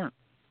people weren't.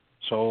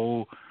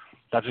 So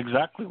that's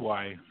exactly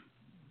why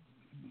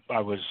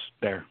I was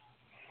there,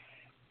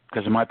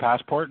 because of my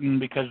passport and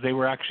because they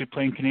were actually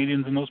playing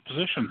Canadians in those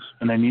positions,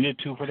 and they needed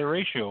to for their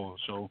ratio.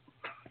 So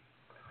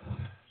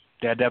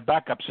they had to have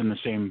backups in the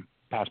same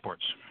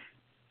passports.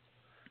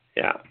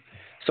 Yeah.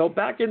 So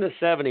back in the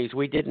 70s,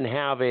 we didn't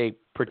have a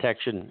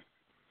protection.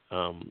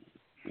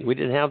 We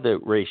didn't have the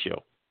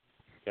ratio.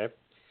 Okay.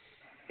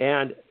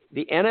 And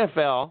the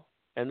NFL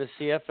and the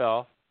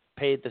CFL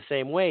paid the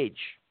same wage.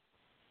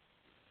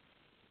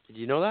 Did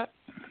you know that?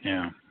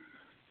 Yeah.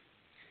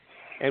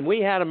 And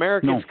we had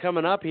Americans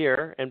coming up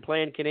here and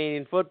playing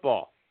Canadian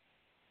football.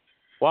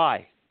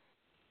 Why?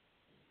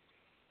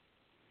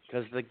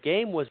 Because the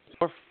game was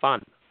more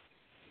fun.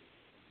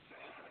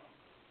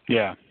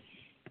 Yeah.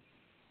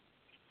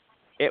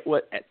 It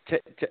was to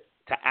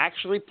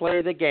actually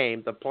play the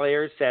game. The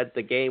players said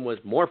the game was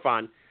more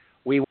fun.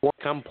 We won't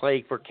come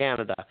play for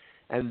Canada,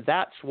 and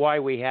that's why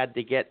we had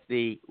to get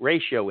the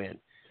ratio in,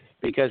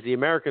 because the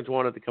Americans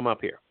wanted to come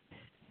up here.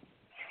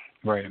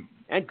 Right.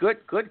 And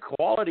good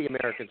quality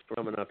Americans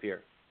coming up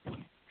here.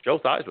 Joe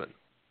Theismann.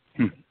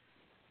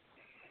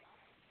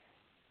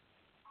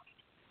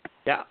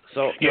 Yeah.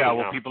 So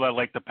well, people that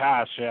like the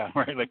pass,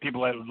 right. Like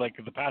people that like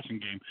the passing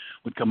game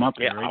would come up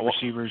here, right?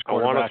 Receivers,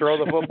 quarterbacks. I want to throw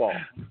the football.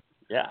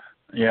 Yeah.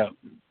 Yeah.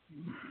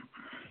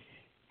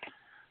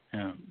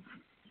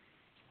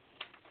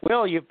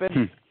 Will, you've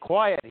been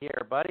quiet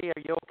here, buddy.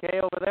 Are you okay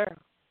over there?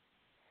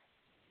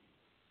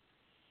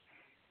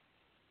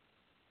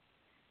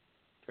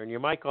 Turn your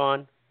mic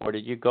on, or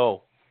did you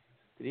go?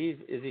 Is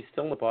he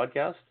still in the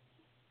podcast?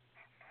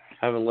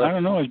 I haven't listened. I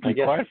don't know. He's been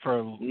quiet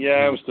for.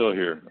 Yeah, I'm still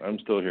here.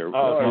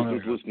 Oh, I was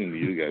just listening to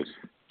you guys.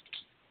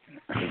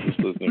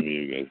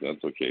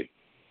 That's okay.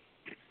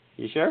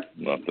 You sure?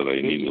 Not that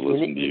I need to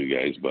listen to you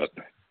guys, but.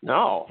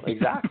 No,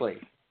 exactly.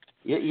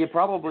 you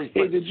probably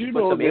put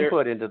some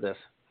input into this.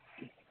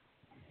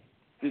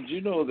 Did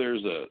you know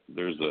there's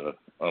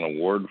an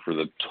award for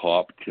the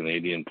top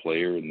Canadian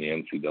player in the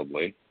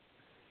NCAA?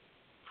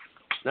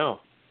 No.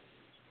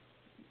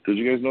 Did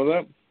you guys know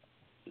that?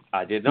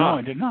 I did not. No,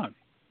 I did not.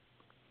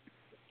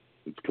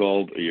 It's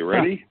called, are you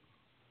ready?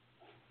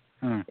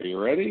 Huh. Are you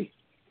ready?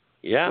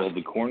 Yeah. It's called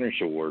the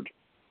Cornish Award.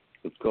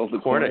 It's called the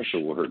Cornish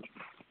Award.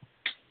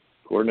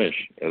 Cornish,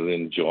 as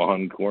in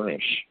John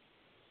Cornish.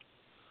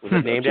 Was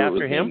it named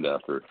after him? Named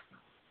after.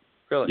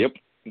 Really? Yep.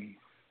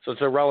 So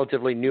it's a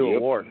relatively new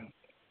award.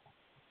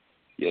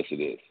 Yes,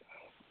 it is.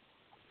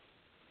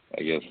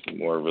 I guess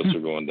more of us are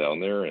going down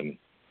there, and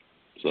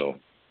so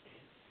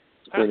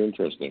it's quite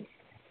interesting.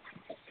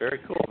 Very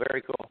cool.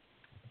 Very cool.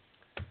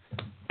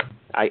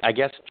 I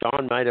guess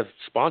John might have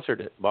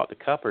sponsored it, bought the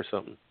cup or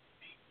something.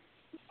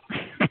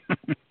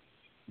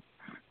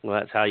 Well,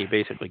 that's how you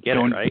basically get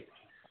it, right?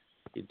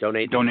 You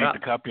donate the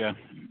cup, yeah.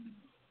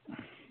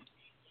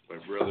 My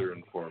brother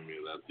informed me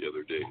of that the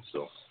other day,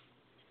 so.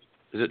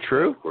 Is it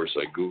true? Of course,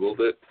 I Googled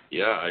it.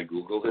 Yeah, I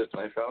Googled it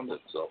and I found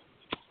it, so.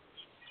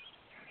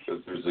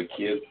 Because there's a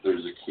kid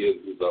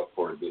who's up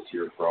for it this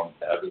year from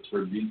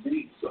Abbotsford,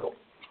 BC, so.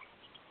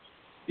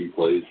 He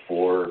plays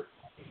for,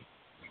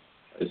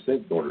 I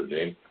think, Notre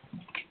Dame.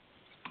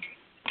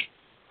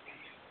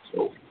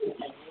 So,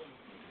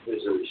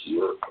 there's a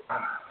receiver.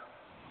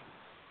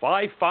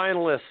 5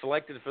 finalists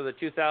selected for the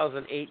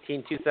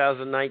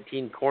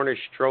 2018-2019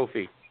 Cornish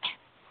Trophy.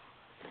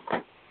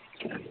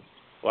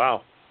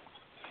 Wow.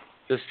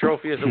 This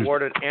trophy is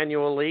awarded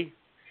annually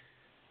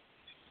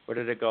Where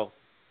did it go?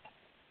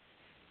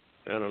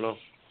 I don't know.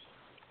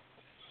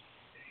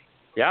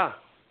 Yeah.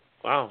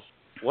 Wow.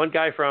 One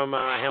guy from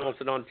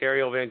Hamilton,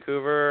 Ontario,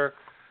 Vancouver.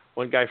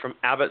 One guy from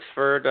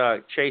Abbotsford,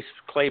 Chase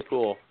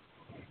Claypool.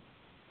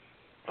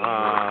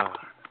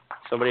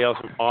 Somebody else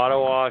from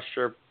Ottawa,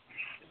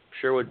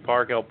 Sherwood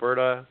Park,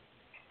 Alberta.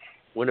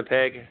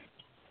 Winnipeg,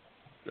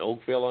 and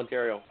Oakville,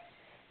 Ontario.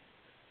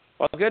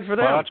 Well, good for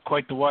them. Well, that's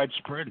quite the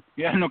widespread.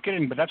 Yeah, no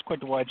kidding, but that's quite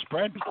the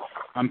widespread.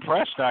 I'm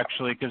impressed,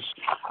 actually, because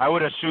I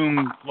would assume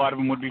a lot of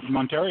them would be from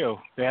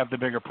Ontario. They have the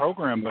bigger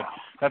program, but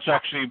that's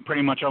actually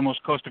pretty much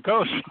almost coast to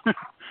coast.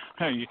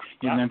 You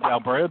then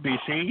Alberta,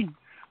 BC,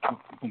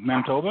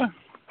 Manitoba.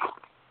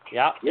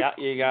 Yeah.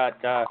 You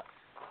got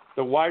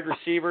the wide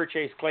receiver,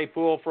 Chase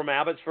Claypool from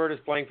Abbotsford, is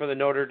playing for the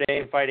Notre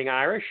Dame Fighting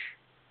Irish.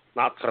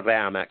 Not for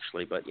them,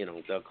 actually, but,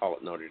 they'll call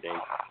it Notre Dame.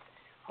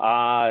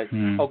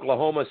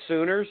 Oklahoma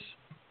Sooners.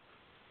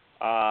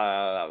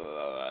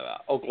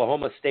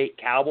 Oklahoma State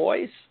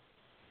Cowboys.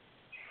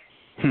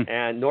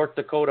 And North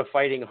Dakota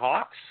Fighting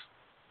Hawks.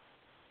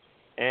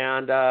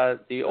 And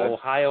the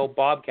Ohio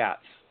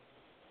Bobcats.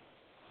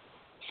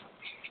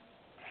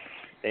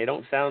 They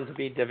don't sound to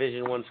be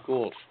Division I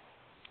schools.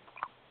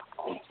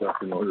 Except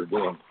for Notre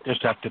Dame.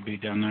 Just have to be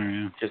down there,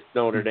 yeah. Just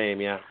Notre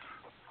Dame, yeah.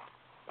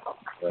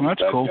 Well,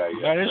 that's cool.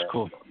 That is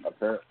cool.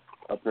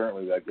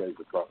 Apparently that guy's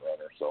a front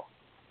runner, so.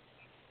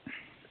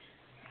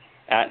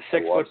 At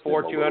 6'4",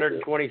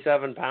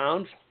 227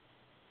 pounds.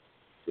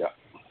 Yeah.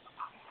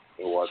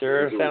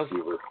 Sure sounds.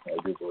 Receiver, I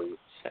do believe.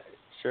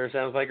 Sure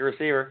sounds like a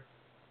receiver.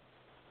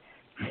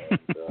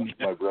 And,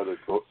 my brother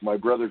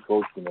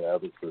coached him in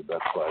Abbotsford.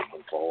 That's why I've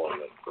been following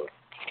him. So.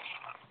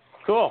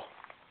 Cool.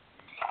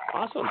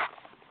 Awesome.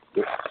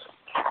 Yeah.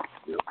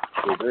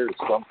 So there's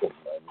something.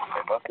 I mean,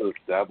 they must have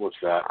established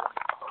that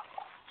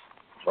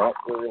not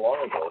very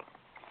long ago.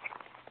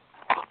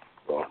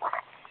 So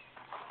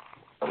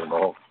I don't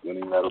know if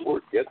winning that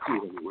award gets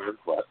you anywhere,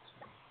 but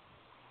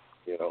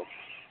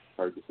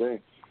hard to say.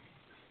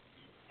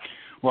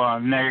 Well,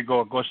 and there you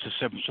go. It goes to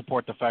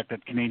support the fact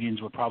that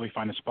Canadians would probably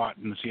find a spot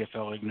in the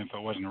CFL even if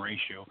it wasn't a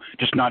ratio,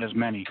 just not as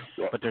many.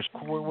 Yeah. But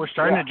we're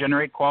starting to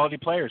generate quality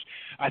players.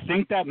 I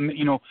think that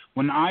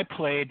when I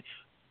played,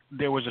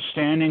 there was a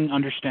standing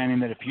understanding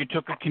that if you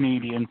took a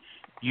Canadian,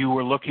 you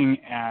were looking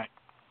at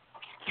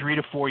 3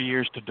 to 4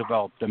 years to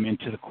develop them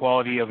into the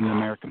quality of an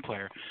American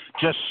player,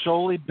 just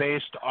solely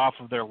based off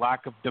of their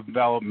lack of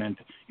development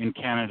in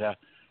Canada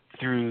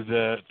through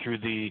the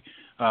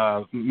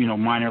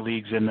minor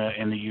leagues and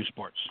the U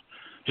sports,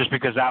 just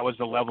because that was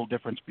the level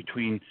difference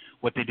between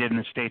what they did in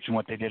the States and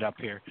what they did up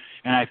here.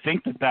 And I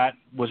think that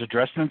was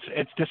addressed, and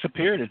it's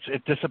disappeared.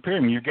 It's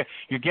disappearing.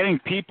 You're getting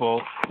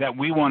people that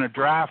we want to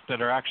draft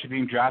that are actually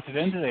being drafted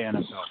into the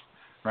NFL,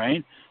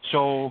 right?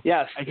 So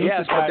yes,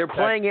 but they're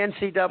playing that,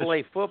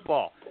 NCAA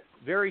football.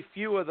 Very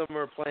few of them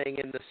are playing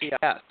in the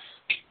CFL.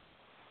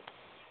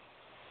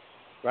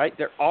 Right?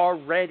 They're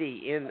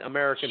already in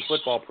American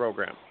football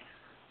program.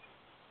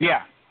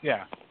 Yeah,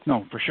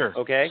 no, for sure.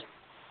 Okay,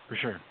 for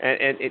sure.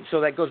 And so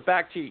that goes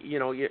back to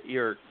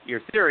your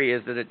theory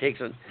is that it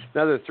takes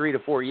another 3 to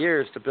 4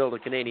 years to build a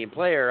Canadian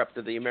player up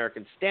to the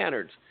American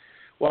standards.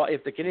 Well,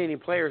 if the Canadian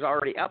player is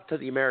already up to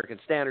the American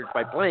standards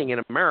by playing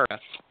in America,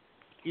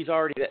 he's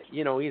already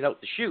he's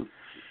out to shoot.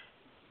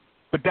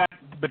 But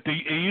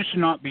it used to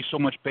not be so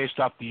much based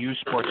off the U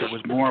sports. It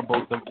was more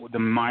about the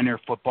minor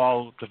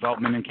football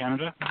development in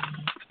Canada,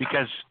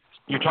 because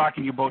you're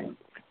talking about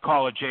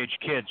college age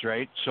kids,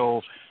 right?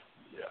 So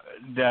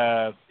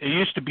it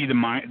used to be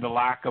the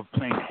lack of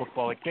playing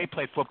football. Like they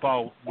play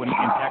football in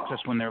Texas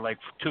when they're like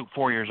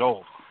 4 years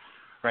old,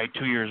 right?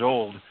 2 years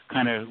old,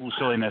 kind of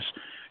silliness.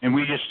 And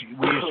we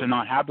used to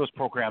not have those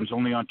programs.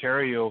 Only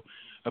Ontario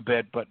a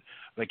bit, but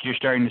like you're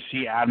starting to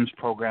see Adams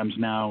programs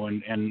now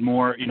and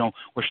more.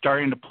 We're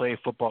starting to play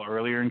football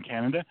earlier in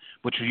Canada,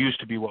 which used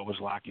to be what was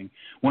lacking.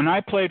 When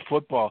I played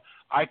football,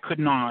 I could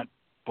not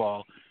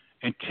ball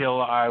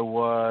until I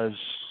was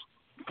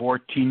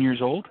 14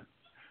 years old.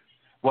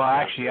 Well,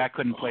 actually, I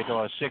couldn't play till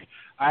I was 6.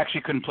 I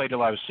actually couldn't play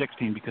till I was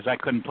 16 because I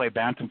couldn't play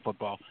bantam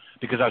football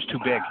because I was too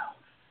big.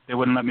 They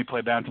wouldn't let me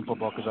play bantam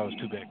football because I was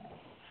too big.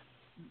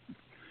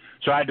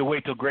 So I had to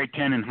wait till grade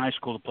 10 in high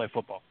school to play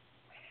football,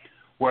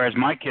 whereas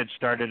my kids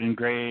started in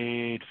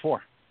grade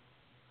 4.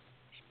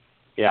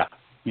 Yeah.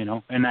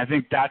 And I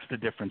think that's the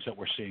difference that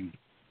we're seeing,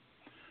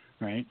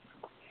 right?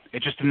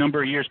 It's just the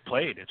number of years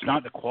played. It's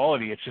not the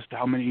quality. It's just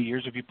how many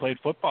years have you played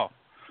football.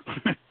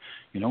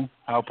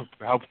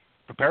 How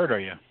prepared are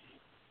you?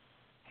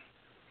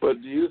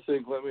 But do you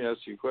think, let me ask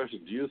you a question,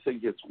 do you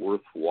think it's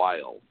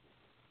worthwhile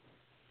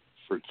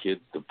for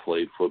kids to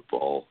play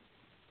football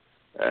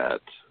at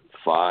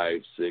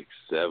 5, 6,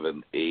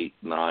 7, 8,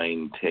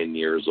 9, 10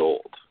 years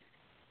old?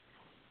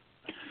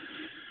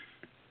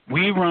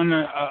 We run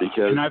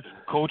and I've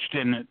coached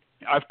in it.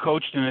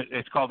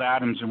 It's called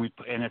Adams,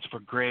 and it's for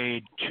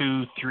grade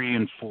 2, 3,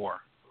 and 4.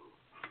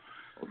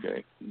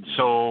 Okay.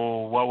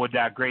 So what would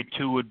that grade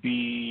 2 would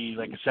be,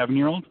 like a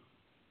 7-year-old?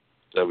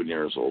 7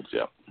 years old,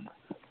 yeah.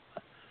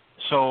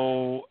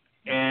 So,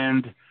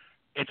 and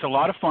it's a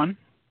lot of fun.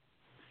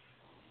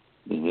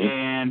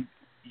 And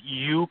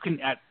you can,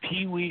 at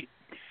Pee Wee,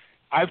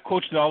 I've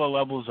coached at all the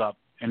levels up,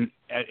 and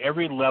at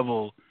every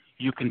level,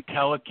 you can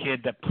tell a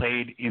kid that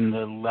played in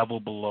the level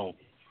below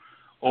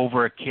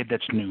over a kid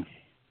that's new.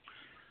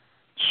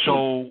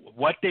 So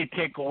what they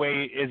take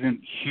away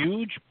isn't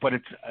huge, but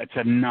it's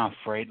enough,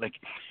 right? Like,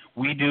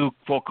 we do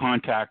full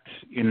contact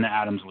in the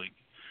Adams League,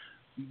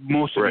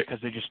 mostly because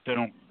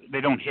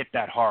they don't hit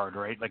that hard,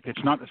 right? Like,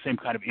 it's not the same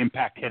kind of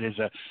impact hit as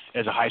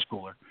a high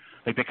schooler.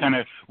 Like, they kind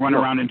of run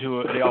around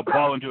they all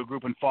ball into a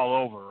group and fall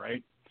over,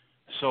 right?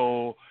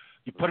 So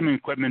you put them in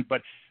equipment,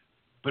 but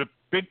a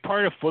big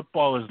part of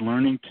football is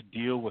learning to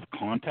deal with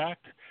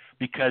contact,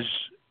 because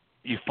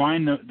you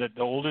find that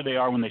the older they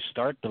are when they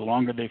start, the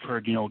longer they've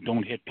heard,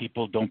 don't hit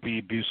people, don't be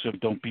abusive,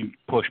 don't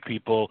push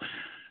people.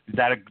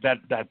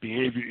 That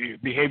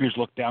behavior is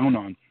looked down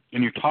on,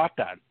 and you're taught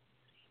that.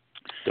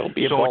 Don't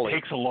be a bully. It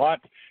takes a lot.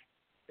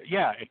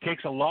 Yeah, it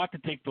takes a lot to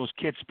take those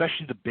kids,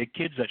 especially the big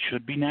kids that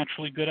should be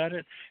naturally good at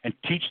it, and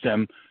teach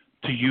them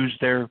to use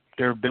their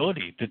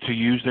ability, to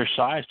use their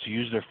size, to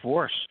use their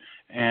force,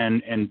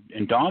 and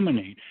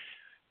dominate.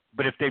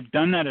 But if they've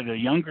done that at a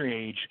younger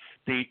age,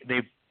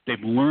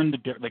 they've learned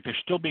like they're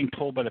still being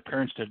told by the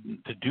parents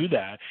to do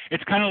that.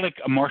 It's kind of like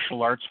a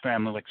martial arts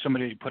family, like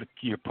somebody put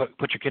your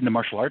kid into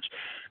martial arts.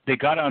 They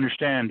got to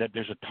understand that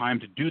there's a time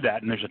to do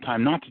that and there's a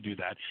time not to do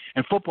that.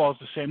 And football is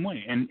the same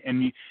way.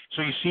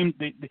 So you seem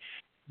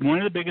one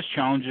of the biggest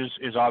challenges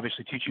is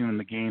obviously teaching them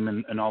the game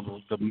and all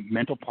the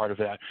mental part of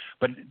that.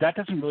 But that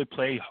doesn't really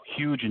play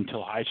huge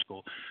until high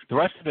school. The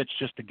rest of it's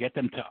just to get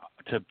them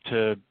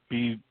to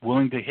be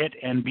willing to hit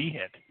and be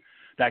hit.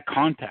 That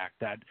contact,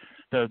 that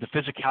the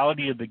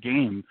physicality of the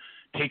game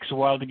takes a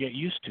while to get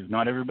used to.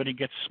 Not everybody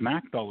gets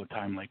smacked all the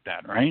time like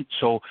that, right?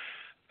 So,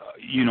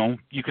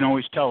 you can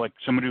always tell, like,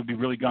 somebody would be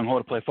really gung-ho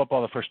to play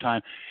football the first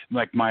time.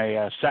 Like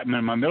my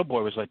middle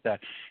boy was like that.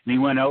 And he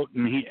went out,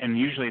 and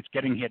usually it's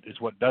getting hit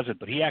is what does it,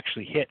 but he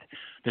actually hit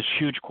this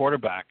huge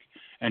quarterback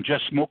and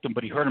just smoked him,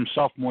 but he hurt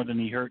himself more than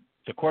he hurt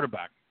the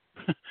quarterback.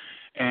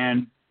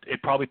 And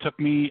it probably took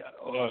me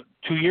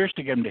 2 years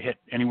to get him to hit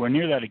anywhere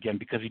near that again,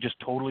 because he just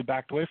totally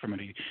backed away from it.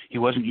 He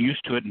wasn't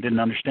used to it and didn't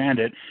understand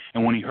it.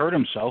 And when he hurt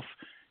himself,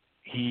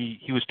 he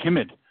was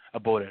timid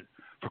about it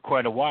for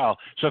quite a while.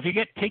 So if you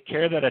take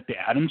care of that at the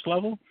Adams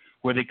level,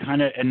 where they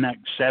kind of, in that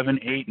 7,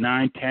 8,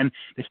 9, 10,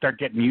 they start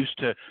getting used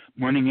to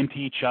running into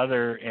each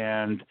other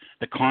and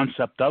the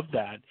concept of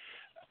that,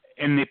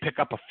 and they pick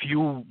up a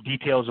few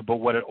details about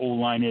what an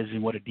O-line is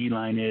and what a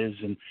D-line is,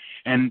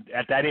 and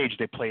at that age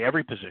they play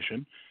every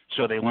position,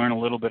 so they learn a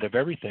little bit of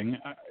everything.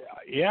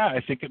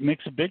 I think it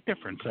makes a big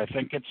difference. I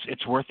think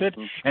it's worth it,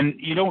 and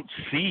you don't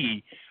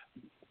see.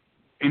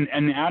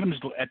 In the Adams,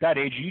 at that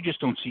age, you just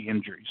don't see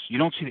injuries. You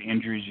don't see the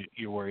injuries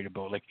you're worried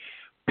about. Like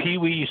Pee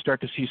Wee, you start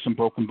to see some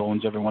broken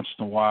bones every once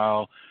in a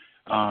while.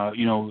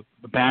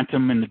 The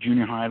Bantam in the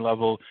junior high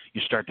level, you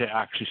start to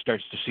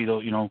see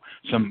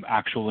some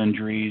actual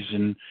injuries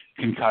and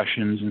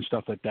concussions and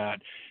stuff like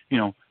that.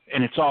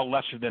 And it's all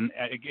lesser than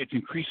it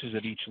increases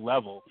at each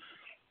level.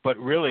 But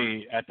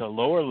really, at the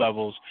lower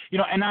levels,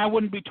 and I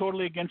wouldn't be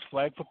totally against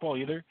flag football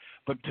either.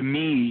 But to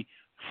me,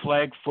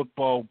 flag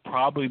football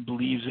probably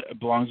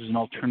belongs as an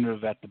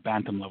alternative at the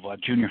Bantam level,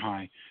 at junior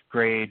high,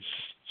 grades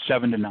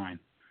 7 to 9.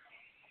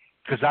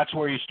 Because that's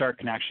where you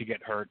can actually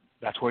get hurt.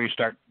 That's where you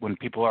start when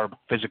people are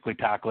physically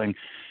tackling.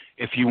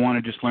 If you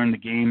want to just learn the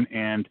game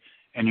and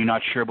you're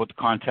not sure about the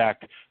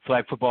contact,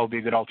 flag football would be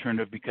a good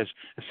alternative, because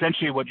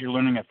essentially what you're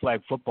learning at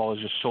flag football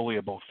is just solely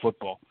about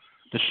football,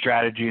 the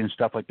strategy and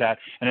stuff like that.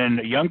 And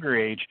at a younger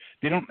age,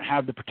 they don't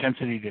have the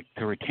propensity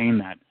to retain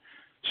that.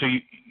 So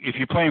if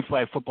you're playing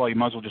flag football, you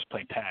might as well just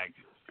play tag,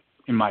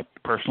 in my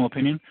personal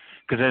opinion,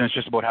 because then it's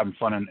just about having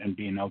fun and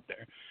being out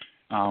there,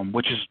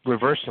 which is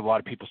reverse to a lot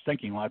of people's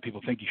thinking. A lot of people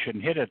think you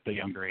shouldn't hit at the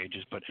younger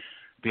ages, but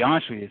to be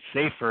honest with you, it's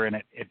safer, and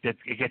it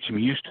gets them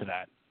used to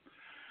that.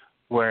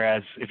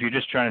 Whereas if you're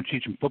just trying to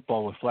teach them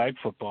football with flag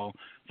football,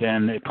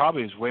 then it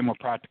probably is way more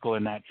practical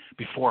in that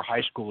before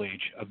high school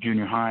age of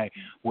junior high,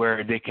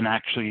 where they're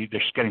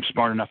getting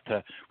smart enough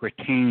to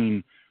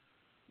retain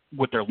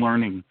what they're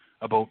learning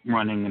about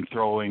running and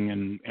throwing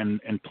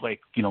and play,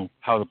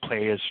 how the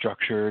play is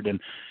structured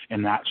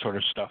and that sort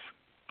of stuff.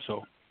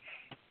 So,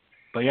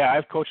 but yeah,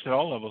 I've coached at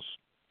all levels,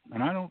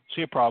 and I don't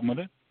see a problem with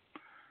it.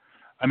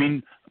 I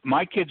mean,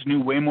 my kids knew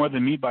way more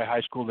than me by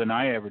high school than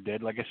I ever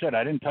did. Like I said,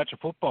 I didn't touch a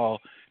football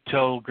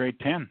till grade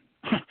 10.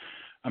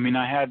 I mean,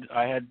 I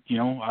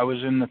was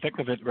in the thick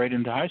of it right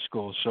into high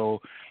school, so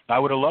I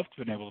would have loved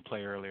to have been able to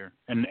play earlier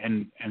and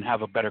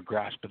have a better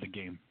grasp of the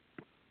game.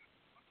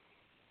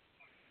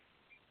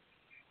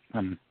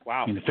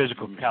 Wow. I mean, the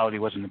physicality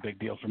wasn't a big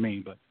deal for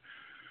me, but.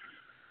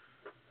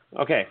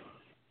 Okay.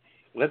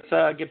 Let's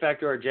get back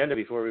to our agenda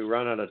before we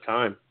run out of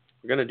time.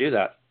 We're going to do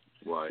that.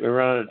 Why? We're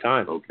running out of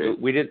time. Okay.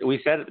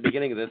 We said at the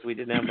beginning of this we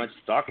didn't have much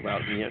to talk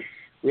about, and yet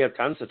we have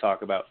tons to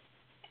talk about.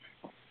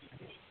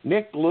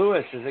 Nick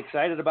Lewis is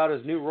excited about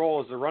his new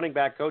role as the running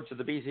back coach of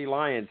the BC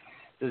Lions.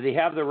 Does he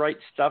have the right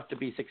stuff to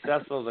be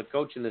successful as a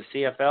coach in the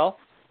CFL?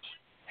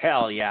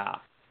 Hell yeah.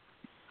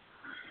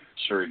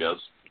 Sure he does.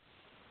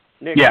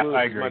 Nick Yeah, Lewis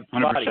I is agree,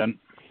 my buddy. 100%.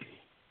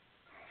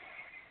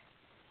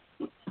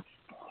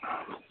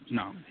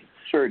 No.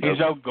 Sure, he does.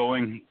 He's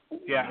outgoing.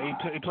 Yeah,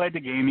 he played the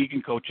game. He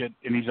can coach it,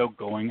 and he's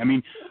outgoing. I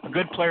mean, a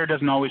good player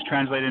doesn't always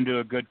translate into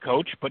a good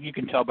coach, but you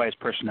can tell by his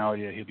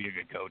personality that he'll be a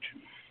good coach.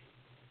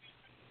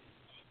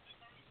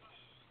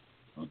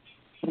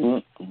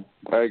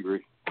 I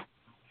agree.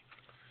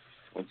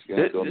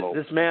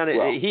 This man,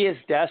 he is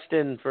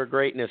destined for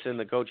greatness in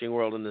the coaching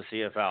world in the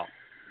CFL.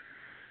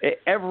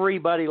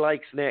 Everybody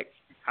likes Nick.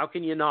 How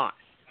can you not?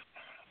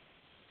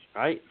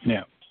 Right?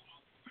 Yeah.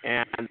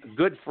 And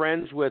good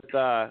friends with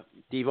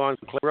Devon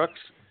Brooks.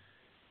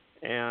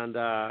 And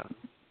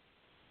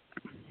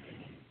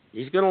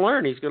he's going to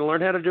learn. He's going to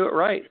learn how to do it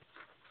right.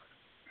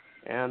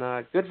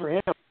 And good for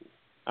him.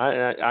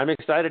 I'm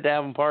excited to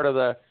have him part of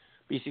the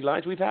BC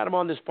Lions. We've had him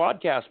on this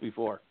podcast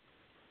before.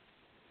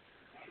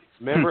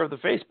 He's a member of the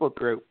Facebook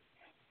group.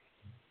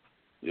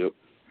 Yep.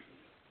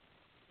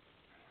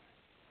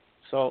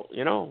 So,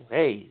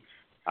 hey,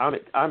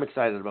 I'm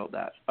excited about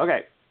that.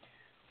 Okay.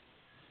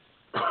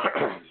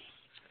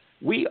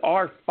 We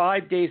are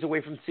 5 days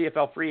away from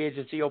CFL free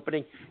agency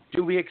opening.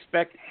 Do we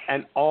expect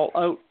an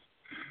all-out?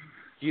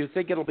 Do you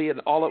think it'll be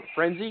an all-out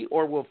frenzy,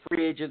 or will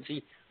free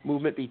agency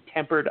movement be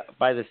tempered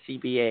by the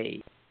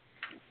CBA?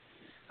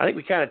 I think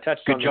we kind of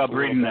touched on this. Good job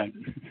reading that.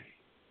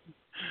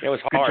 It was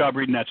hard. Good job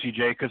reading that,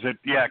 CJ, because it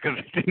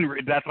didn't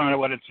read. That's not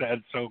what it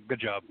said. So good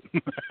job.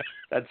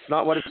 That's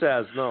not what it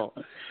says, no.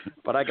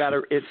 But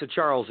it's a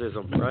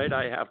Charlesism, right?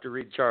 I have to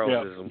read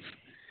Charlesisms. Yep.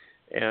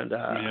 And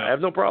I have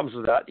no problems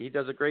with that. He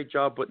does a great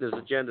job putting his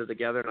agenda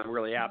together, and I'm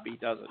really happy he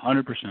does it.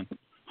 100%.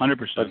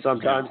 But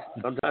sometimes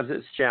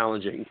it's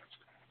challenging.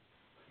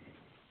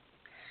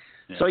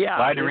 Yeah. So,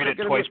 I had to read it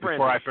twice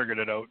before I figured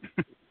it out.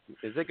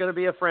 Is it going to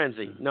be a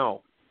frenzy?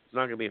 No, it's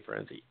not going to be a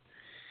frenzy.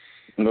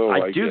 No,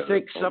 I do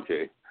think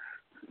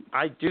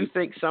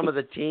some of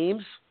the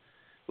teams,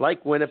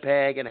 like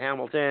Winnipeg and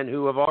Hamilton,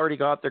 who have already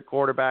got their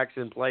quarterbacks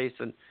in place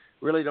and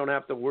really don't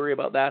have to worry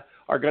about that,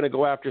 are going to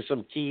go after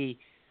some key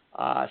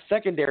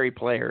secondary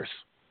players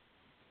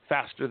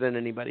faster than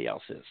anybody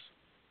else is.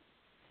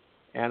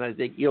 And I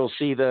think you'll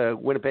see the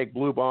Winnipeg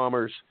Blue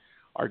Bombers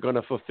are going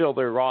to fulfill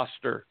their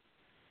roster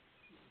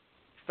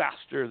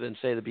faster than,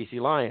 say, the BC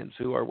Lions,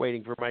 who are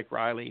waiting for Mike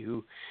Riley,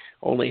 who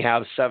only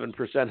have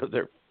 7% of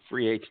their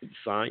free agents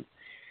signed.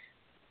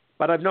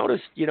 But I've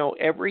noticed,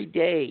 every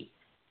day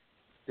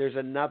there's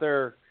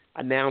another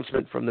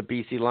announcement from the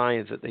BC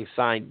Lions that they've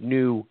signed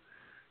new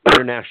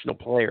international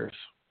players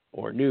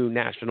or new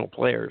national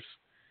players.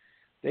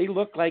 They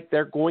look like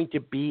they're going to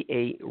be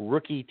a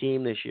rookie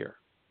team this year.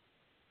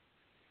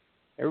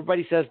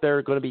 Everybody says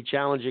they're going to be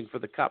challenging for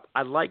the Cup.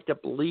 I'd like to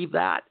believe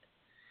that.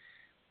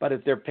 But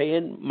if they're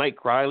paying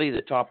Mike Riley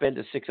the top end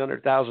of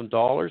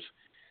 $600,000,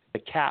 the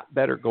cap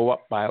better go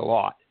up by a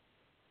lot.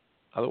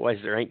 Otherwise,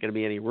 there ain't going to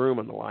be any room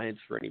in the Lions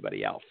for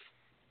anybody else.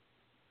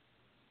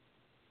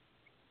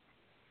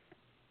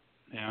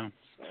 Yeah.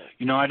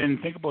 I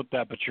didn't think about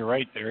that, but you're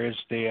right.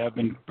 They have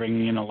been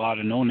bringing in a lot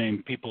of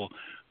no-name people,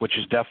 which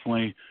is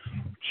definitely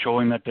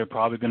showing that they're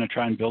probably going to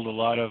try and build a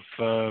lot of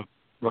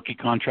rookie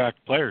contract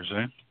players,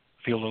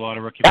 Field a lot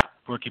of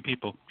rookie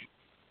people.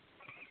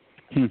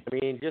 I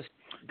mean, just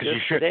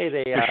today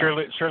they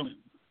certainly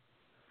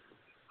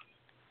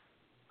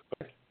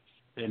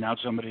they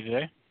announced somebody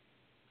today.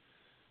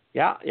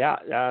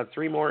 Yeah.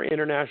 3 more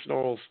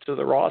internationals to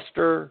the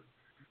roster.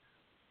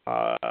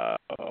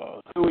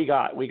 Who we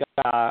got? We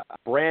got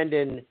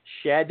Brandon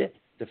Shedd,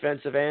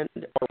 defensive end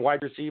or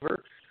wide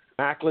receiver.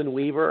 Macklin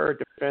Weaver,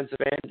 defensive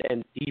end,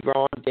 and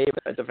Devon Davis,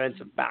 a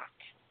defensive back.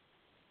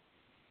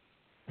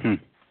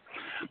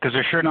 Because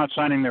they're sure not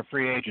signing their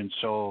free agents,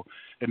 so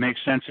it makes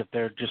sense if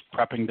they're just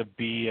prepping to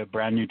be a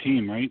brand new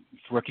team, right?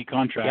 Rookie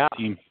contract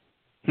team.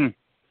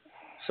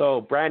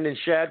 So Brandon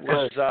Shedd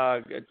was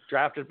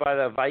drafted by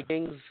the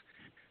Vikings,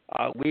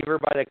 Weaver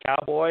by the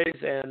Cowboys,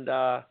 and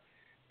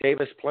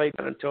Davis played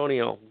San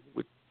Antonio.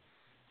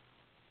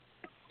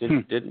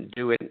 Didn't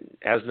do it,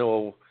 has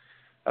no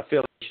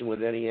affiliation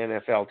with any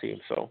NFL team.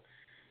 So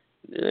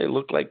they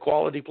look like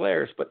quality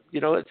players. But,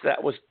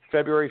 that was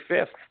February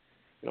 5th.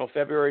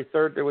 February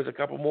 3rd, there was a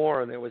couple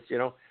more, and there was,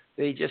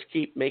 they just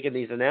keep making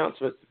these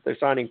announcements. They're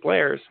signing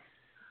players,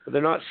 but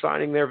they're not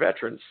signing their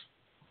veterans.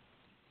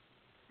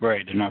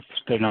 Right.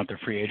 They're not their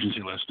free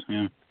agency list.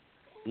 Yeah.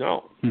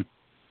 No.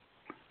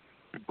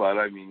 But,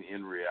 I mean,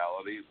 in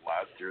reality,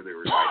 last year they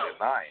were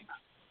 9-9.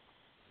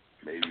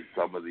 Maybe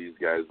some of these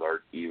guys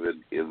aren't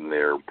even in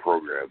their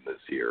program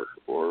this year.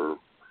 Or,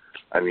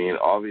 I mean,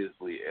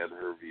 obviously Ed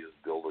Hervey is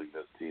building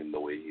this team the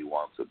way he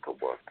wants it to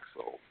look.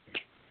 So,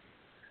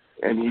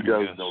 and he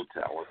does no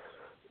talent.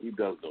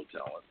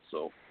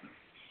 So,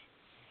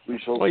 we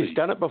shall see. He's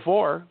done it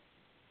before.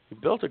 He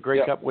built a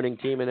Grey Cup winning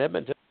team in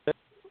Edmonton.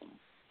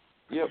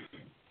 Yep,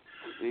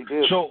 he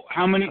did. So,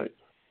 how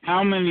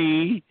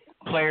many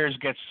players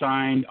get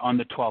signed on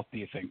the 12th, do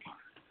you think?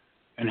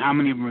 And how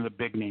many of them are the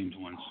big names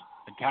ones?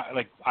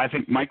 Like I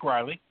think Mike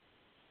Riley.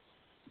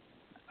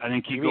 I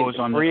think he goes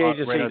on free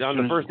agency right on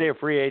the first day of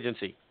free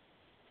agency.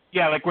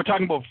 Yeah, like we're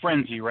talking about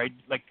frenzy, right?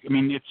 Like, I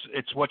mean,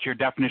 it's what your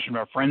definition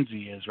of a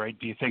frenzy is, right?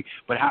 Do you think?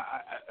 But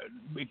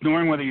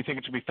ignoring whether you think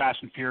it should be Fast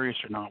and Furious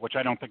or not, which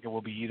I don't think it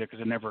will be either, because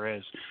it never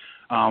is.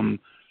 I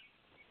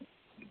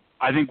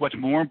think what's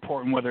more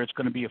important, whether it's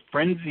going to be a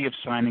frenzy of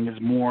signing, is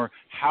more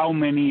how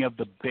many of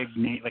the big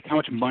names, like how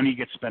much money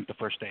gets spent the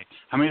first day.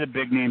 How many of the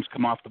big names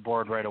come off the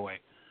board right away?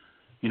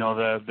 You know,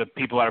 the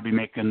people that will be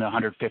making the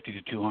 150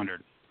 to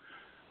 200.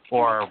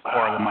 Or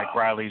the Mike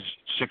Riley's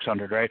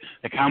 600, right?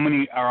 Like how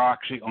many are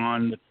actually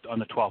on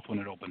the 12th when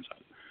it opens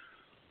up?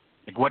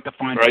 Like what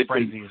defines a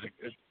frenzy? Is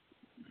it?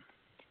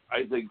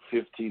 I think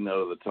 15 out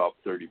of the top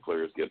 30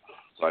 players get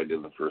signed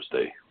in the first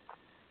day.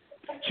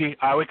 See,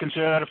 I would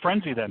consider that a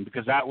frenzy then,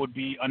 because that would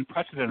be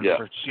unprecedented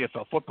for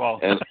CFL football.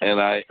 And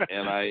I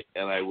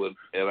would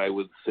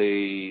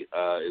say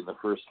in the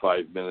first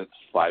 5 minutes,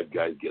 5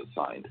 guys get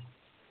signed.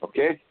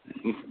 Okay.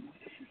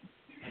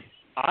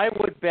 I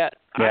would bet.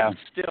 Yeah.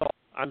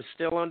 I'm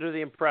still under the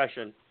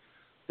impression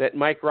that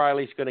Mike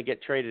Riley's going to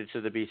get traded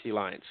to the BC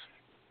Lions.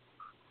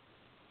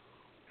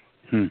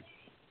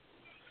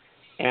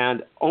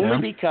 And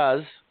only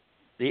because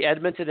the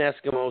Edmonton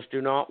Eskimos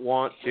do not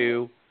want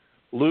to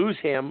lose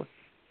him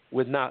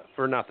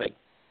for nothing.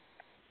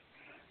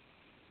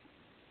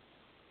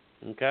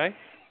 Okay?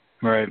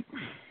 Right.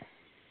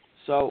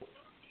 So,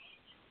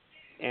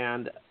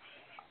 and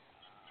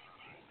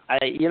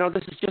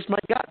this is just my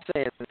gut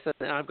saying this,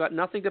 and I've got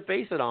nothing to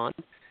base it on.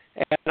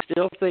 And I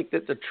still think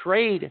that the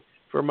trade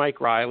for Mike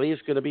Riley is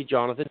going to be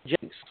Jonathan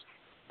Jennings.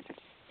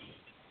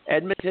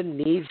 Edmonton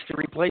needs to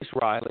replace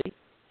Riley.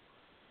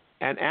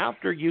 And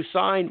after you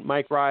sign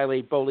Mike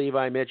Riley, Bo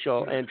Levi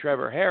Mitchell, and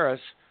Trevor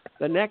Harris,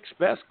 the next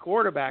best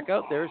quarterback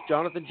out there is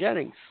Jonathan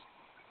Jennings.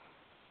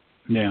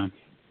 Yeah.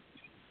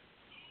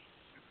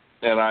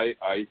 And I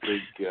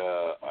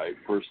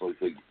personally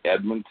think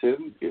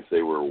Edmonton, if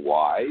they were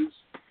wise,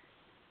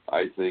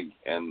 I think,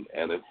 I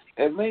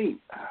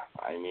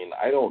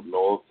don't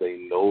know if they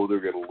know they're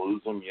going to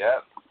lose him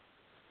yet.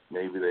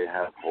 Maybe they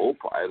have hope.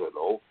 I don't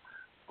know,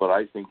 but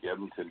I think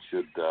Edmonton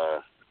should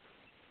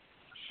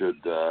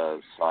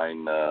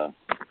sign.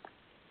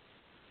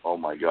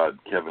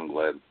 Kevin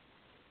Glenn.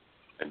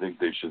 I think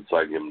they should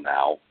sign him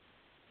now,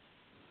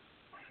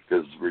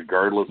 because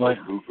regardless of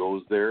who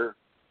goes there,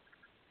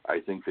 I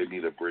think they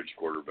need a bridge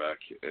quarterback,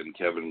 and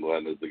Kevin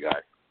Glenn is the guy.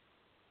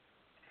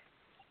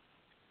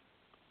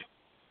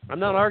 I'm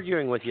not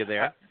arguing with you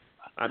there.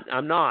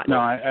 I'm not.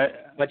 No,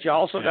 but you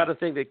also got to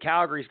think that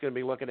Calgary's going to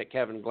be looking at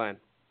Kevin Glenn.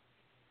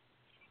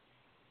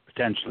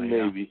 Potentially,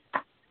 maybe.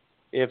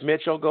 If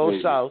Mitchell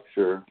goes south.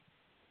 Sure.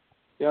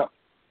 Yeah.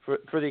 For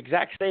the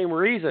exact same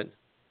reason.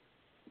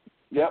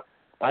 Yep.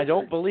 I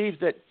don't believe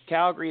that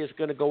Calgary is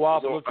going to go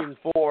off looking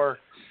for,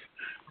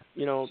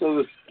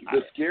 So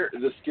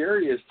the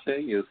scariest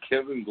thing is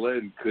Kevin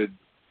Glenn could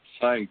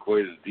sign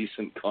quite a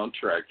decent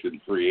contract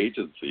in free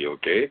agency.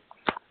 Okay.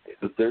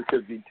 But there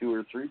could be 2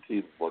 or 3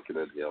 teams looking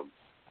at him.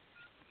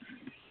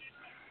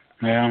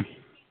 Yeah.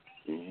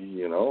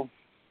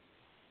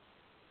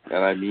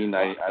 And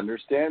I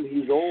understand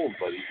he's old,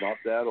 but he's not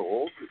that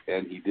old,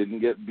 and he didn't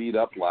get beat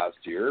up last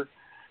year.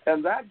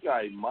 And that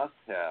guy must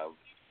have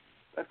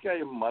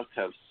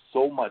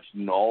so much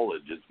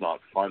knowledge, it's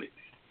not funny.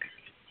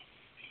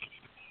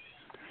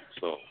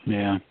 So.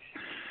 Yeah.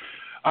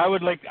 I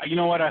would like, you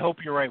know what, I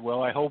hope you're right,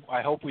 Will. I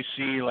hope we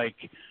see like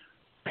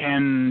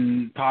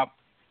 10 top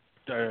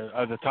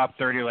the top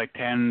 30, like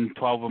 10,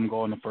 12 of them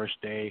go on the first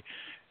day,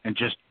 and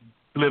just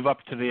live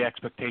up to the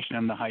expectation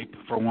and the hype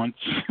for once.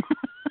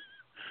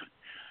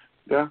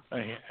 Yeah.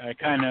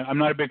 I'm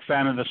not a big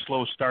fan of the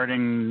slow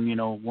starting,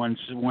 one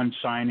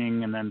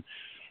signing, and then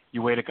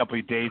you wait a couple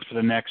of days for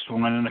the next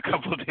one, and a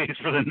couple of days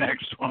for the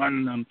next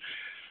one, and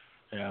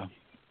yeah.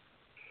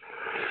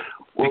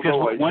 Well,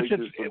 because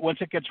once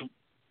it gets.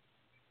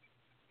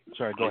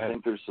 Sorry, go ahead. I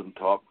think there's some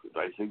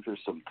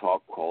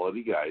top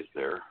quality guys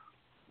there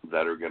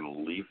that are going to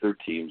leave their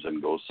teams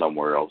and go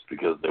somewhere else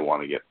because they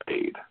want to get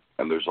paid.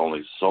 And there's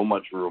only so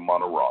much room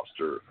on a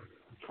roster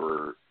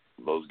for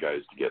those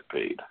guys to get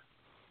paid.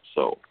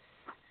 So.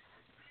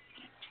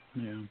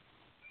 Yeah.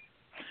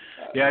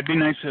 Yeah, it'd be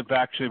nice if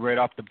actually right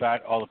off the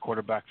bat all the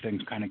quarterback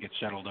things kind of get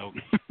settled out.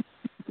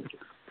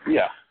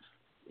 Yeah.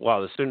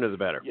 Well, the sooner the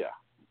better. Yeah.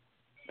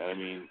 And I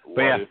mean,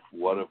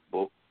 what if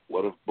Bo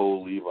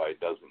Levi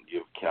doesn't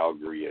give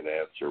Calgary an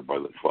answer by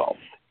the 12th?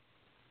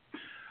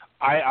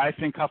 I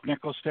think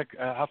Huffnickel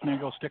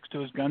sticks to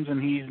his guns and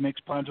he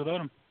makes plans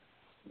without him.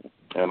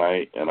 And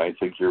I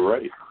think you're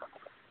right.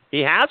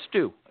 He has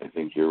to. I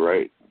think you're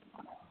right.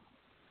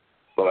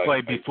 But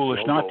I'd be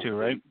foolish not to,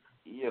 right?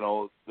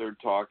 They're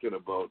talking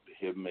about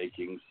him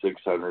making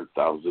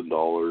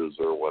 $600,000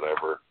 or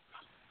whatever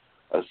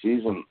a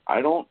season.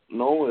 I don't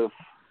know if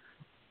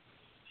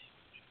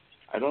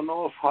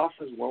Huff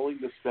is willing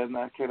to spend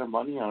that kind of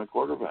money on a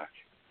quarterback.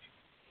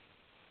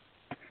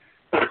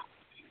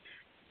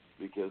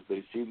 Because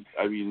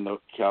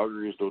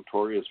Calgary is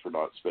notorious for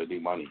not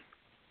spending money.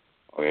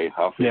 Okay,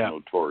 Huff is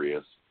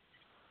notorious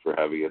for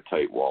having a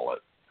tight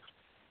wallet.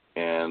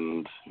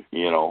 And,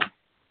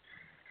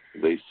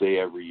 they say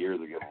every year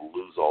they're going to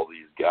lose all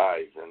these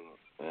guys,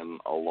 and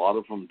a lot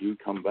of them do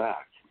come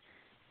back.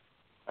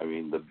 I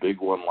mean, the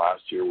big one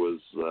last year was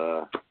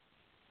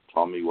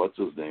Tommy, what's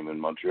his name, in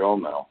Montreal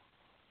now?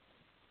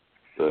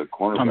 The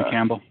cornerback. Tommy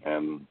Campbell.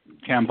 And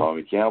Campbell.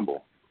 Tommy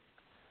Campbell.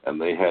 And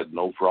they had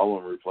no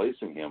problem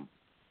replacing him.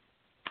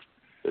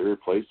 They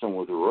replaced him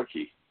with a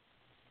rookie.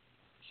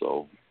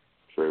 So,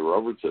 Trey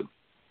Robertson.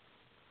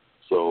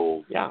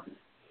 So, yeah.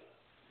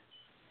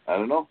 I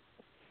don't know.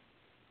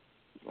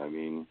 I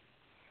mean,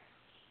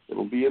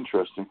 it'll be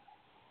interesting.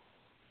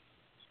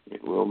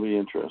 It will be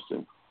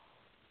interesting.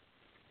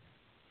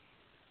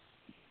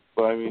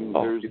 But I mean,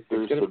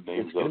 there's some names out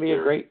there. It's gonna be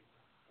a great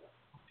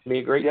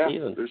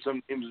season.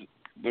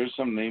 There's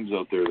some names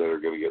out there that are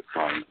going to get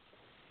signed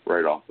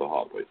right off the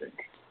hop, I think.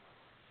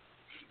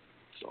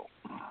 So.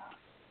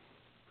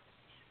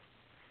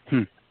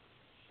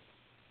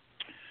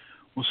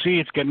 We'll see.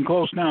 It's getting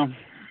close now.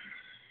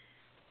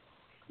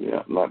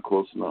 Yeah, not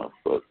close enough,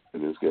 but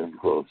it is getting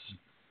close.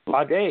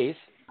 5 days.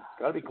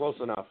 Got to be close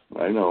enough.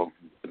 I know.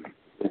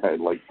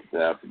 I'd like it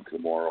to happen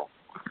tomorrow.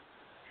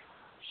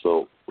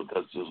 So, but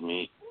that's just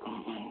me.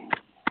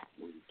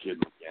 We're a kid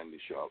in a candy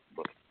shop,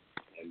 but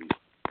candy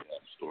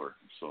store.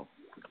 So,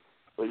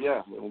 but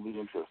yeah, it'll be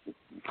interesting.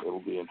 It'll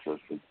be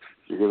interesting.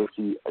 You're gonna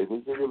see. I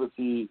think you're gonna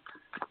see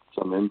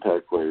some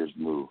impact players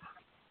move.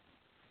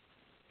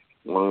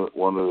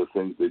 One of the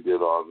things they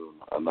did on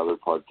another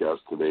podcast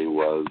today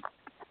was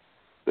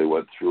they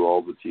went through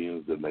all the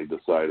teams and they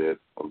decided,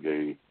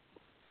 okay,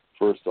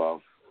 first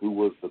off, who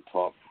was the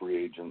top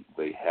free agent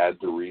they had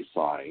to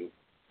re-sign,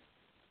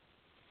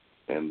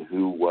 and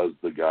who was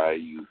the guy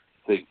you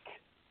think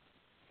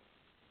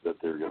that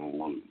they're going to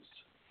lose.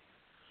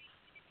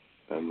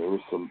 And there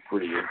was some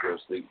pretty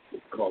interesting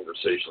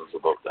conversations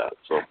about that.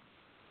 So,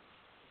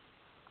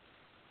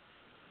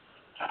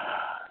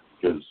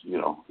 because, you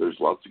know, there's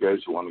lots of guys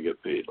who want to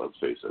get paid, let's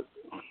face it.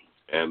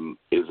 And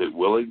is it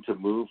willing to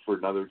move for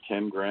another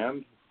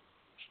 $10,000?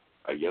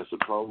 I guess it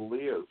probably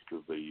is,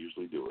 because they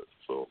usually do it.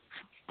 So,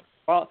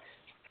 well,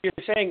 you're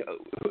saying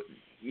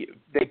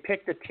they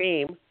picked a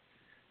team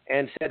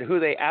and said who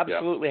they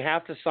absolutely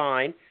have to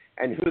sign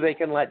and who they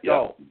can let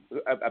go,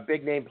 a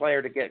big name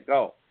player to get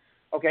go.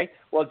 Okay,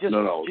 well, just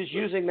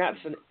using that,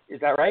 is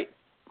that right?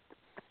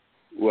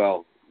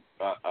 Well,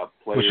 a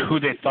player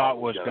who they thought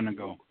was going to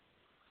go.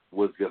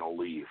 Was going to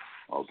leave,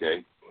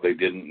 okay? They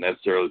didn't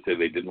necessarily say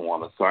they didn't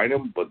want to sign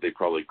him, but they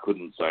probably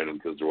couldn't sign him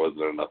because there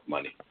wasn't enough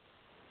money.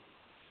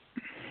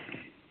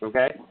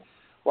 Okay.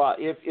 Well,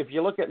 if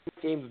you look at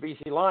the teams,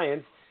 BC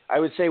Lions, I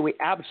would say we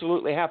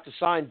absolutely have to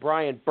sign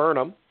Brian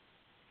Burnham,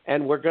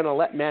 and we're going to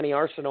let Manny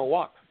Arsenault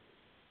walk.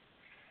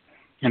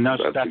 And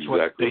that's exactly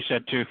what they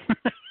said too.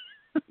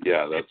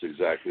 Yeah, that's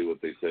exactly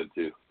what they said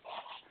too.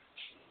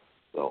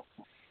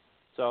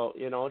 So,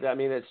 you know, I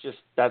mean,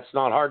 that's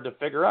not hard to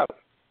figure out.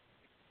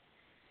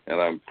 And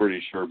I'm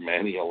pretty sure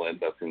Manny will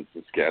end up in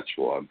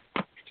Saskatchewan.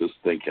 Just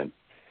thinking.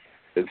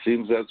 It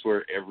seems that's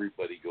where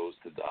everybody goes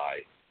to die.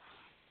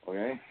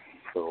 Okay?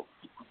 So.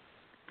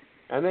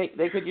 And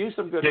they could use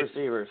some good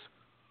receivers.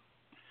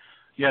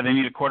 Yeah, they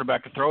need a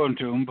quarterback to throw them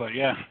to them, but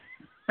yeah.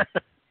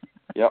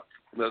 Yep,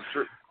 that's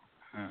true.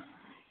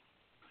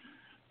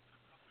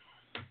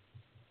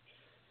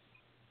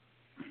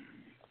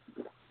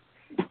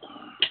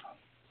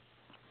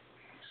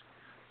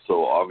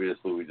 So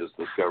obviously we just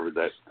discovered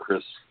that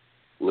Chris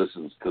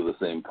listens to the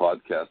same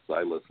podcasts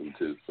I listen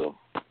to. So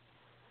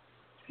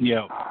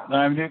yeah,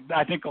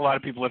 I think a lot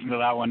of people listen to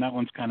that one. That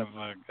one's kind of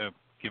a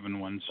given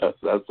one. So.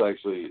 That's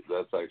actually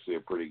a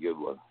pretty good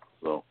one.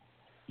 So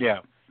yeah.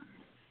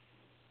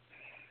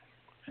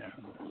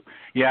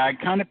 Yeah, I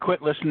kind of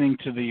quit listening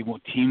to the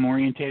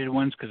team-orientated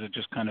ones because it's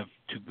just kind of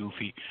too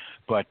goofy.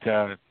 But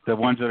the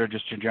ones that are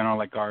just in general,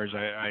 like ours,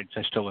 I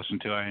still listen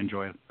to. I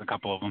enjoy a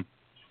couple of them.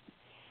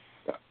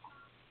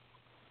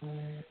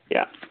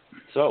 Yeah.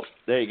 So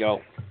there you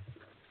go.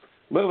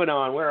 Moving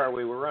on. Where are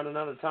we? We're running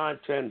out of time.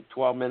 10,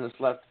 12 minutes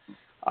left.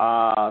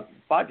 5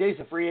 days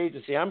of free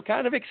agency. I'm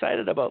kind of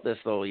excited about this,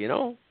 though. You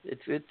know,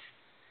 it's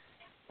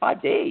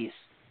 5 days.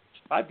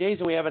 5 days,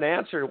 and we have an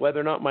answer whether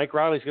or not Mike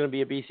Riley's going to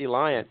be a BC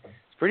Lion.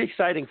 It's pretty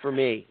exciting for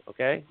me.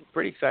 Okay,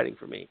 pretty exciting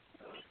for me.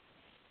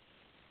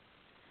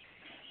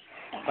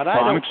 But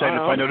I'm excited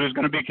to find out who's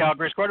going to be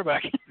Calgary's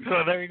quarterback.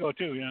 So there you go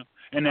too. Yeah,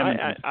 and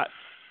Edmonton.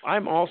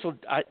 I'm also.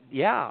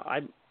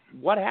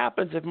 What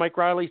happens if Mike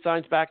Riley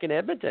signs back in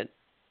Edmonton?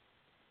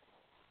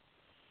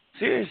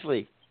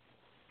 Seriously,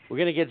 we're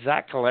going to get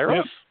Zach Collaros?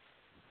 Yep.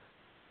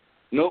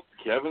 Nope,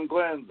 Kevin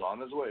Glenn's on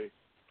his way.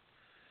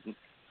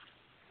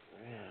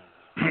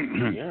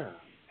 Yeah.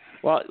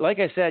 Well, like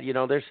I said, you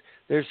know,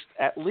 there's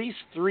at least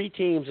 3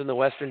 teams in the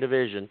Western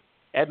Division,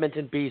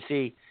 Edmonton,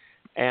 BC,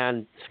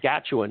 and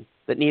Saskatchewan,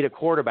 that need a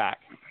quarterback.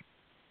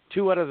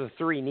 2 out of the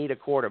 3 need a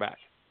quarterback.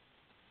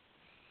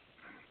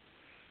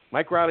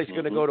 Mike Riley's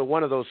going to go to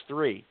one of those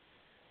 3.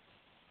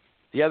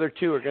 The other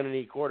 2 are going to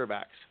need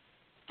quarterbacks.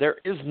 There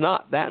is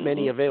not that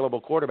many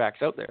available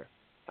quarterbacks out there.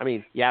 I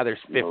mean, yeah, there's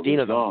 15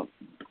 of them.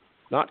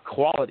 Not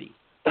quality.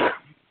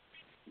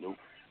 Nope,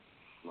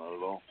 not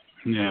at all.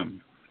 Yeah.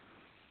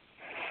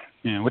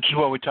 Yeah, which is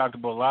what we talked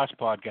about last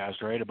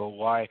podcast, right? About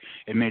why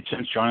it made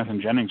sense.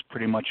 Jonathan Jennings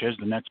pretty much is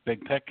the next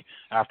big pick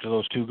after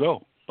those two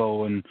go,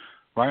 Bo and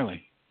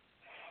Riley.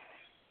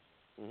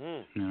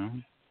 Mm-hmm. You know,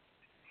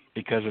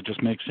 because it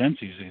just makes sense.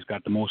 He's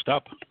got the most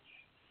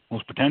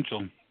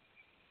potential.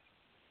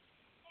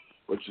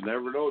 But you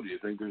never know. Do you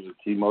think there's a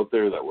team out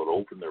there that would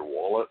open their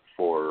wallet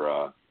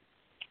for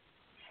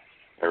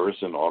Harris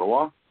in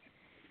Ottawa?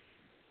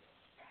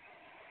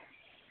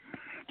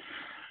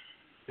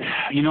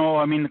 You know,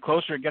 I mean, the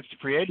closer it gets to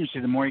free agency,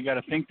 the more you got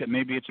to think that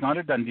maybe it's not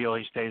a done deal.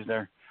 He stays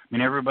there. I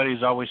mean,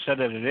 everybody's always said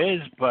that it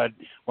is, but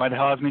why the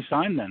hell hasn't he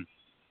signed then?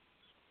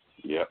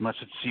 Yeah. Unless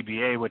it's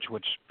CBA, which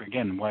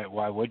again,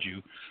 why would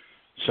you?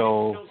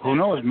 So who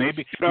knows?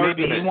 Maybe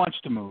he wants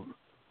to move.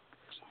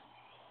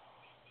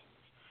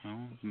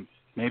 Well,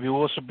 maybe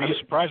we'll be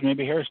surprised.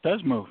 Maybe Harris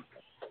does move.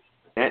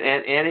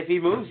 And if he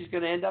moves, he's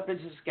going to end up in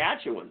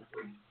Saskatchewan.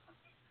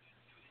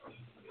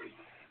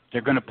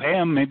 They're going to pay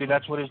him. Maybe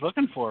that's what he's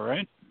looking for,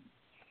 right?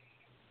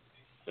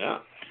 Yeah.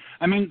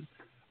 I mean,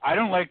 I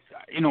don't like,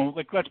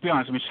 let's be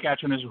honest. I mean,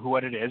 Saskatchewan is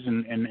what it is,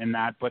 and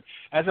that. But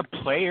as a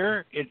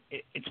player,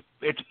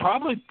 it's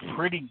probably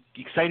pretty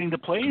exciting to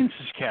play in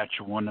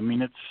Saskatchewan. I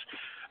mean, if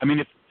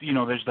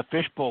there's the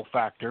fishbowl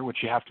factor,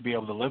 which you have to be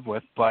able to live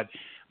with, but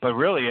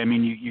really, I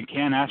mean, you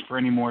can't ask for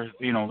any more.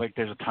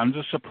 There's tons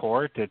of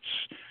support. It's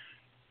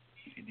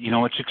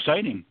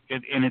exciting,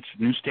 and it's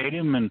a new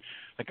stadium, and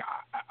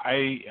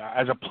I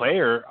as a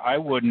player, I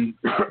wouldn't,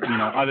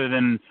 other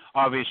than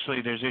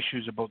obviously there's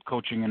issues about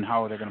coaching and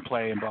how they're going to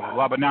play and blah blah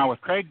blah. But now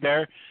with Craig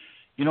there,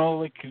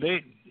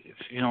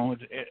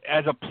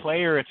 as a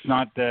player, it's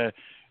not a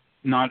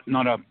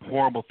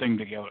horrible thing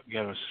to get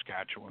out of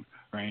Saskatchewan,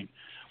 right?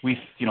 We,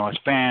 as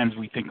fans,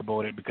 we think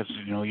about it because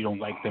you don't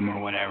like them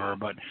or whatever.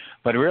 But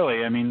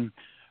really, I mean,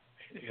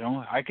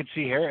 I could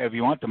see Harris if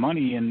you want the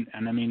money, and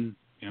I mean,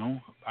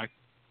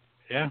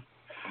 yeah.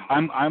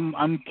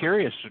 I'm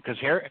curious because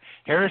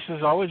Harris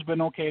has always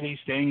been okay. He's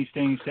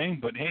staying.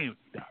 But hey,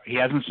 he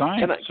hasn't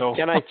signed.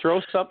 Can I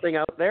throw something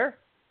out there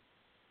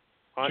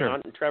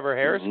on Trevor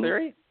Harris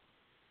theory?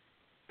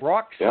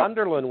 Brock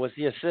Sunderland was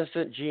the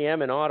assistant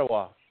GM in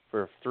Ottawa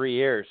for 3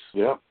 years.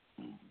 Yeah.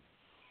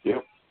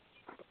 Yep.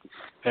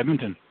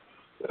 Edmonton.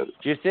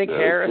 Do you think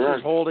Harris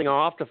is holding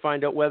off to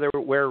find out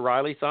where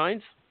Riley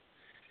signs?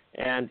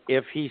 And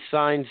if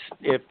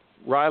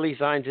Riley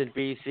signs in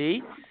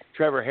BC,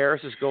 Trevor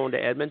Harris is going to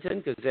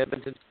Edmonton because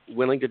Edmonton's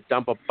willing to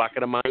dump a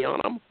bucket of money on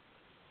him.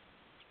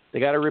 They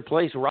got to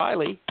replace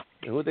Riley.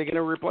 And who are they going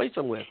to replace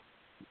him with?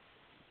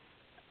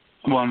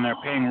 Well, and they're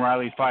paying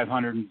Riley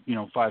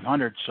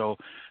 $500, so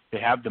they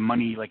have the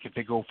money. Like if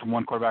they go from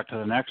one quarterback to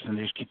the next and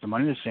they just keep the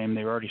money the same,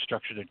 they've already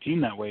structured their team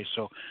that way,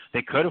 so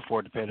they could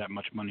afford to pay that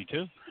much money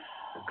too.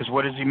 Because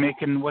what is he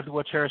making?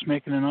 What's Harris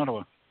making in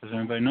Ottawa? Does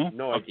anybody know?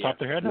 No Off idea. the top of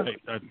their head?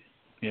 No.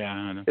 Yeah,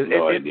 I know.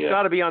 It's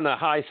got to be on the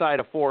high side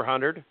of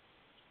 400.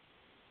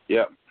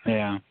 Yeah.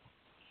 Yeah.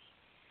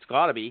 It's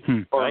got to be,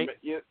 right?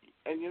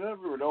 And you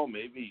never know.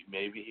 Maybe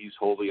he's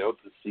holding out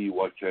to see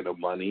what kind of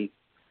money,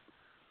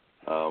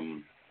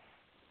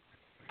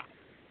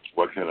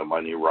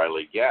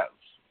 Riley gets,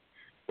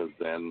 because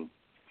then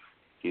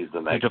he's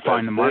the next best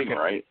the market. thing,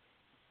 right?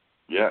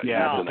 Yeah, he's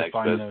the next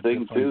best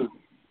thing too.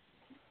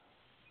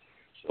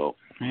 So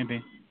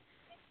maybe.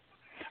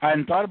 I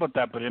hadn't thought about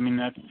that, but I mean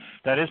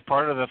that is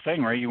part of the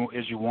thing, right? You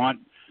want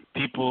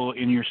people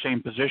in your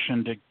same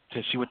position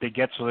to see what they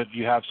get, so that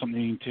you have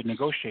something to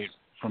negotiate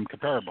from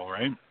comparable,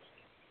 right?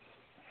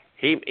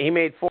 He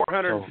made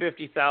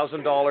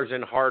 $450,000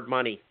 in hard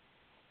money.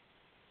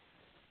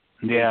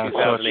 Yeah, in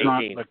so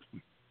 2018.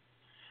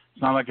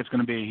 it's not like it's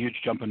going to be a huge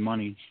jump in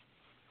money.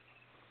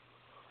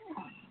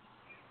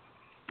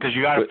 Because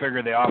you got to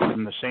figure they offered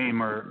him the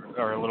same or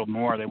a little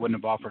more. They wouldn't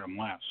have offered him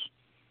less.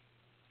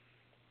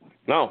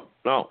 No.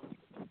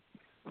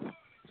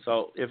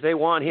 So if they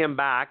want him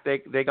back,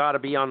 they got to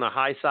be on the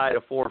high side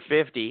of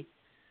 450,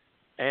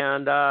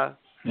 and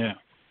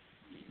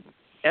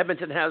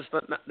Edmonton has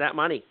that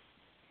money.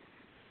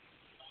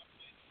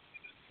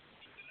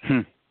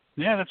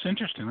 Yeah, that's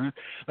interesting.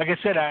 Like I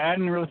said, I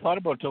hadn't really thought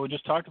about it until we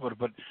just talked about it.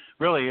 But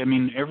really, I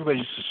mean, everybody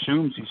just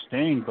assumes he's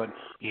staying, but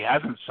he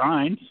hasn't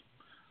signed.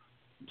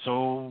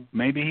 So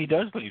maybe he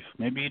does leave.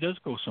 Maybe he does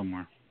go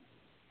somewhere.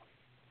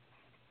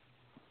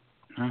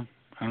 I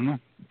don't know.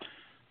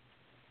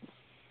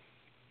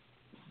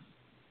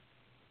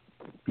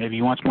 Maybe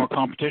he wants more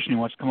competition. He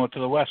wants to come out to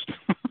the West.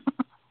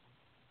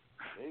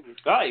 Maybe.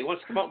 Oh, he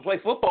wants to come out and play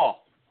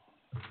football.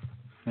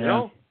 You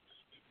know?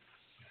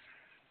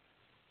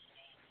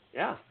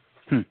 Yeah.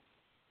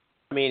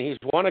 I mean, he's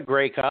won a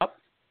Grey Cup.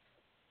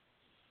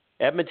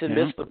 Edmonton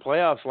missed the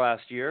playoffs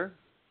last year.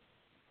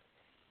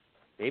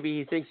 Maybe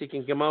he thinks he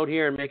can come out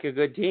here and make a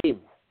good team.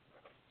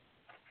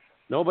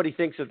 Nobody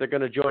thinks that they're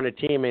going to join a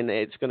team and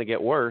it's going to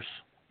get worse.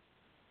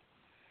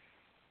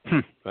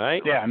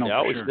 Right? Yeah, no, they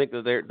always sure. think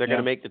that they're going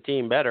to make the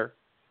team better.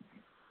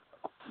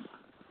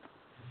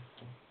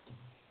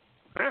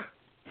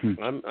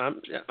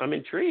 I'm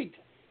intrigued.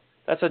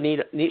 That's a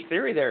neat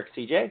theory there,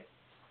 CJ.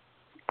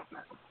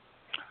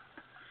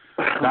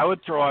 That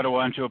would throw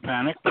Ottawa into a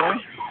panic, boy.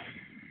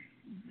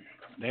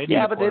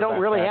 Yeah, but they don't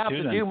really have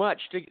to do much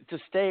to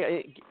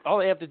stay. All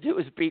they have to do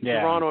is beat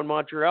Toronto and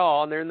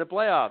Montreal, and they're in the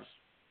playoffs.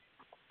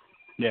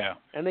 Yeah.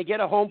 And they get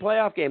a home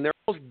playoff game. They're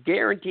almost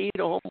guaranteed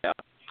a home playoff.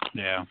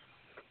 Yeah.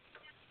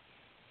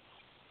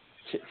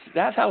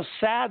 That's how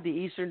sad the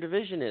Eastern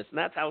Division is, and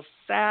that's how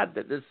sad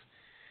that this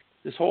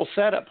whole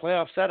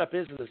playoff setup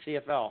is in the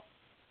CFL.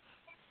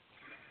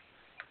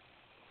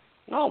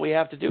 All we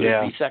have to do is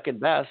be second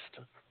best,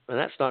 and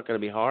that's not going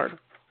to be hard.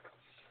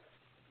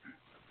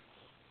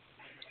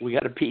 We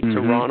got to beat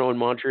Toronto and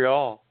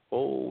Montreal.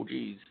 Oh,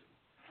 geez.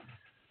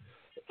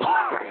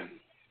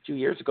 2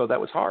 years ago,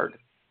 that was hard.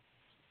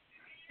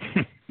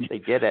 They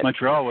did it.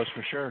 Montreal was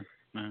for sure.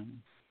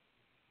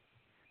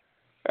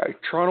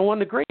 Toronto won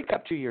the Grey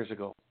Cup 2 years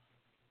ago.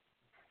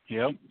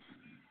 Yep.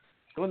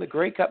 They won the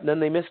Grey Cup, and then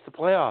they missed the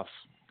playoffs.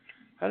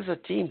 How does a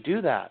team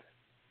do that?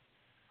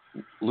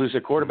 Lose a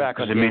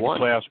quarterback on day one. Because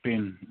they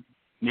made the playoffs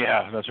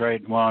Yeah, that's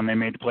right. Well, and they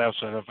made the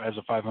playoffs as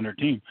a 500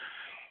 team.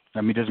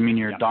 I mean, it doesn't mean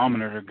you're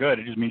dominant or good.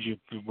 It just means you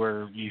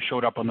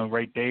showed up on the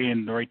right day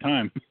and the right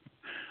time.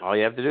 All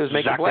you have to do is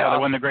make the playoffs. Exactly how they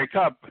won the Grey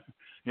Cup.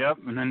 Yep,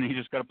 and then you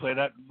just got to play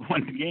that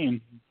one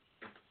game.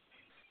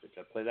 You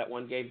got to play that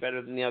one game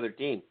better than the other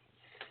team.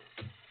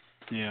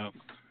 Yeah.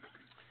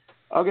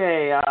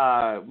 Okay,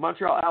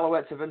 Montreal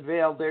Alouettes have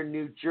unveiled their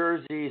new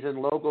jerseys and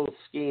logo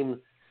scheme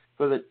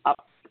for the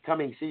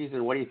upcoming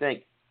season. What do you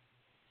think?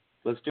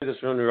 Let's do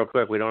this one real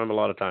quick. We don't have a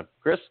lot of time.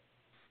 Chris,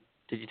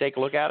 did you take a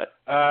look at it?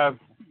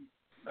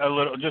 A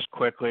little, just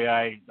quickly.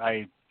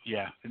 It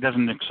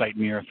doesn't excite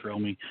me or thrill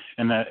me.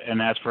 And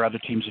as for other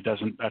teams, it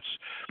doesn't.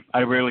 I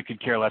really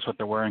could care less what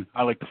they're wearing.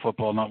 I like the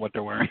football, not what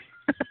they're wearing.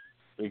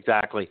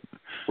 Exactly.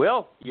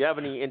 Will, you have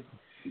any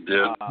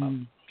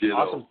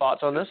awesome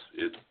thoughts on this?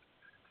 It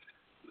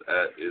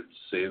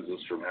saves us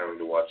from having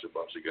to watch a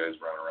bunch of guys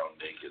run around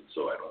naked,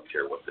 so I don't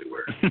care what they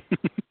wear.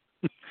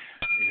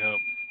 Yep.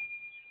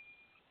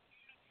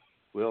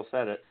 Will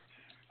said it.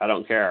 I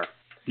don't care.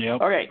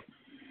 Yep. Okay.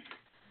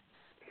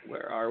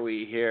 Where are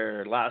we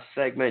here? Last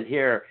segment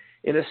here.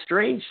 In a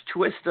strange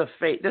twist of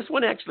fate, this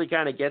one actually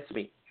kind of gets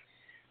me.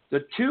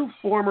 The two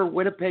former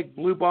Winnipeg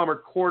Blue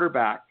Bomber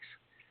quarterbacks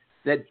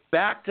that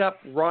backed up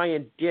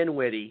Ryan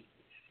Dinwiddie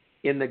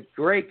in the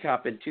Grey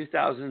Cup in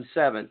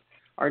 2007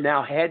 are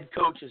now head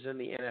coaches in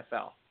the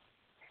NFL.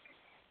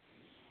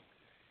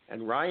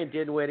 And Ryan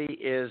Dinwiddie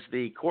is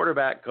the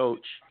quarterback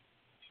coach,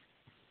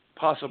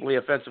 possibly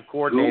offensive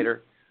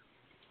coordinator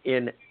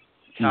in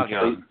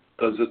Calgary.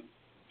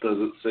 Does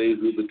it say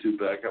who the two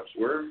backups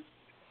were?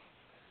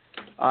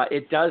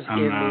 It does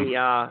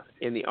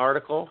in the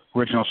article.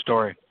 Original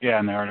story. Yeah,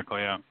 in the article,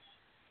 yeah.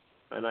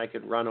 And I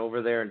could run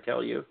over there and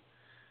tell you.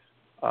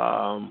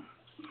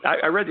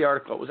 I read the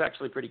article. It was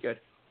actually pretty good.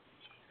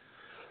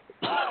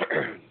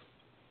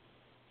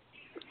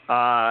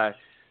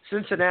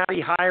 Cincinnati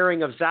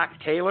hiring of Zach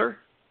Taylor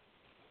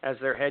as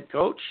their head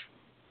coach.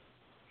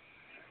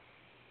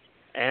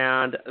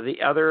 And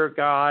the other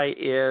guy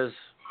is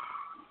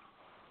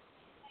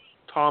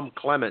Tom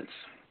Clements.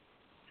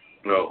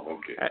 Oh,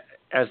 okay.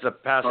 As the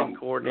passing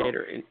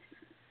coordinator.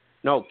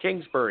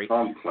 Kingsbury.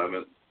 Tom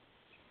Clement.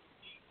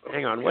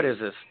 Hang on, what is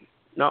this?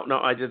 No,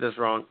 I did this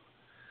wrong.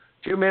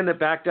 Two men that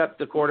backed up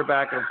the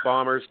quarterback of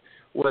Bombers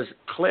was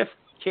Cliff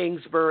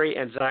Kingsbury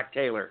and Zach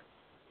Taylor.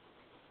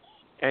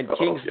 And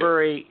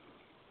Kingsbury,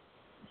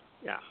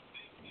 yeah.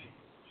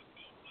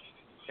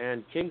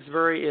 And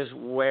Kingsbury is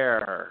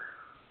where?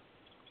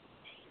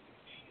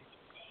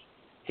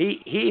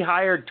 He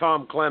hired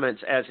Tom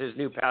Clements as his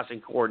new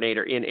passing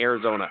coordinator in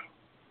Arizona.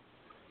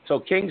 So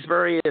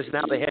Kingsbury is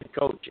now the head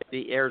coach at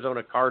the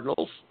Arizona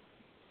Cardinals.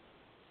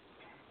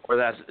 Or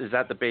is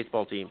that the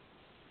baseball team?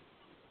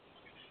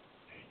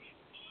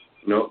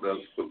 No, that's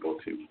the football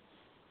team.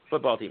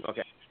 Football team,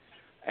 okay.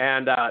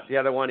 And the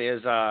other one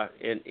is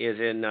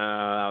in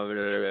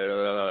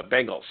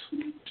Bengals.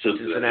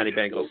 Cincinnati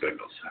Bengals.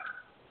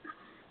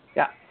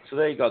 Yeah, so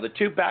there you go. The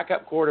two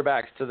backup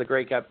quarterbacks to the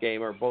Grey Cup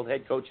game are both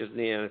head coaches in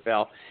the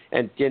NFL,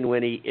 and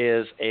Dinwiddie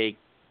is a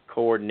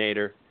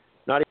coordinator,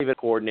 not even a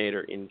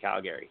coordinator in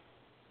Calgary.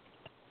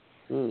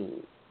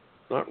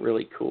 Not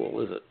really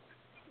cool, is it?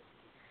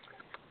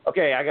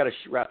 Okay, I got to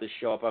wrap this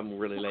show up. I'm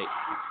really late.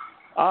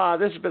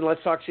 This has been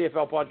Let's Talk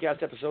CFL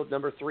podcast episode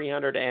number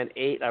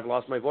 308. I've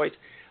lost my voice.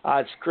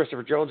 It's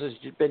Christopher Jones has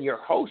been your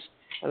host,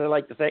 and I'd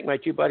like to thank my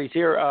two buddies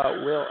here,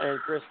 Will and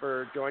Chris,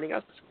 for joining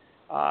us.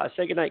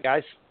 Say good night,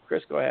 guys.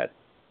 Chris, go ahead.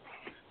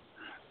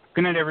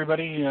 Good night,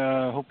 everybody.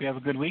 Hope you have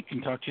a good week,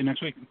 and talk to you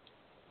next week.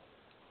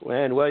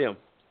 And William.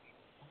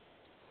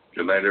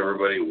 Good night,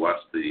 everybody.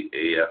 Watch the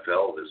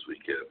AFL this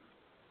weekend.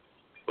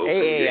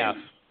 AAF.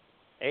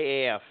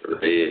 Or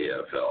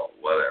AAFL,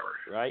 whatever.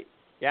 Right.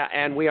 Yeah,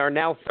 and we are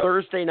now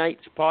Thursday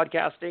nights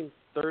podcasting,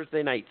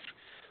 Thursday nights.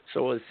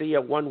 So we'll see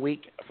you 1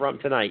 week from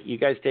tonight. You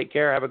guys take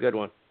care. Have a good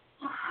one.